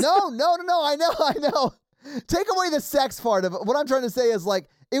worse. No. I know. Take away the sex part of it. What I'm trying to say is like,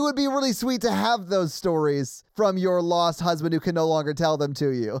 it would be really sweet to have those stories from your lost husband who can no longer tell them to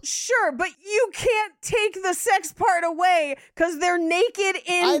you. Sure, but you can't take the sex part away because they're naked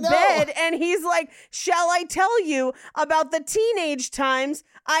in bed and he's like, shall I tell you about the teenage times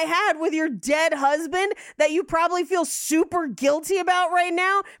I had with your dead husband that you probably feel super guilty about right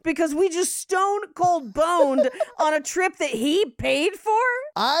now because we just stone cold boned on a trip that he paid for?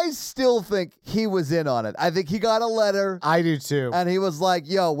 I still think he was in on it. I think he got a letter. I do too. And he was like,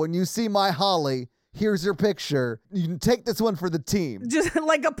 yo, when you see my Holly, here's your picture. You can take this one for the team. Just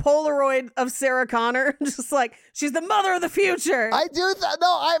like a Polaroid of Sarah Connor. Just like, she's the mother of the future. I do. No,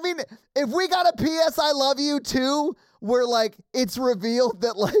 I mean, if we got a P.S. I love you too, where like it's revealed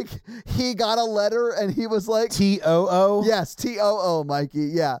that like he got a letter and he was like T-O-O? Yes, T-O-O,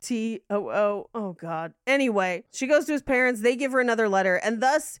 Mikey. Yeah. T-O-O. Oh, God. Anyway, she goes to his parents. They give her another letter. And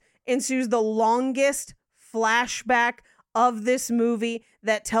thus ensues the longest flashback of this movie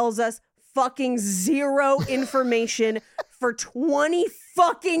that tells us fucking zero information for 20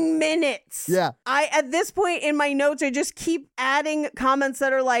 fucking minutes. Yeah. At this point in my notes, I just keep adding comments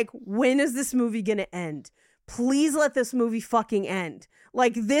that are like, when is this movie gonna end? Please let this movie fucking end.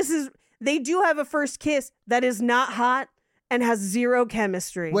 Like they do have a first kiss that is not hot and has zero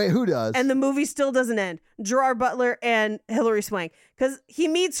chemistry. Wait, who does? And the movie still doesn't end. Gerard Butler and Hilary Swank. Because he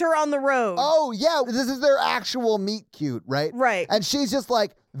meets her on the road. Oh, yeah. This is their actual meet cute, right? Right. And she's just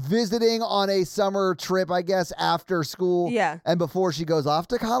like visiting on a summer trip, I guess, after school. Yeah. And before she goes off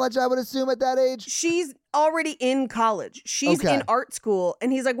to college, I would assume at that age. She's already in college. She's Okay. in art school.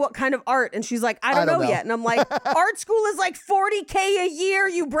 And he's like, what kind of art? And she's like, I don't know yet. And I'm like, art school is like $40K a year,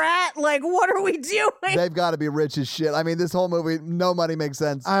 you brat. Like, what are we doing? They've got to be rich as shit. I mean, this whole movie, no money makes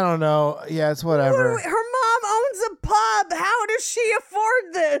sense. I don't know. Yeah, it's whatever. Her mom owns a pub. How does she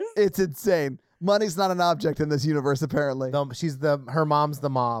afford this? It's insane. Money's not an object in this universe, apparently. Her mom's the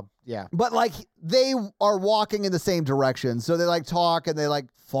mob. Yeah. But like they are walking in the same direction. So they like talk and they like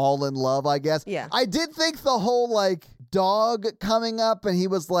fall in love, I guess. Yeah. I did think the whole like dog coming up and he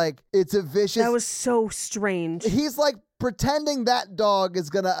was like, it's a vicious. That was so strange. He's like pretending that dog is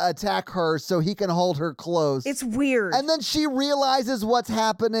going to attack her so he can hold her close. It's weird. And then she realizes what's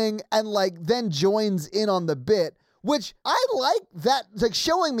happening and like then joins in on the bit. Which I like that, like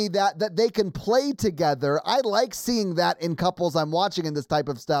showing me that they can play together. I like seeing that in couples I'm watching in this type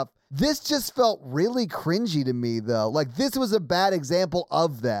of stuff. This just felt really cringy to me, though. Like, this was a bad example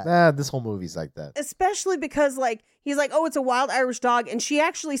of that. This whole movie's like that. Especially because, like, he's like, oh, it's a wild Irish dog. And she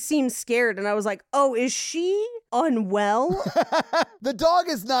actually seems scared. And I was like, oh, is she unwell? The dog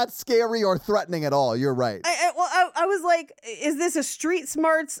is not scary or threatening at all. You're right. I was like, is this a street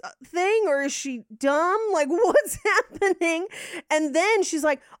smarts thing or is she dumb? Like, what's happening? And then she's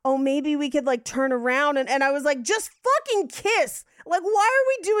like, oh, maybe we could like turn around. And I was like, just fucking kiss. Like, why are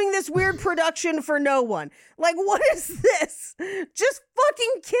we doing this weird production for no one? Like, what is this? Just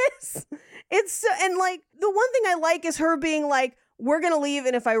fucking kiss. And like the one thing I like is her being like, we're going to leave,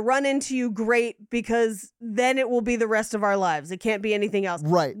 and if I run into you, great, because then it will be the rest of our lives. It can't be anything else.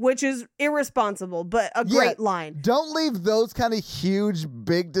 Right. Which is irresponsible, but a great line. Don't leave those kind of huge,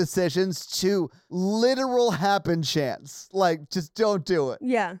 big decisions to literal happen chance. Like, just don't do it.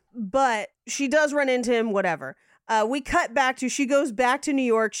 Yeah, but she does run into him, whatever. We cut back to, she goes back to New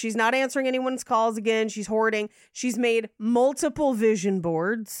York. She's not answering anyone's calls again. She's hoarding. She's made multiple vision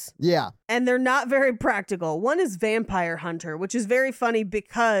boards. Yeah. And they're not very practical. One is Vampire Hunter, which is very funny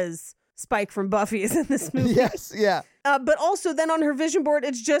because Spike from Buffy is in this movie. Yes, yeah. But also then on her vision board,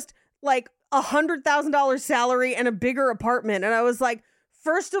 it's just like $100,000 salary and a bigger apartment. And I was like,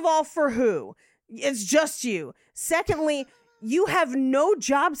 first of all, for who? It's just you. Secondly, you have no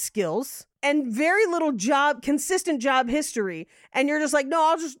job skills and very little consistent job history. And you're just like,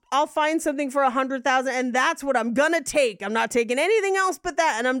 no, I'll find something for 100,000 and that's what I'm gonna take. I'm not taking anything else but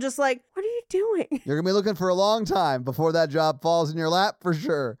that. And I'm just like, what are you doing? You're gonna be looking for a long time before that job falls in your lap for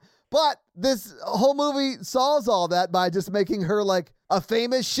sure. But this whole movie solves all that by just making her like a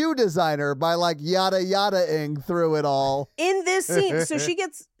famous shoe designer by like yada yada-ing through it all. In this scene, so she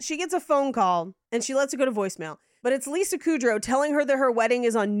gets a phone call and she lets it go to voicemail. But it's Lisa Kudrow telling her that her wedding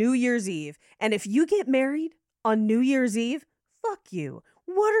is on New Year's Eve. And if you get married on New Year's Eve, fuck you.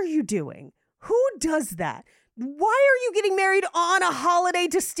 What are you doing? Who does that? Why are you getting married on a holiday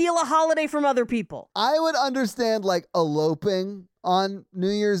to steal a holiday from other people? I would understand like eloping on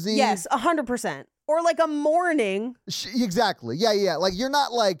New Year's Eve. Yes, 100%. Or like a morning. Exactly. Yeah. Like you're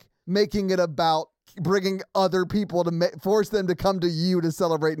not like making it about bringing other people to force them to come to you to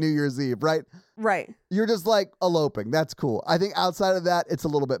celebrate New Year's Eve, right? Right. You're just like eloping. That's cool. I think outside of that, it's a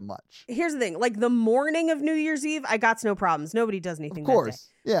little bit much. Here's the thing. Like the morning of New Year's Eve, I got no problems. Nobody does anything Of course.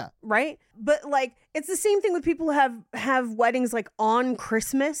 Yeah. Right? But like it's the same thing with people who have weddings like on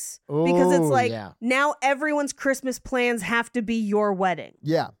Christmas. Because it's like now everyone's Christmas plans have to be your wedding.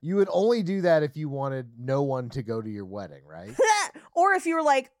 Yeah. You would only do that if you wanted no one to go to your wedding, right? Or if you were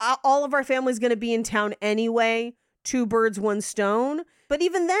like, all of our family's going to be in town anyway, 2 birds, 1 stone. But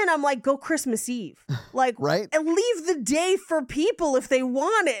even then, I'm like, go Christmas Eve. Like, right? And leave the day for people if they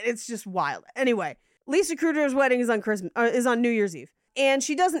want it. It's just wild. Anyway, Lisa Kudrow's wedding is on New Year's Eve. And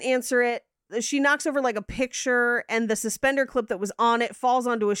she doesn't answer it. She knocks over like a picture and the suspender clip that was on it falls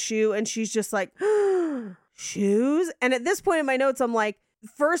onto a shoe. And she's just like, shoes? And at this point in my notes, I'm like,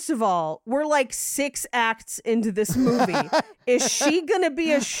 first of all, we're like 6 acts into this movie. Is she going to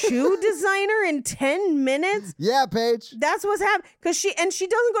be a shoe designer in 10 minutes? Yeah, Paige. That's what's happening. Because she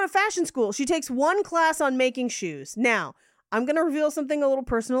doesn't go to fashion school. She takes 1 class on making shoes. Now, I'm going to reveal something a little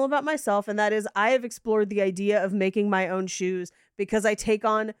personal about myself, and that is I have explored the idea of making my own shoes because I take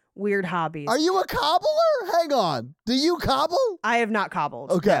on weird hobbies. Are you a cobbler? Hang on. Do you cobble? I have not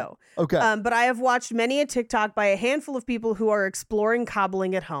cobbled. Okay. No. Okay. But I have watched many a TikTok by a handful of people who are exploring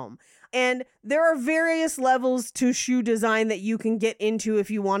cobbling at home. And there are various levels to shoe design that you can get into if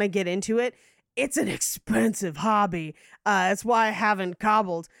you want to get into it. It's an expensive hobby. That's why I haven't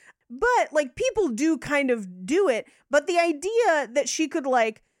cobbled. But like people do kind of do it. But the idea that she could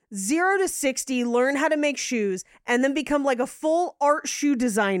like 0 to 60, learn how to make shoes, and then become like a full art shoe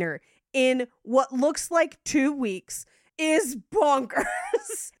designer in what looks like 2 weeks is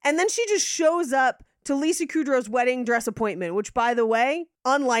bonkers. And then she just shows up to Lisa Kudrow's wedding dress appointment, which, by the way,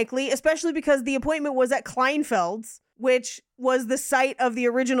 unlikely, especially because the appointment was at Kleinfeld's, which was the site of the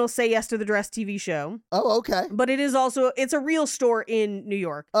original Say Yes to the Dress TV show. Oh, okay. But it's a real store in New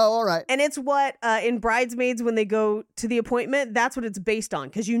York. Oh, all right. And it's what in Bridesmaids, when they go to the appointment, that's what it's based on,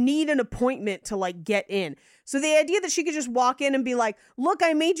 because you need an appointment to like get in. So the idea that she could just walk in and be like, look,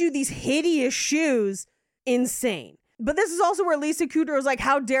 I made you these hideous shoes, insane. But this is also where Lisa Kudrow is like,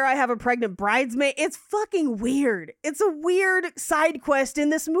 how dare I have a pregnant bridesmaid? It's fucking weird. It's a weird side quest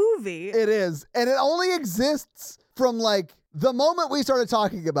in this movie. It is. And it only exists from like the moment we started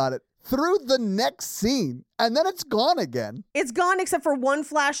talking about it through the next scene. And then it's gone again. It's gone except for 1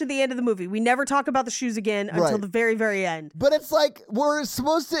 flash at the end of the movie. We never talk about the shoes again until the very, very end. But it's like we're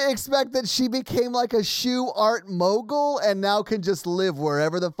supposed to expect that she became like a shoe art mogul and now can just live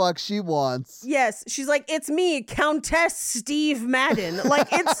wherever the fuck she wants. Yes. She's like, it's me, Countess Steve Madden.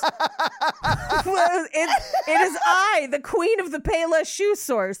 Like it is I, the queen of the Payless shoe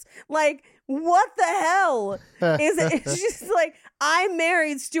source. Like, what the hell is it? It's just like, I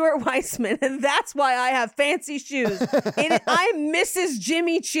married Stuart Weitzman, and that's why I have fancy shoes. I'm Mrs.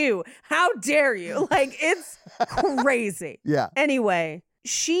 Jimmy Choo. How dare you? Like, it's crazy. Yeah. Anyway,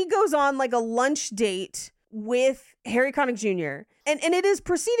 she goes on like a lunch date with Harry Connick Jr. And it is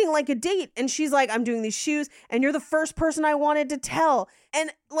proceeding like a date. And she's like, I'm doing these shoes and you're the first person I wanted to tell.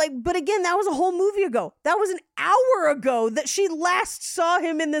 And like, but again, that was a whole movie ago. That was an hour ago that she last saw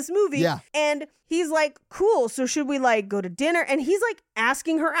him in this movie. Yeah. And he's like, cool. So should we like go to dinner? And he's like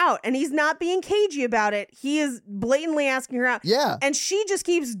asking her out and he's not being cagey about it. He is blatantly asking her out. Yeah. And she just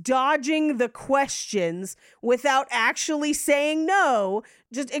keeps dodging the questions without actually saying no,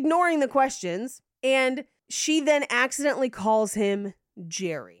 just ignoring the questions. And she then accidentally calls him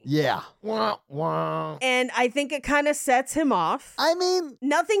Jerry. Yeah. Wah, wah. And I think it kind of sets him off. I mean,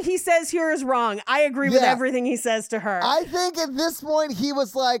 nothing he says here is wrong. I agree with everything he says to her. I think at this point he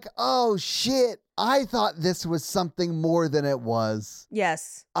was like, oh shit, I thought this was something more than it was.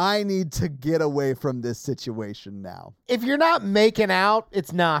 Yes. I need to get away from this situation now. If you're not making out,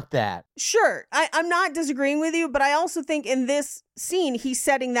 it's not that. Sure. I'm not disagreeing with you, but I also think in this scene, he's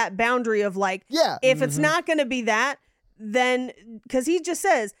setting that boundary of like, if it's not going to be that, then, because he just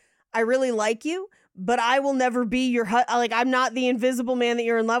says, I really like you, but I will never be your like, I'm not the invisible man that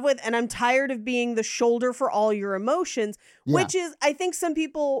you're in love with, and I'm tired of being the shoulder for all your emotions, which is, I think some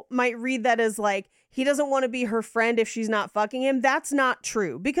people might read that as like, he doesn't want to be her friend if she's not fucking him. That's not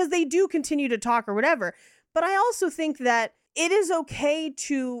true, because they do continue to talk or whatever. But I also think that it is okay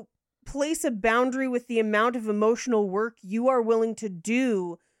to place a boundary with the amount of emotional work you are willing to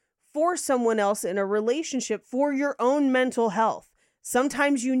do for someone else in a relationship for your own mental health.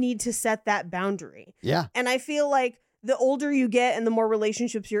 Sometimes you need to set that boundary. Yeah. And I feel like the older you get and the more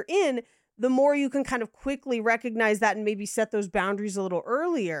relationships you're in, the more you can kind of quickly recognize that and maybe set those boundaries a little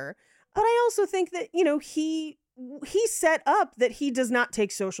earlier. But I also think that, you know, he set up that he does not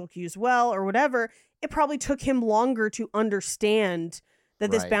take social cues well or whatever. It probably took him longer to understand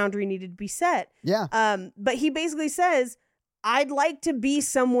that this boundary needed to be set. Yeah. But he basically says, I'd like to be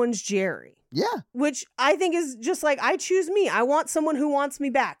someone's Jerry. Yeah. Which I think is just like, I choose me. I want someone who wants me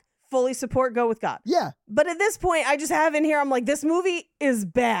back. Fully support, go with God. Yeah. But at this point, I just have in here, I'm like, this movie is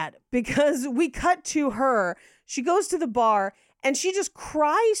bad because we cut to her. She goes to the bar and she just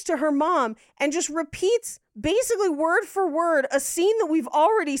cries to her mom and just repeats basically word for word a scene that we've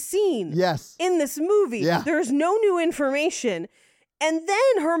already seen in this movie. Yeah. There's no new information. And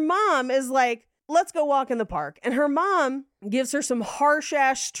then her mom is like, let's go walk in the park. And her mom gives her some harsh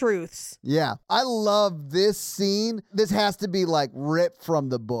ass truths. Yeah. I love this scene. This has to be like ripped from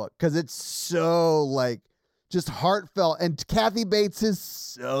the book because it's so like just heartfelt. And Kathy Bates is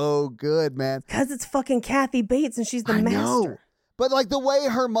so good, man. Because it's fucking Kathy Bates and she's the master. Know. But like the way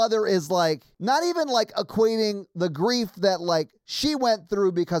her mother is like, not even like equating the grief that like she went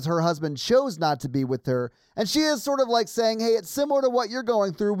through because her husband chose not to be with her. And she is sort of like saying, hey, it's similar to what you're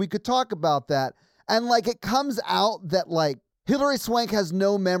going through. We could talk about that. And like it comes out that like Hilary Swank has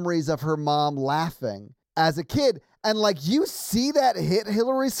no memories of her mom laughing as a kid. And like you see that hit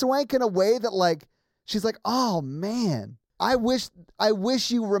Hilary Swank in a way that like, she's like, oh man. I wish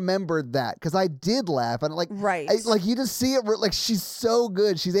you remembered that because I did laugh and like like you just see it like she's so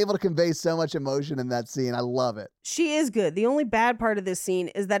good. She's able to convey so much emotion in that scene. I love it. She is good. The only bad part of this scene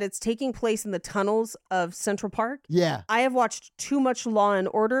is that it's taking place in the tunnels of Central Park. Yeah. I have watched too much Law and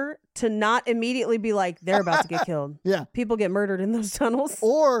Order to not immediately be like, they're about to get killed. Yeah. People get murdered in those tunnels.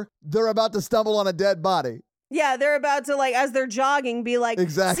 Or they're about to stumble on a dead body. Yeah, they're about to, like, as they're jogging, be like,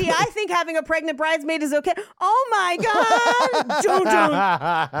 exactly. See, I think having a pregnant bridesmaid is okay. Oh, my God.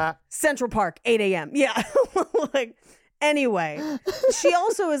 Don't. Central Park, 8 a.m. Yeah. Like, anyway. She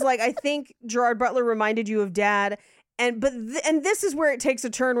also is like, I think Gerard Butler reminded you of Dad. And this is where it takes a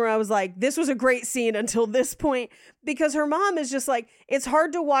turn where I was like, this was a great scene until this point. Because her mom is just like, it's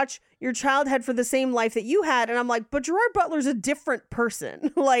hard to watch your child head for the same life that you had. And I'm like, but Gerard Butler's a different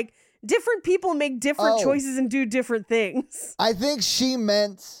person. Like, different people make different choices and do different things. I think she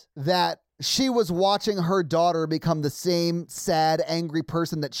meant that she was watching her daughter become the same sad, angry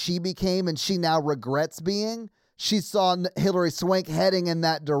person that she became and she now regrets being. She saw Hilary Swank heading in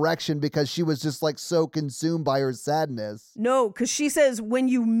that direction because she was just like so consumed by her sadness. No, because she says when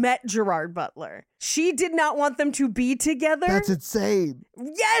you met Gerard Butler, she did not want them to be together. That's insane.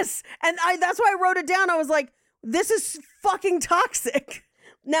 Yes. And that's why I wrote it down. I was like, this is fucking toxic.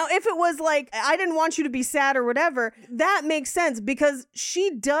 Now, if it was like, I didn't want you to be sad or whatever, that makes sense because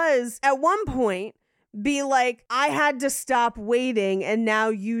she does at one point be like, I had to stop waiting and now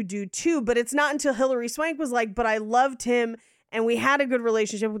you do too. But it's not until Hilary Swank was like, but I loved him and we had a good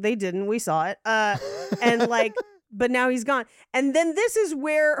relationship. They didn't. We saw it. And like, but now he's gone. And then this is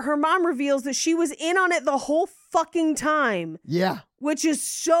where her mom reveals that she was in on it the whole fucking time. Yeah. Which is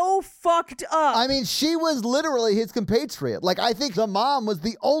so fucked up. I mean, she was literally his compatriot. Like, I think the mom was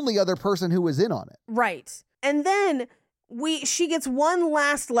the only other person who was in on it. Right. And then she gets one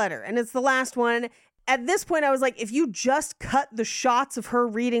last letter, and it's the last one. At this point, I was like, if you just cut the shots of her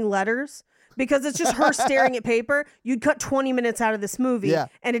reading letters, because it's just her staring at paper, you'd cut 20 minutes out of this movie,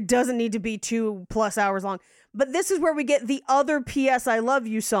 and it doesn't need to be 2+ hours long. But this is where we get the other P.S. I Love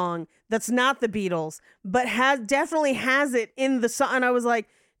You song that's not the Beatles, but definitely has it in the song. And I was like,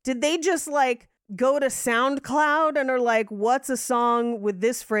 did they just like go to SoundCloud and are like, what's a song with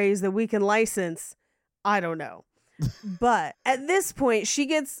this phrase that we can license? I don't know. But at this point, she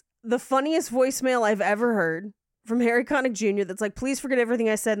gets the funniest voicemail I've ever heard from Harry Connick Jr. that's like, please forget everything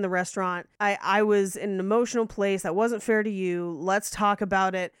I said in the restaurant. I was in an emotional place. That wasn't fair to you. Let's talk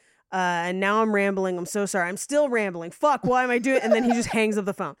about it. And now I'm rambling. I'm so sorry. I'm still rambling. Fuck, why am I doing it? And then he just hangs up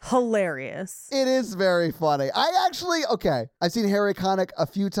the phone. Hilarious. It is very funny. I've seen Harry Connick a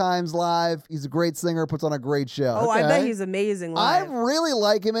few times live. He's a great singer, puts on a great show. Oh, I bet he's amazing live. I really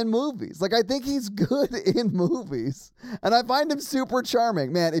like him in movies. Like, I think he's good in movies. And I find him super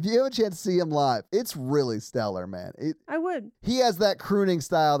charming. Man, if you have a chance to see him live, it's really stellar, man. I would. He has that crooning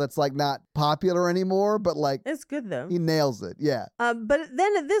style that's, like, not popular anymore, but, like... It's good, though. He nails it, yeah. But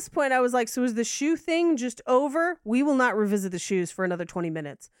then at this point, I was like, so is the shoe thing just over? We will not revisit the shoes for another 20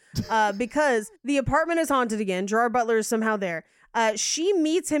 minutes. Because the apartment is haunted again. Gerard Butler is somehow there. She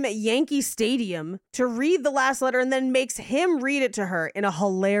meets him at Yankee Stadium to read the last letter and then makes him read it to her in a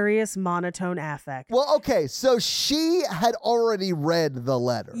hilarious monotone affect. Well, okay, so she had already read the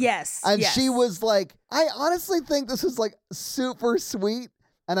letter. Yes. And she was like, I honestly think this is like super sweet.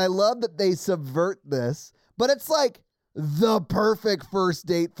 And I love that they subvert this. But it's like the perfect first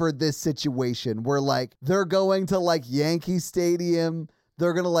date for this situation where like they're going to like Yankee Stadium.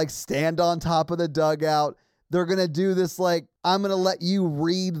 They're going to like stand on top of the dugout. They're going to do this like, I'm going to let you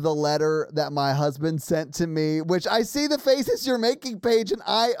read the letter that my husband sent to me, which I see the faces you're making, Paige, and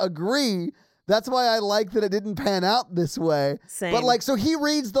I agree. That's why I like that it didn't pan out this way. Same. But like, so he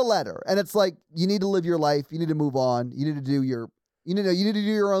reads the letter and it's like, you need to live your life. You need to move on. You need to do you need to do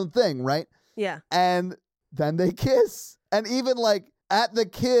your own thing, right? Yeah. And then they kiss. And even like at the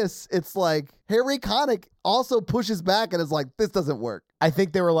kiss, it's like Harry Connick also pushes back and is like, this doesn't work. I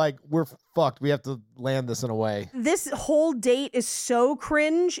think they were like, we're fucked. We have to land this in a way. This whole date is so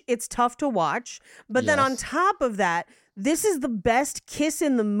cringe. It's tough to watch. But then on top of that, this is the best kiss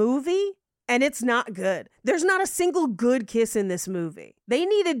in the movie. And it's not good. There's not a single good kiss in this movie. They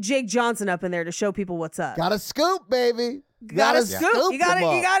needed Jake Johnson up in there to show people what's up. Got a scoop, baby. Gotta scoop. You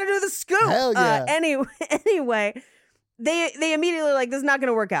gotta do the scoop. Hell yeah. Anyway, they immediately like, this is not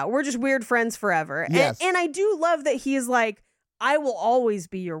gonna work out. We're just weird friends forever. Yes. And I do love that he is like, I will always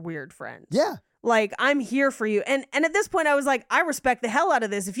be your weird friend. Yeah. Like, I'm here for you. And at this point I was like, I respect the hell out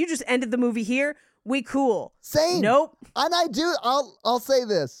of this. If you just ended the movie here, we cool. Same. Nope. And I'll say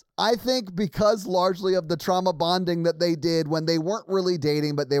this. I think because largely of the trauma bonding that they did when they weren't really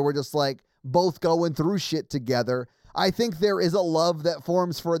dating, but they were just like both going through shit together, I think there is a love that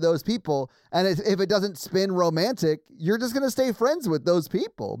forms for those people. And if it doesn't spin romantic, you're just going to stay friends with those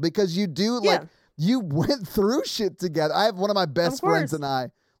people because you do like, you went through shit together. I have one of my best friends and I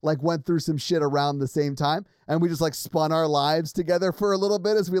like went through some shit around the same time and we just like spun our lives together for a little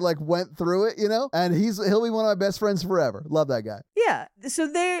bit as we like went through it, you know? And he'll be one of my best friends forever. Love that guy. Yeah. So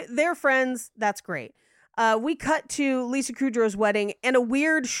they're friends. That's great. We cut to Lisa Kudrow's wedding and a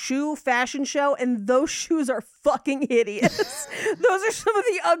weird shoe fashion show, and those shoes are fucking hideous. Those are some of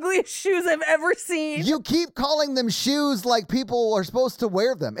the ugliest shoes I've ever seen. You keep calling them shoes like people are supposed to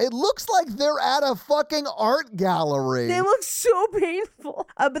wear them. It looks like they're at a fucking art gallery. They look so painful.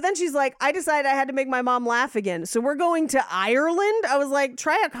 But then she's like, I decided I had to make my mom laugh again. So we're going to Ireland? I was like,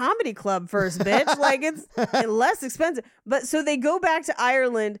 try a comedy club first, bitch. Like, it's less expensive. But so they go back to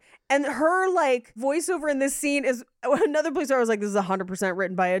Ireland, and her like voiceover in this scene is another place where I was like, this is 100%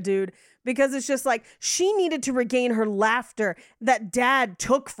 written by a dude, because it's just like she needed to regain her laughter that dad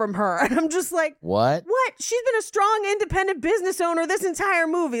took from her. And I'm just like, what? She's been a strong, independent business owner this entire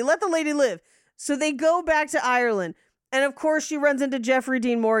movie. Let the lady live. So they go back to Ireland. And of course she runs into Jeffrey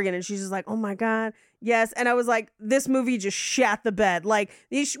Dean Morgan and she's just like, oh my God. Yes. And I was like, this movie just shat the bed. Like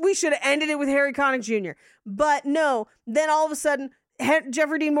we should have ended it with Harry Connick Jr. But no, then all of a sudden,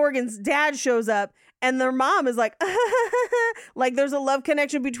 Jeffrey Dean Morgan's dad shows up and their mom is like, like there's a love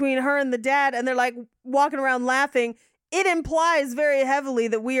connection between her and the dad. And they're like walking around laughing. It implies very heavily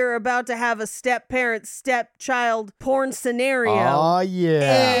that we are about to have a step-parent, step-child porn scenario. Oh,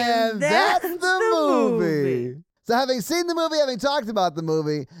 yeah. And that's the movie. So having seen the movie, having talked about the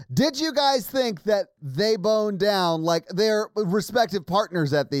movie, did you guys think that they boned down like their respective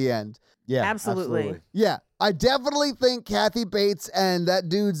partners at the end? Yeah, Absolutely. Yeah, I definitely think Kathy Bates and that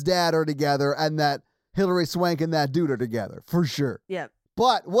dude's dad are together and that Hilary Swank and that dude are together, for sure. Yeah.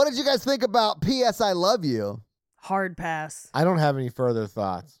 But what did you guys think about P.S. I Love You? Hard pass. I don't have any further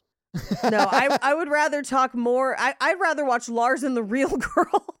thoughts. No, I would rather talk more. I'd rather watch Lars and the Real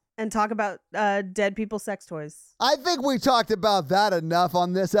Girl and talk about dead people's sex toys. I think we talked about that enough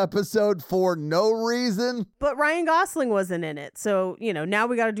on this episode for no reason. But Ryan Gosling wasn't in it. So, now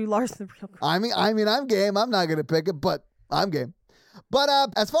we got to do Lars and the Real Girl. I mean, I'm game. I'm not going to pick it, but I'm game. But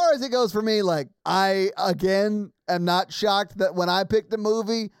as far as it goes for me, like, I, again, am not shocked that when I picked a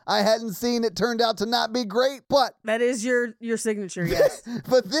movie I hadn't seen, it turned out to not be great, but... That is your signature, yes.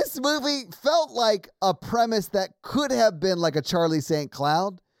 But this movie felt like a premise that could have been like a Charlie St.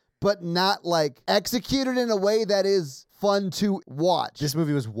 Cloud, but not like executed in a way that is fun to watch. This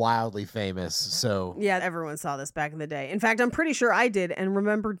movie was wildly famous, so... Yeah, everyone saw this back in the day. In fact, I'm pretty sure I did and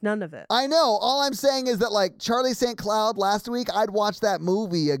remembered none of it. I know. All I'm saying is that, like, Charlie St. Cloud last week, I'd watch that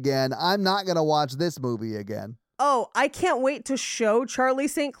movie again. I'm not going to watch this movie again. Oh, I can't wait to show Charlie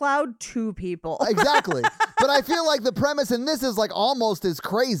St. Cloud to people. Exactly. But I feel like the premise in this is, like, almost as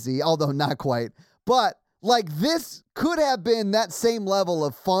crazy, although not quite. But... like, this could have been that same level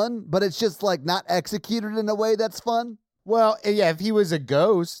of fun, but it's just, like, not executed in a way that's fun. Well, yeah, if he was a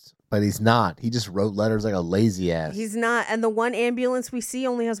ghost, but he's not. He just wrote letters like a lazy ass. He's not. And the one ambulance we see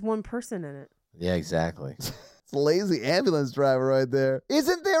only has one person in it. Yeah, exactly. It's a lazy ambulance driver right there.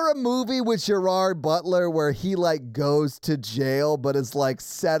 Isn't there a movie with Gerard Butler where he, like, goes to jail, but is, like,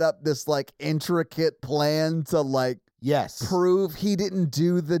 set up this, like, intricate plan to, like, yes, prove he didn't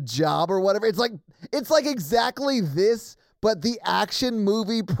do the job or whatever? It's like exactly this, but the action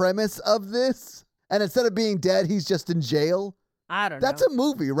movie premise of this. And instead of being dead, he's just in jail. I don't know. That's a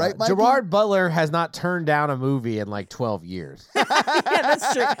movie, right, Mikey? Gerard Butler has not turned down a movie in like 12 years. Yeah,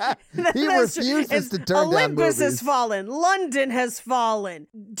 that's true. He That's refuses true. to turn Olympus down movies. has fallen. London has fallen.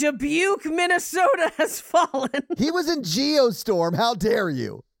 Dubuque, Minnesota has fallen. He was in Geostorm. How dare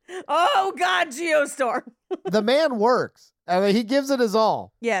you? Oh, God, Geostorm. The man works. I mean, he gives it his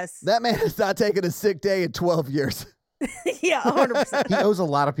all. Yes. That man has not taken a sick day in 12 years. Yeah, 100%. He owes a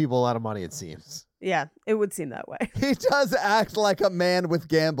lot of people a lot of money, it seems. Yeah, it would seem that way. He does act like a man with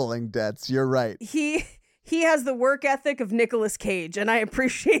gambling debts. You're right. He has the work ethic of Nicolas Cage, and I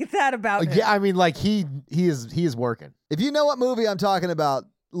appreciate that about him. Yeah, I mean, like he is working. If you know what movie I'm talking about,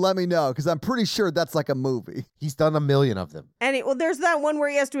 let me know, because I'm pretty sure that's like a movie. He's done 1 million of them. And there's that one where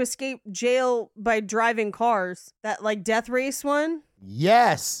he has to escape jail by driving cars. That like death race one.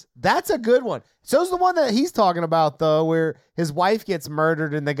 Yes, that's a good one. So's the one that he's talking about, though, where his wife gets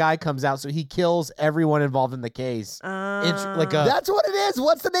murdered and the guy comes out, so he kills everyone involved in the case. That's what it is.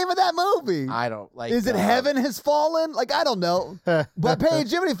 What's the name of that movie? I don't like. Is it Heaven Has Fallen? Like, I don't know. But Paige,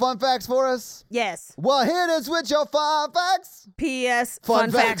 do you have any fun facts for us? Yes. Well, here it is with your fun facts. P.S. Fun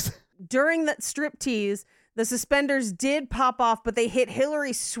facts. During that striptease, the suspenders did pop off, but they hit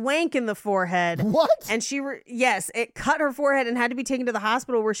Hilary Swank in the forehead. What? And yes, it cut her forehead and had to be taken to the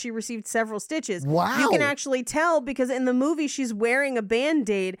hospital where she received several stitches. Wow. You can actually tell because in the movie she's wearing a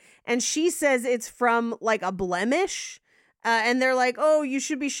Band-Aid and she says it's from like a blemish. And they're like, oh, you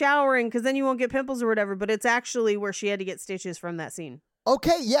should be showering because then you won't get pimples or whatever. But it's actually where she had to get stitches from that scene.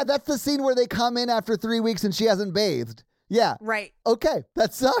 Okay, yeah, that's the scene where they come in after 3 weeks and she hasn't bathed. Yeah. Right. Okay,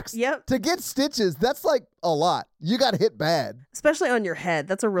 that sucks. Yep. To get stitches, that's like a lot. You got hit bad. Especially on your head.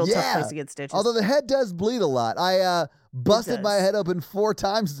 That's a real tough place to get stitches. Although the head does bleed a lot. I busted my head open 4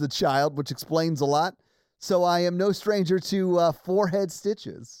 times as a child, which explains a lot. So I am no stranger to forehead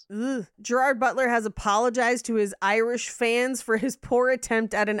stitches. Ugh. Gerard Butler has apologized to his Irish fans for his poor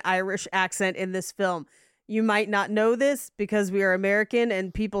attempt at an Irish accent in this film. You might not know this because we are American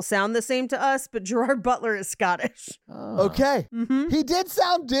and people sound the same to us, but Gerard Butler is Scottish. Oh. Okay. Mm-hmm. He did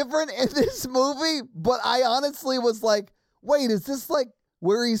sound different in this movie, but I honestly was like, wait, is this like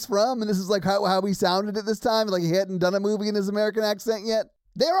where he's from? And this is like how he sounded at this time? Like he hadn't done a movie in his American accent yet?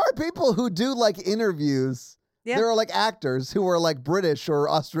 There are people who do like interviews. Yeah. There are like actors who are like British or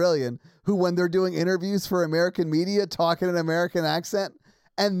Australian who when they're doing interviews for American media talk in an American accent.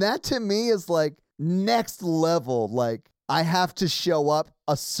 And that to me is like, next level, like I have to show up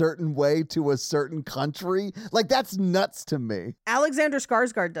a certain way to a certain country. Like that's nuts to me. Alexander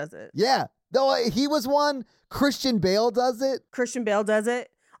Skarsgård does it. Yeah. Though he was one. Christian Bale does it. Christian Bale does it.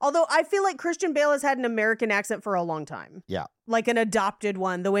 Although I feel like Christian Bale has had an American accent for a long time. Yeah. Like an adopted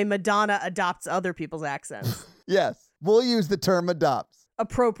one, the way Madonna adopts other people's accents. Yes. We'll use the term adopts.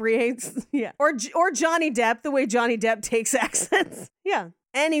 appropriates. Yeah. Or Johnny Depp, the way Johnny Depp takes accents. Yeah.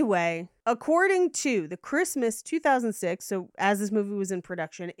 Anyway, according to the Christmas 2006, so as this movie was in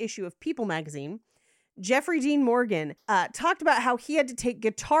production, issue of People magazine, Jeffrey Dean Morgan talked about how he had to take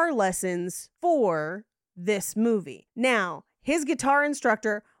guitar lessons for this movie. Now, his guitar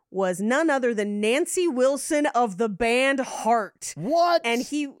instructor was none other than Nancy Wilson of the band Heart. What? And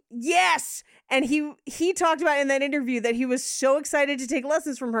he talked about in that interview that he was so excited to take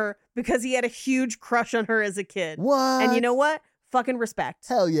lessons from her because he had a huge crush on her as a kid. What? And you know what? Fucking respect.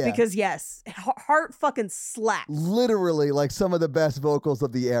 Hell yeah. Because yes, Heart fucking slaps. Literally like some of the best vocals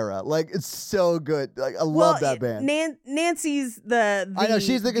of the era. Like it's so good. Like I love that band. Nancy's the I know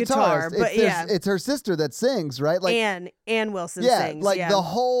she's the guitar, guitarist. but It's her sister that sings, right? Like Ann Wilson yeah, sings. like yeah. the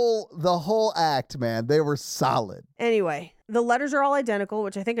whole act, man. They were solid. Anyway, the letters are all identical,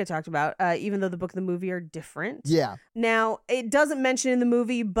 which I think I talked about, even though the book and the movie are different. Yeah. Now, it doesn't mention in the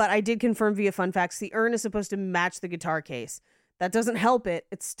movie, but I did confirm via Fun Facts, the urn is supposed to match the guitar case. That doesn't help it.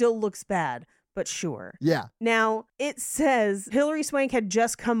 It still looks bad, but sure. Yeah. Now, it says Hilary Swank had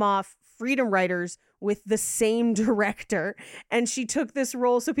just come off Freedom Writers with the same director, and she took this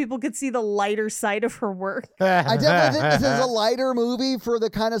role so people could see the lighter side of her work. I definitely think this is a lighter movie for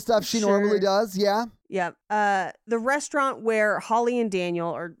the kind of stuff she normally does. Yeah. Yep. The restaurant where Holly and Daniel,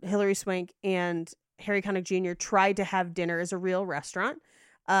 or Hilary Swank and Harry Connick Jr. tried to have dinner is a real restaurant.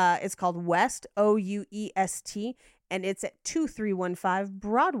 It's called West, Ouest, and it's at 2315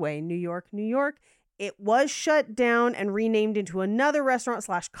 Broadway, New York, New York. It was shut down and renamed into another restaurant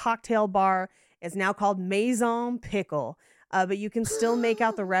 / cocktail bar. It's now called Maison Pickle, but you can still make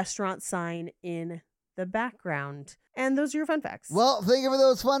out the restaurant sign in the background. And those are your fun facts. Well, thank you for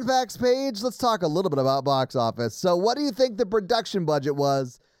those fun facts, Paige. Let's talk a little bit about box office. So what do you think the production budget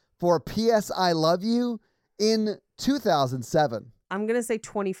was for P.S. I Love You in 2007? I'm going to say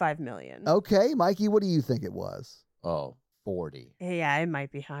 25 million. Okay, Mikey, what do you think it was? Oh, 40. Yeah, it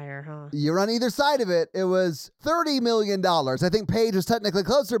might be higher, huh? You're on either side of it. It was $30 million. I think Paige was technically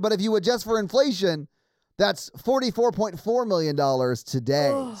closer, but if you adjust for inflation, that's $44.4 million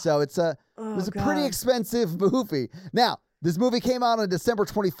today. Oh. So it was a pretty expensive movie. Now, this movie came out on December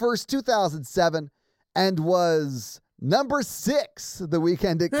 21st, 2007, and was number 6 the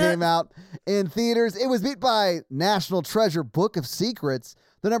weekend it came out in theaters. It was beat by National Treasure Book of Secrets.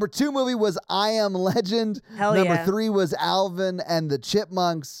 The number 2 movie was I Am Legend. Hell number yeah. 3 was Alvin and the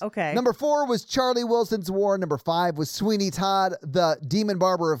Chipmunks. Okay. Number 4 was Charlie Wilson's War. Number 5 was Sweeney Todd, the Demon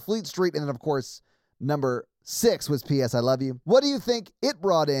Barber of Fleet Street. And then, of course, number 6 was P.S. I Love You. What do you think it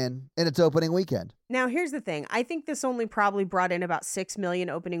brought in its opening weekend? Now, here's the thing. I think this only probably brought in about 6 million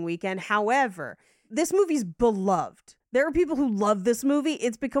opening weekend. However, this movie's beloved. There are people who love this movie.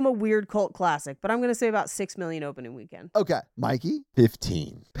 It's become a weird cult classic, but I'm going to say about 6 million opening weekend. Okay. Mikey?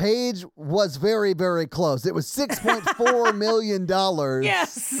 15. Paige was very, very close. It was $6.4 million.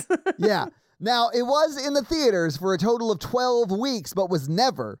 Yes. Yeah. Now, it was in the theaters for a total of 12 weeks, but was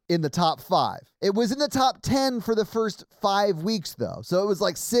never in the top 5. It was in the top 10 for the first 5 weeks, though. So it was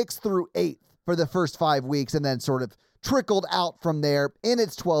like 6th through 8th for the first 5 weeks, and then sort of trickled out from there in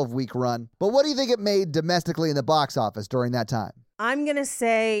its 12-week run. But what do you think it made domestically in the box office during that time? I'm going to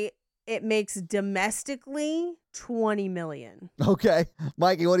say it makes domestically 20 million. Okay.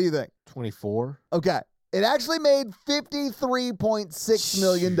 Mikey, what do you think? 24. Okay. It actually made $53.6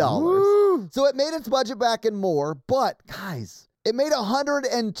 million. So it made its budget back and more, but guys, it made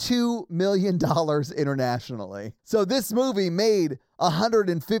 $102 million internationally. So this movie made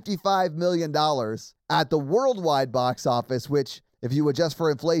 $155 million at the worldwide box office, which, if you adjust for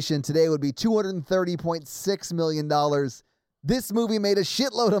inflation, today would be $230.6 million. This movie made a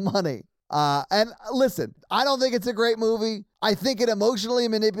shitload of money. And listen, I don't think it's a great movie. I think it emotionally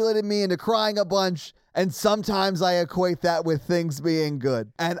manipulated me into crying a bunch. And sometimes I equate that with things being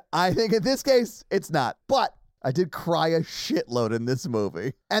good. And I think in this case, it's not. But I did cry a shitload in this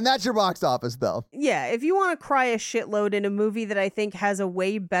movie. And that's your box office, though. Yeah, if you want to cry a shitload in a movie that I think has a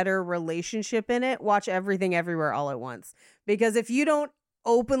way better relationship in it, watch Everything Everywhere All at Once. Because if you don't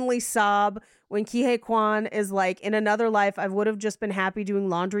openly sob when Ke Huy Quan is like, in another life, I would have just been happy doing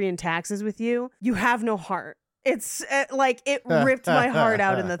laundry and taxes with you, you have no heart. It's like, it ripped my heart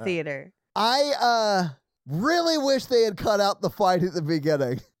out in the theater. I really wish they had cut out the fight at the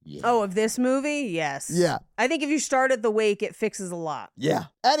beginning. Yeah. Oh, of this movie? Yes. Yeah. I think if you start at the wake, it fixes a lot. Yeah.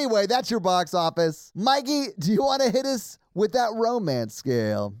 Anyway, that's your box office. Mikey, do you want to hit us with that romance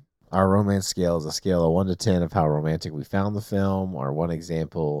scale? Our romance scale is a scale of 1 to 10 of how romantic we found the film, or one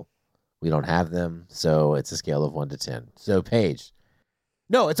example, we don't have them. So it's a scale of 1 to 10. So Paige,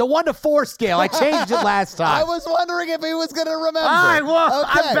 No, it's a 1 to 4 scale. I changed it last time. I was wondering if he was going to remember. All right, well,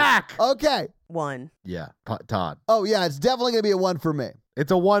 I'm back. Okay. 1. Yeah, Todd. Oh, yeah, it's definitely going to be a 1 for me.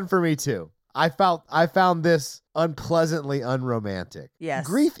 It's a 1 for me, too. I found this unpleasantly unromantic. Yes.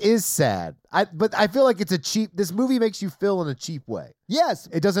 Grief is sad. But I feel like this movie makes you feel in a cheap way. Yes.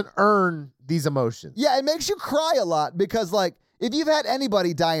 It doesn't earn these emotions. Yeah, it makes you cry a lot because, like, if you've had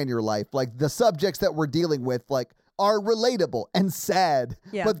anybody die in your life, like, the subjects that we're dealing with, like, are relatable and sad,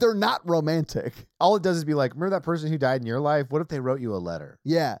 but they're not romantic. All it does is be like, remember that person who died in your life? What if they wrote you a letter?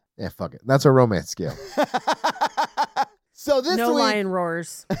 Yeah. Yeah, fuck it. That's a romance scale. So this no week, lion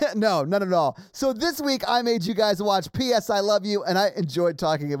roars. No, none at all. So this week I made you guys watch P.S. I Love You, and I enjoyed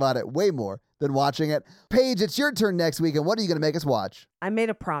talking about it way more than watching it. Paige, it's your turn next week, and what are you going to make us watch? I made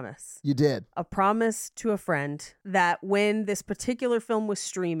a promise. You did. A promise to a friend that when this particular film was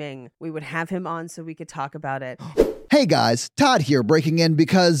streaming, we would have him on so we could talk about it. Hey guys, Todd here breaking in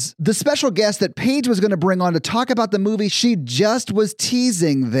because the special guest that Paige was going to bring on to talk about the movie she just was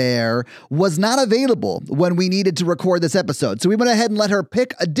teasing there was not available when we needed to record this episode. So we went ahead and let her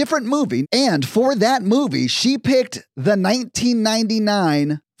pick a different movie. And for that movie, she picked the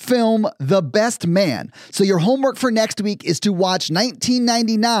 1999 film The Best Man. So your homework for next week is to watch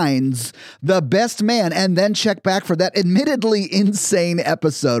 1999's The Best Man and then check back for that admittedly insane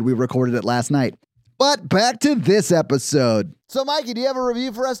episode. We recorded it last night. But back to this episode. So, Mikey, do you have a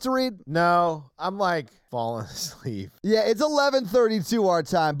review for us to read? No, I'm like falling asleep. Yeah, it's 11:32 our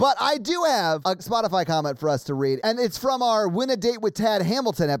time, but I do have a Spotify comment for us to read, and it's from our Win a Date with Tad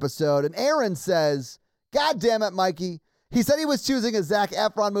Hamilton episode, and Aaron says, God damn it, Mikey. He said he was choosing a Zac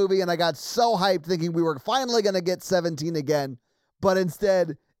Efron movie, and I got so hyped thinking we were finally going to get 17 again, but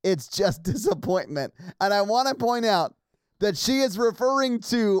instead, it's just disappointment. And I want to point out that she is referring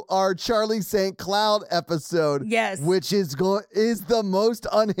to our Charlie St. Cloud episode. Yes. Which is the most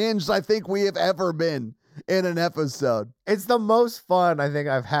unhinged I think we have ever been in an episode. It's the most fun I think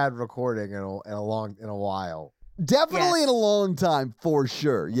I've had recording in a while. Definitely in a long time, for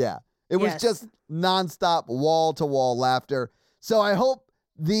sure. Yeah. It was just nonstop wall-to-wall laughter. So I hope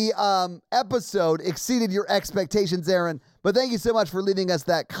the episode exceeded your expectations, Aaron. But thank you so much for leaving us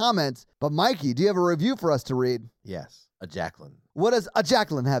that comment. But Mikey, do you have a review for us to read? Yes. A Jacqueline. What does a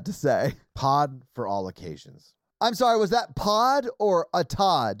Jacqueline have to say? Pod for all occasions. I'm sorry, was that pod or a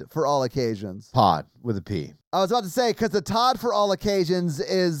Todd for all occasions? Pod with a P. I was about to say, because the Todd for all occasions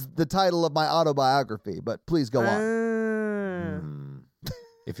is the title of my autobiography, but please go on.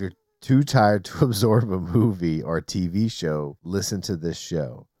 If you're too tired to absorb a movie or TV show, listen to this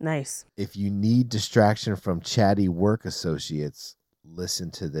show. Nice. If you need distraction from chatty work associates, listen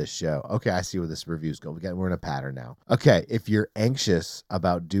to this show. Okay, I see where this review's going. We're in a pattern now. Okay, if you're anxious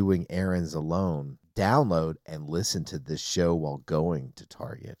about doing errands alone, download and listen to this show while going to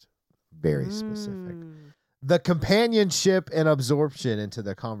Target. Very specific. The companionship and absorption into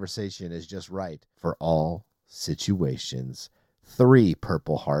the conversation is just right for all situations. 3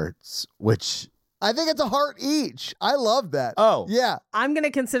 purple hearts, which I think it's a heart each. I love that. Oh. Yeah. I'm going to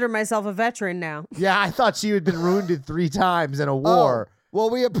consider myself a veteran now. Yeah, I thought she had been wounded 3 times in a war. Oh, well,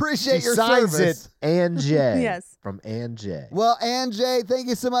 we appreciate your signs service. It, Ann J. Yes. From Ann J. Well, Ann J, thank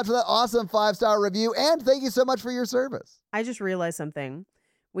you so much for that awesome 5-star review, and thank you so much for your service. I just realized something.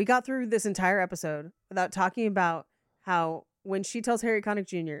 We got through this entire episode without talking about how when she tells Harry Connick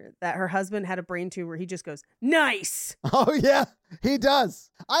Jr. that her husband had a brain tumor, he just goes, nice. Oh, yeah, he does.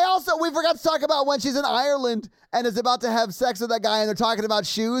 We forgot to talk about when she's in Ireland and is about to have sex with that guy and they're talking about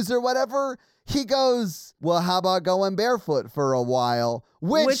shoes or whatever. He goes, well, how about going barefoot for a while?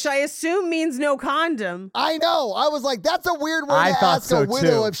 Which I assume means no condom. I know. I was like, that's a weird way to ask a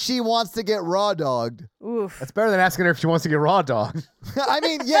widow if she wants to get raw dogged. Oof. That's better than asking her if she wants to get raw dogged. I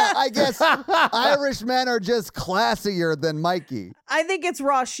mean, yeah, I guess Irish men are just classier than Mikey. I think it's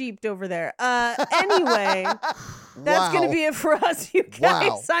raw sheeped over there. Anyway, that's going to be it for us, you guys.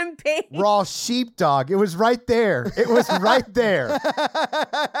 Wow. I'm Paige. Raw sheepdog. It was right there. It was right there.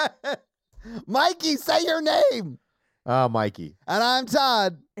 Mikey, say your name. Oh, Mikey. And I'm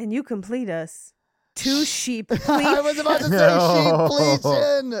Todd. And you complete us. 2 sheep, please. I was about to say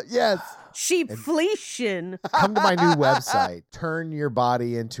sheep-pleation. Yes. Sheep-fleation. Come to my new website. Turn your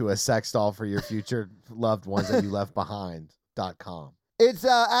body into a sex doll for your future loved ones that you left behind.com. It's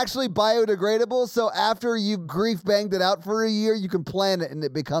actually biodegradable, so after you've grief banged it out for a year, you can plant it and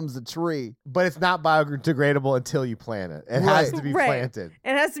it becomes a tree. But it's not biodegradable until you plant it. It has to be planted.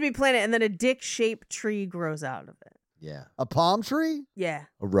 It has to be planted, and then a dick-shaped tree grows out of it. Yeah. A palm tree? Yeah.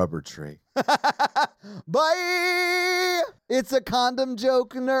 A rubber tree. Bye! It's a condom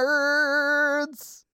joke, nerds.